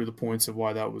and went through the points of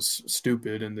why that was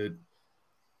stupid and that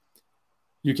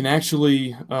you can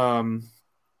actually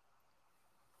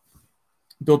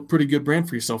build a pretty good brand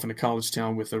for yourself in a college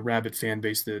town with a rabid fan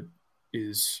base that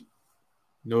is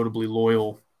notably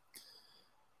loyal.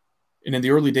 And in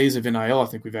the early days of NIL, I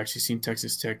think we've actually seen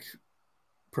Texas Tech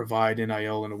provide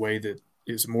NIL in a way that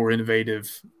is more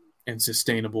innovative and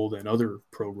sustainable than other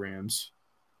programs.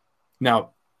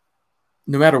 Now,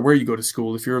 no matter where you go to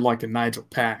school, if you're like a Nigel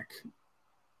Pack,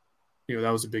 that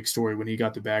was a big story when he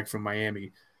got the bag from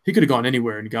Miami. He could have gone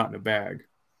anywhere and gotten a bag.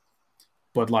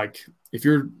 But like, if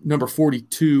you're number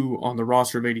 42 on the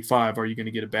roster of 85, are you going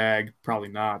to get a bag? Probably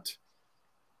not.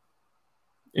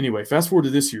 Anyway, fast forward to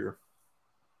this year.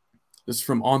 This is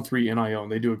from On3 NIL,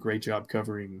 and they do a great job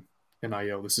covering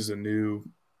NIL. This is a new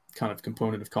kind of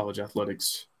component of college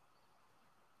athletics.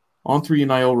 On3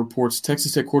 NIL reports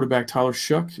Texas Tech quarterback Tyler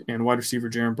Shuck and wide receiver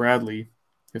Jaron Bradley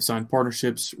have signed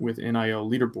partnerships with NIL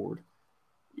Leaderboard.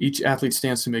 Each athlete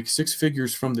stands to make six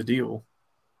figures from the deal,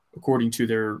 according to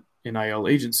their NIL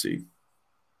agency.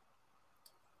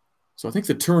 So I think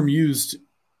the term used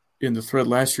in the thread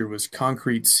last year was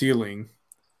concrete ceiling.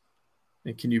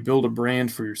 And can you build a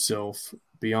brand for yourself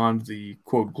beyond the,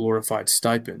 quote, glorified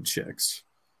stipend checks?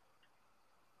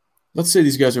 Let's say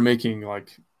these guys are making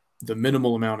like the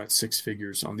minimal amount at six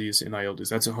figures on these NIL deals.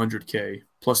 That's $100K.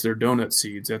 Plus their donut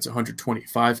seeds, that's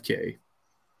 $125K.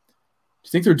 Do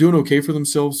you think they're doing okay for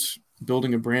themselves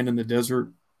building a brand in the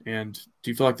desert? And do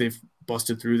you feel like they've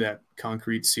busted through that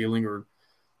concrete ceiling? Or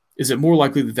is it more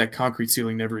likely that that concrete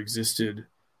ceiling never existed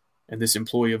and this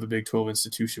employee of a Big 12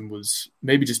 institution was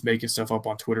maybe just making stuff up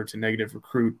on Twitter to negative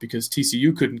recruit because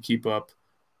TCU couldn't keep up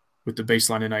with the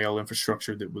baseline NIL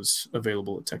infrastructure that was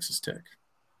available at Texas Tech?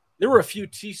 There were a few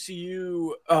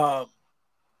TCU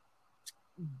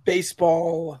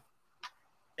baseball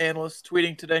analysts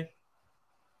tweeting today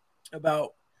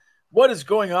about what is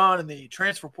going on in the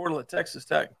transfer portal at Texas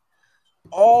Tech.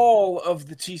 All of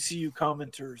the TCU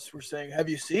commenters were saying, have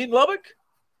you seen Lubbock?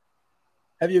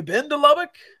 Have you been to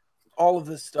Lubbock? All of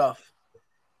this stuff.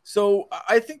 So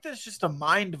I think there's just a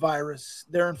mind virus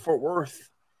there in Fort Worth.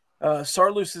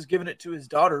 Sarloos has given it to his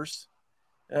daughters,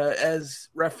 as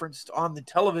referenced on the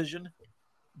television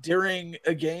during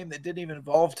a game that didn't even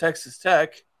involve Texas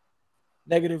Tech,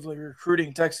 negatively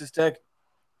recruiting Texas Tech.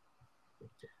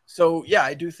 So, yeah,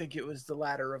 I do think it was the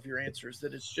latter of your answers,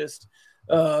 that it's just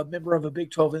a member of a Big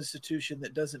 12 institution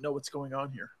that doesn't know what's going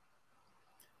on here.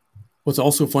 What's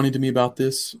also funny to me about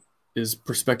this is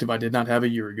perspective I did not have a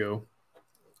year ago.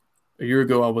 A year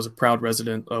ago, I was a proud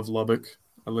resident of Lubbock.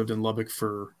 I lived in Lubbock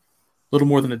for a little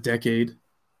more than a decade.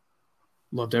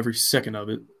 Loved every second of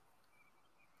it.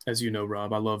 As you know,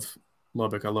 Rob, I love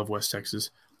Lubbock. I love West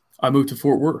Texas. I moved to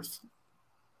Fort Worth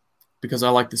because I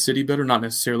like the city better. Not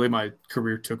necessarily my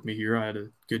career took me here. I had a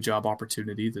good job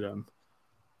opportunity that I'm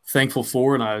thankful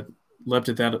for, and I leapt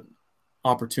at that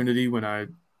opportunity when I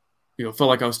felt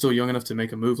like I was still young enough to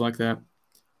make a move like that.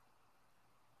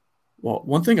 Well,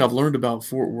 one thing I've learned about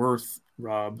Fort Worth,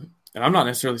 Rob, and I'm not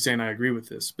necessarily saying I agree with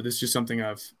this, but it's just something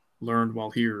I've learned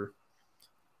while here.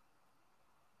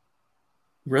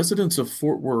 Residents of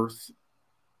Fort Worth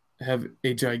have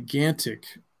a gigantic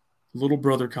little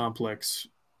brother complex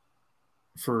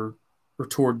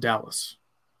toward Dallas.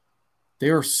 They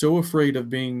are so afraid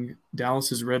of being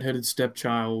Dallas's redheaded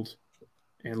stepchild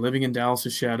and living in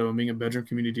Dallas's shadow and being a bedroom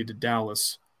community to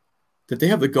Dallas that they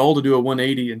have the gall to do a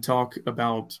 180 and talk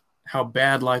about how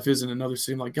bad life is in another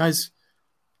city. I'm like, guys,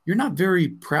 you're not very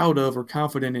proud of or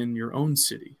confident in your own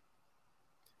city.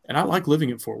 And I like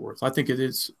living in Fort Worth. I think it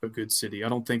is a good city. I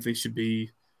don't think they should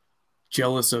be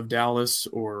jealous of Dallas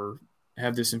or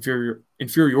have this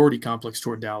inferiority complex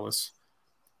toward Dallas.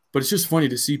 But it's just funny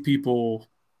to see people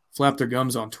flap their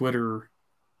gums on Twitter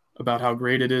about how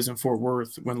great it is in Fort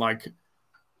Worth when, like,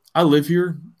 I live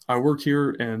here, I work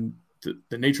here, and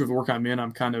the nature of the work I'm in,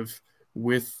 I'm kind of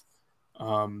with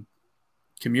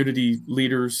community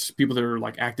leaders, people that are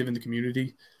like active in the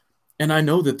community. And I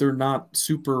know that they're not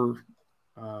super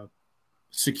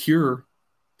secure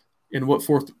in what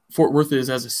Fort Worth is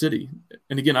as a city.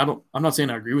 And again, I'm not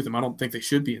saying I agree with them. I don't think they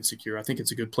should be insecure. I think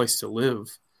it's a good place to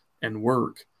live and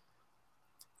work.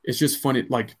 It's just funny.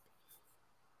 Like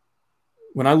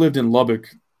when I lived in Lubbock,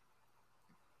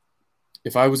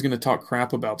 if I was going to talk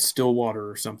crap about Stillwater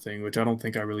or something, which I don't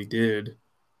think I really did,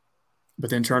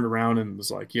 but then turned around and was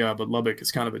like, yeah, but Lubbock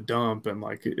is kind of a dump. And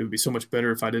like, it would be so much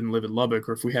better if I didn't live in Lubbock,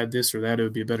 or if we had this or that, it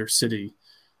would be a better city.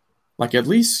 Like, at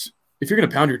least if you're going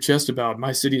to pound your chest about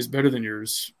my city is better than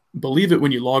yours, believe it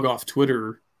when you log off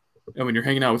Twitter and when you're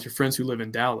hanging out with your friends who live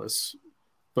in Dallas.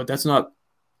 But that's not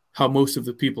how most of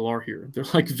the people are here. They're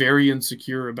like very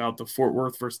insecure about the Fort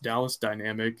Worth versus Dallas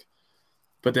dynamic,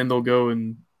 but then they'll go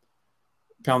and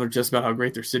pound their chest about how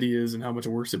great their city is and how much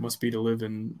worse it must be to live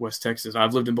in West Texas.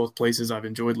 I've lived in both places. I've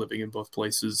enjoyed living in both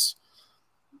places.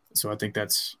 So I think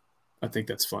that's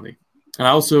funny. And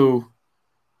I also,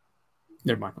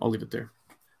 never mind. I'll leave it there.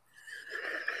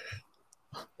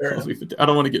 I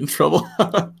don't want to get in trouble.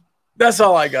 That's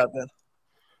all I got then.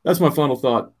 That's my final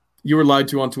thought. You were lied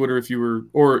to on Twitter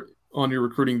or on your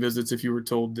recruiting visits if you were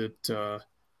told that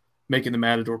making the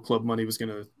Matador Club money was going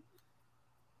to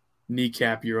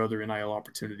kneecap your other NIL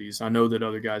opportunities. I know that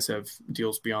other guys have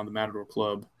deals beyond the Matador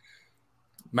Club.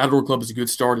 Matador Club is a good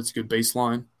start. It's a good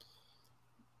baseline.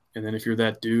 And then if you're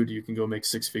that dude, you can go make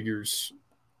 6 figures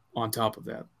on top of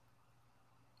that.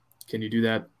 Can you do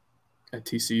that at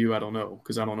TCU? I don't know,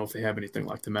 because I don't know if they have anything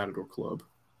like the Matador Club.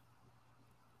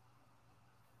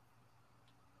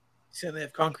 You saying they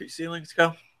have concrete ceilings,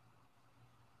 Kyle?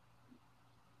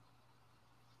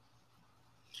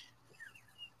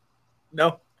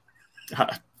 No?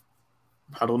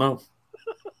 I don't know.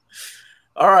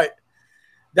 All right.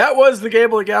 That was the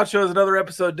Gambling Gauchos, another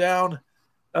episode down.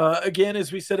 Again,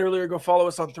 as we said earlier, go follow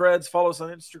us on Threads, follow us on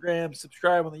Instagram,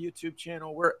 subscribe on the YouTube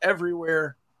channel. We're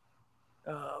everywhere.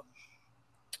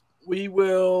 We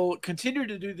will continue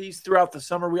to do these throughout the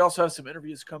summer. We also have some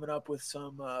interviews coming up with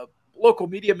some local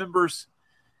media members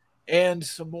and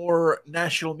some more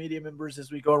national media members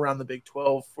as we go around the Big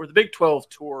 12 for the Big 12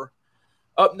 tour.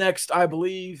 Up next, I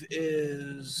believe,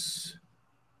 is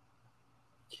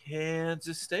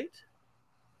Kansas State,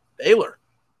 Baylor,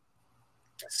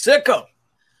 sick 'em.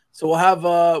 So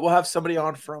we'll have somebody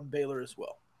on from Baylor as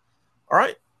well. All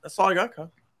right, that's all I got,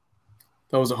 Kyle.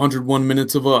 That was 101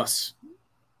 minutes of us.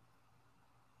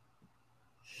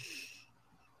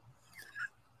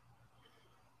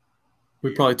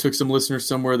 We probably took some listeners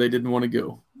somewhere they didn't want to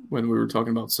go when we were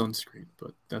talking about sunscreen,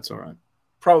 but that's all right.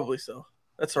 Probably so.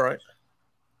 That's all right.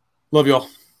 Love y'all.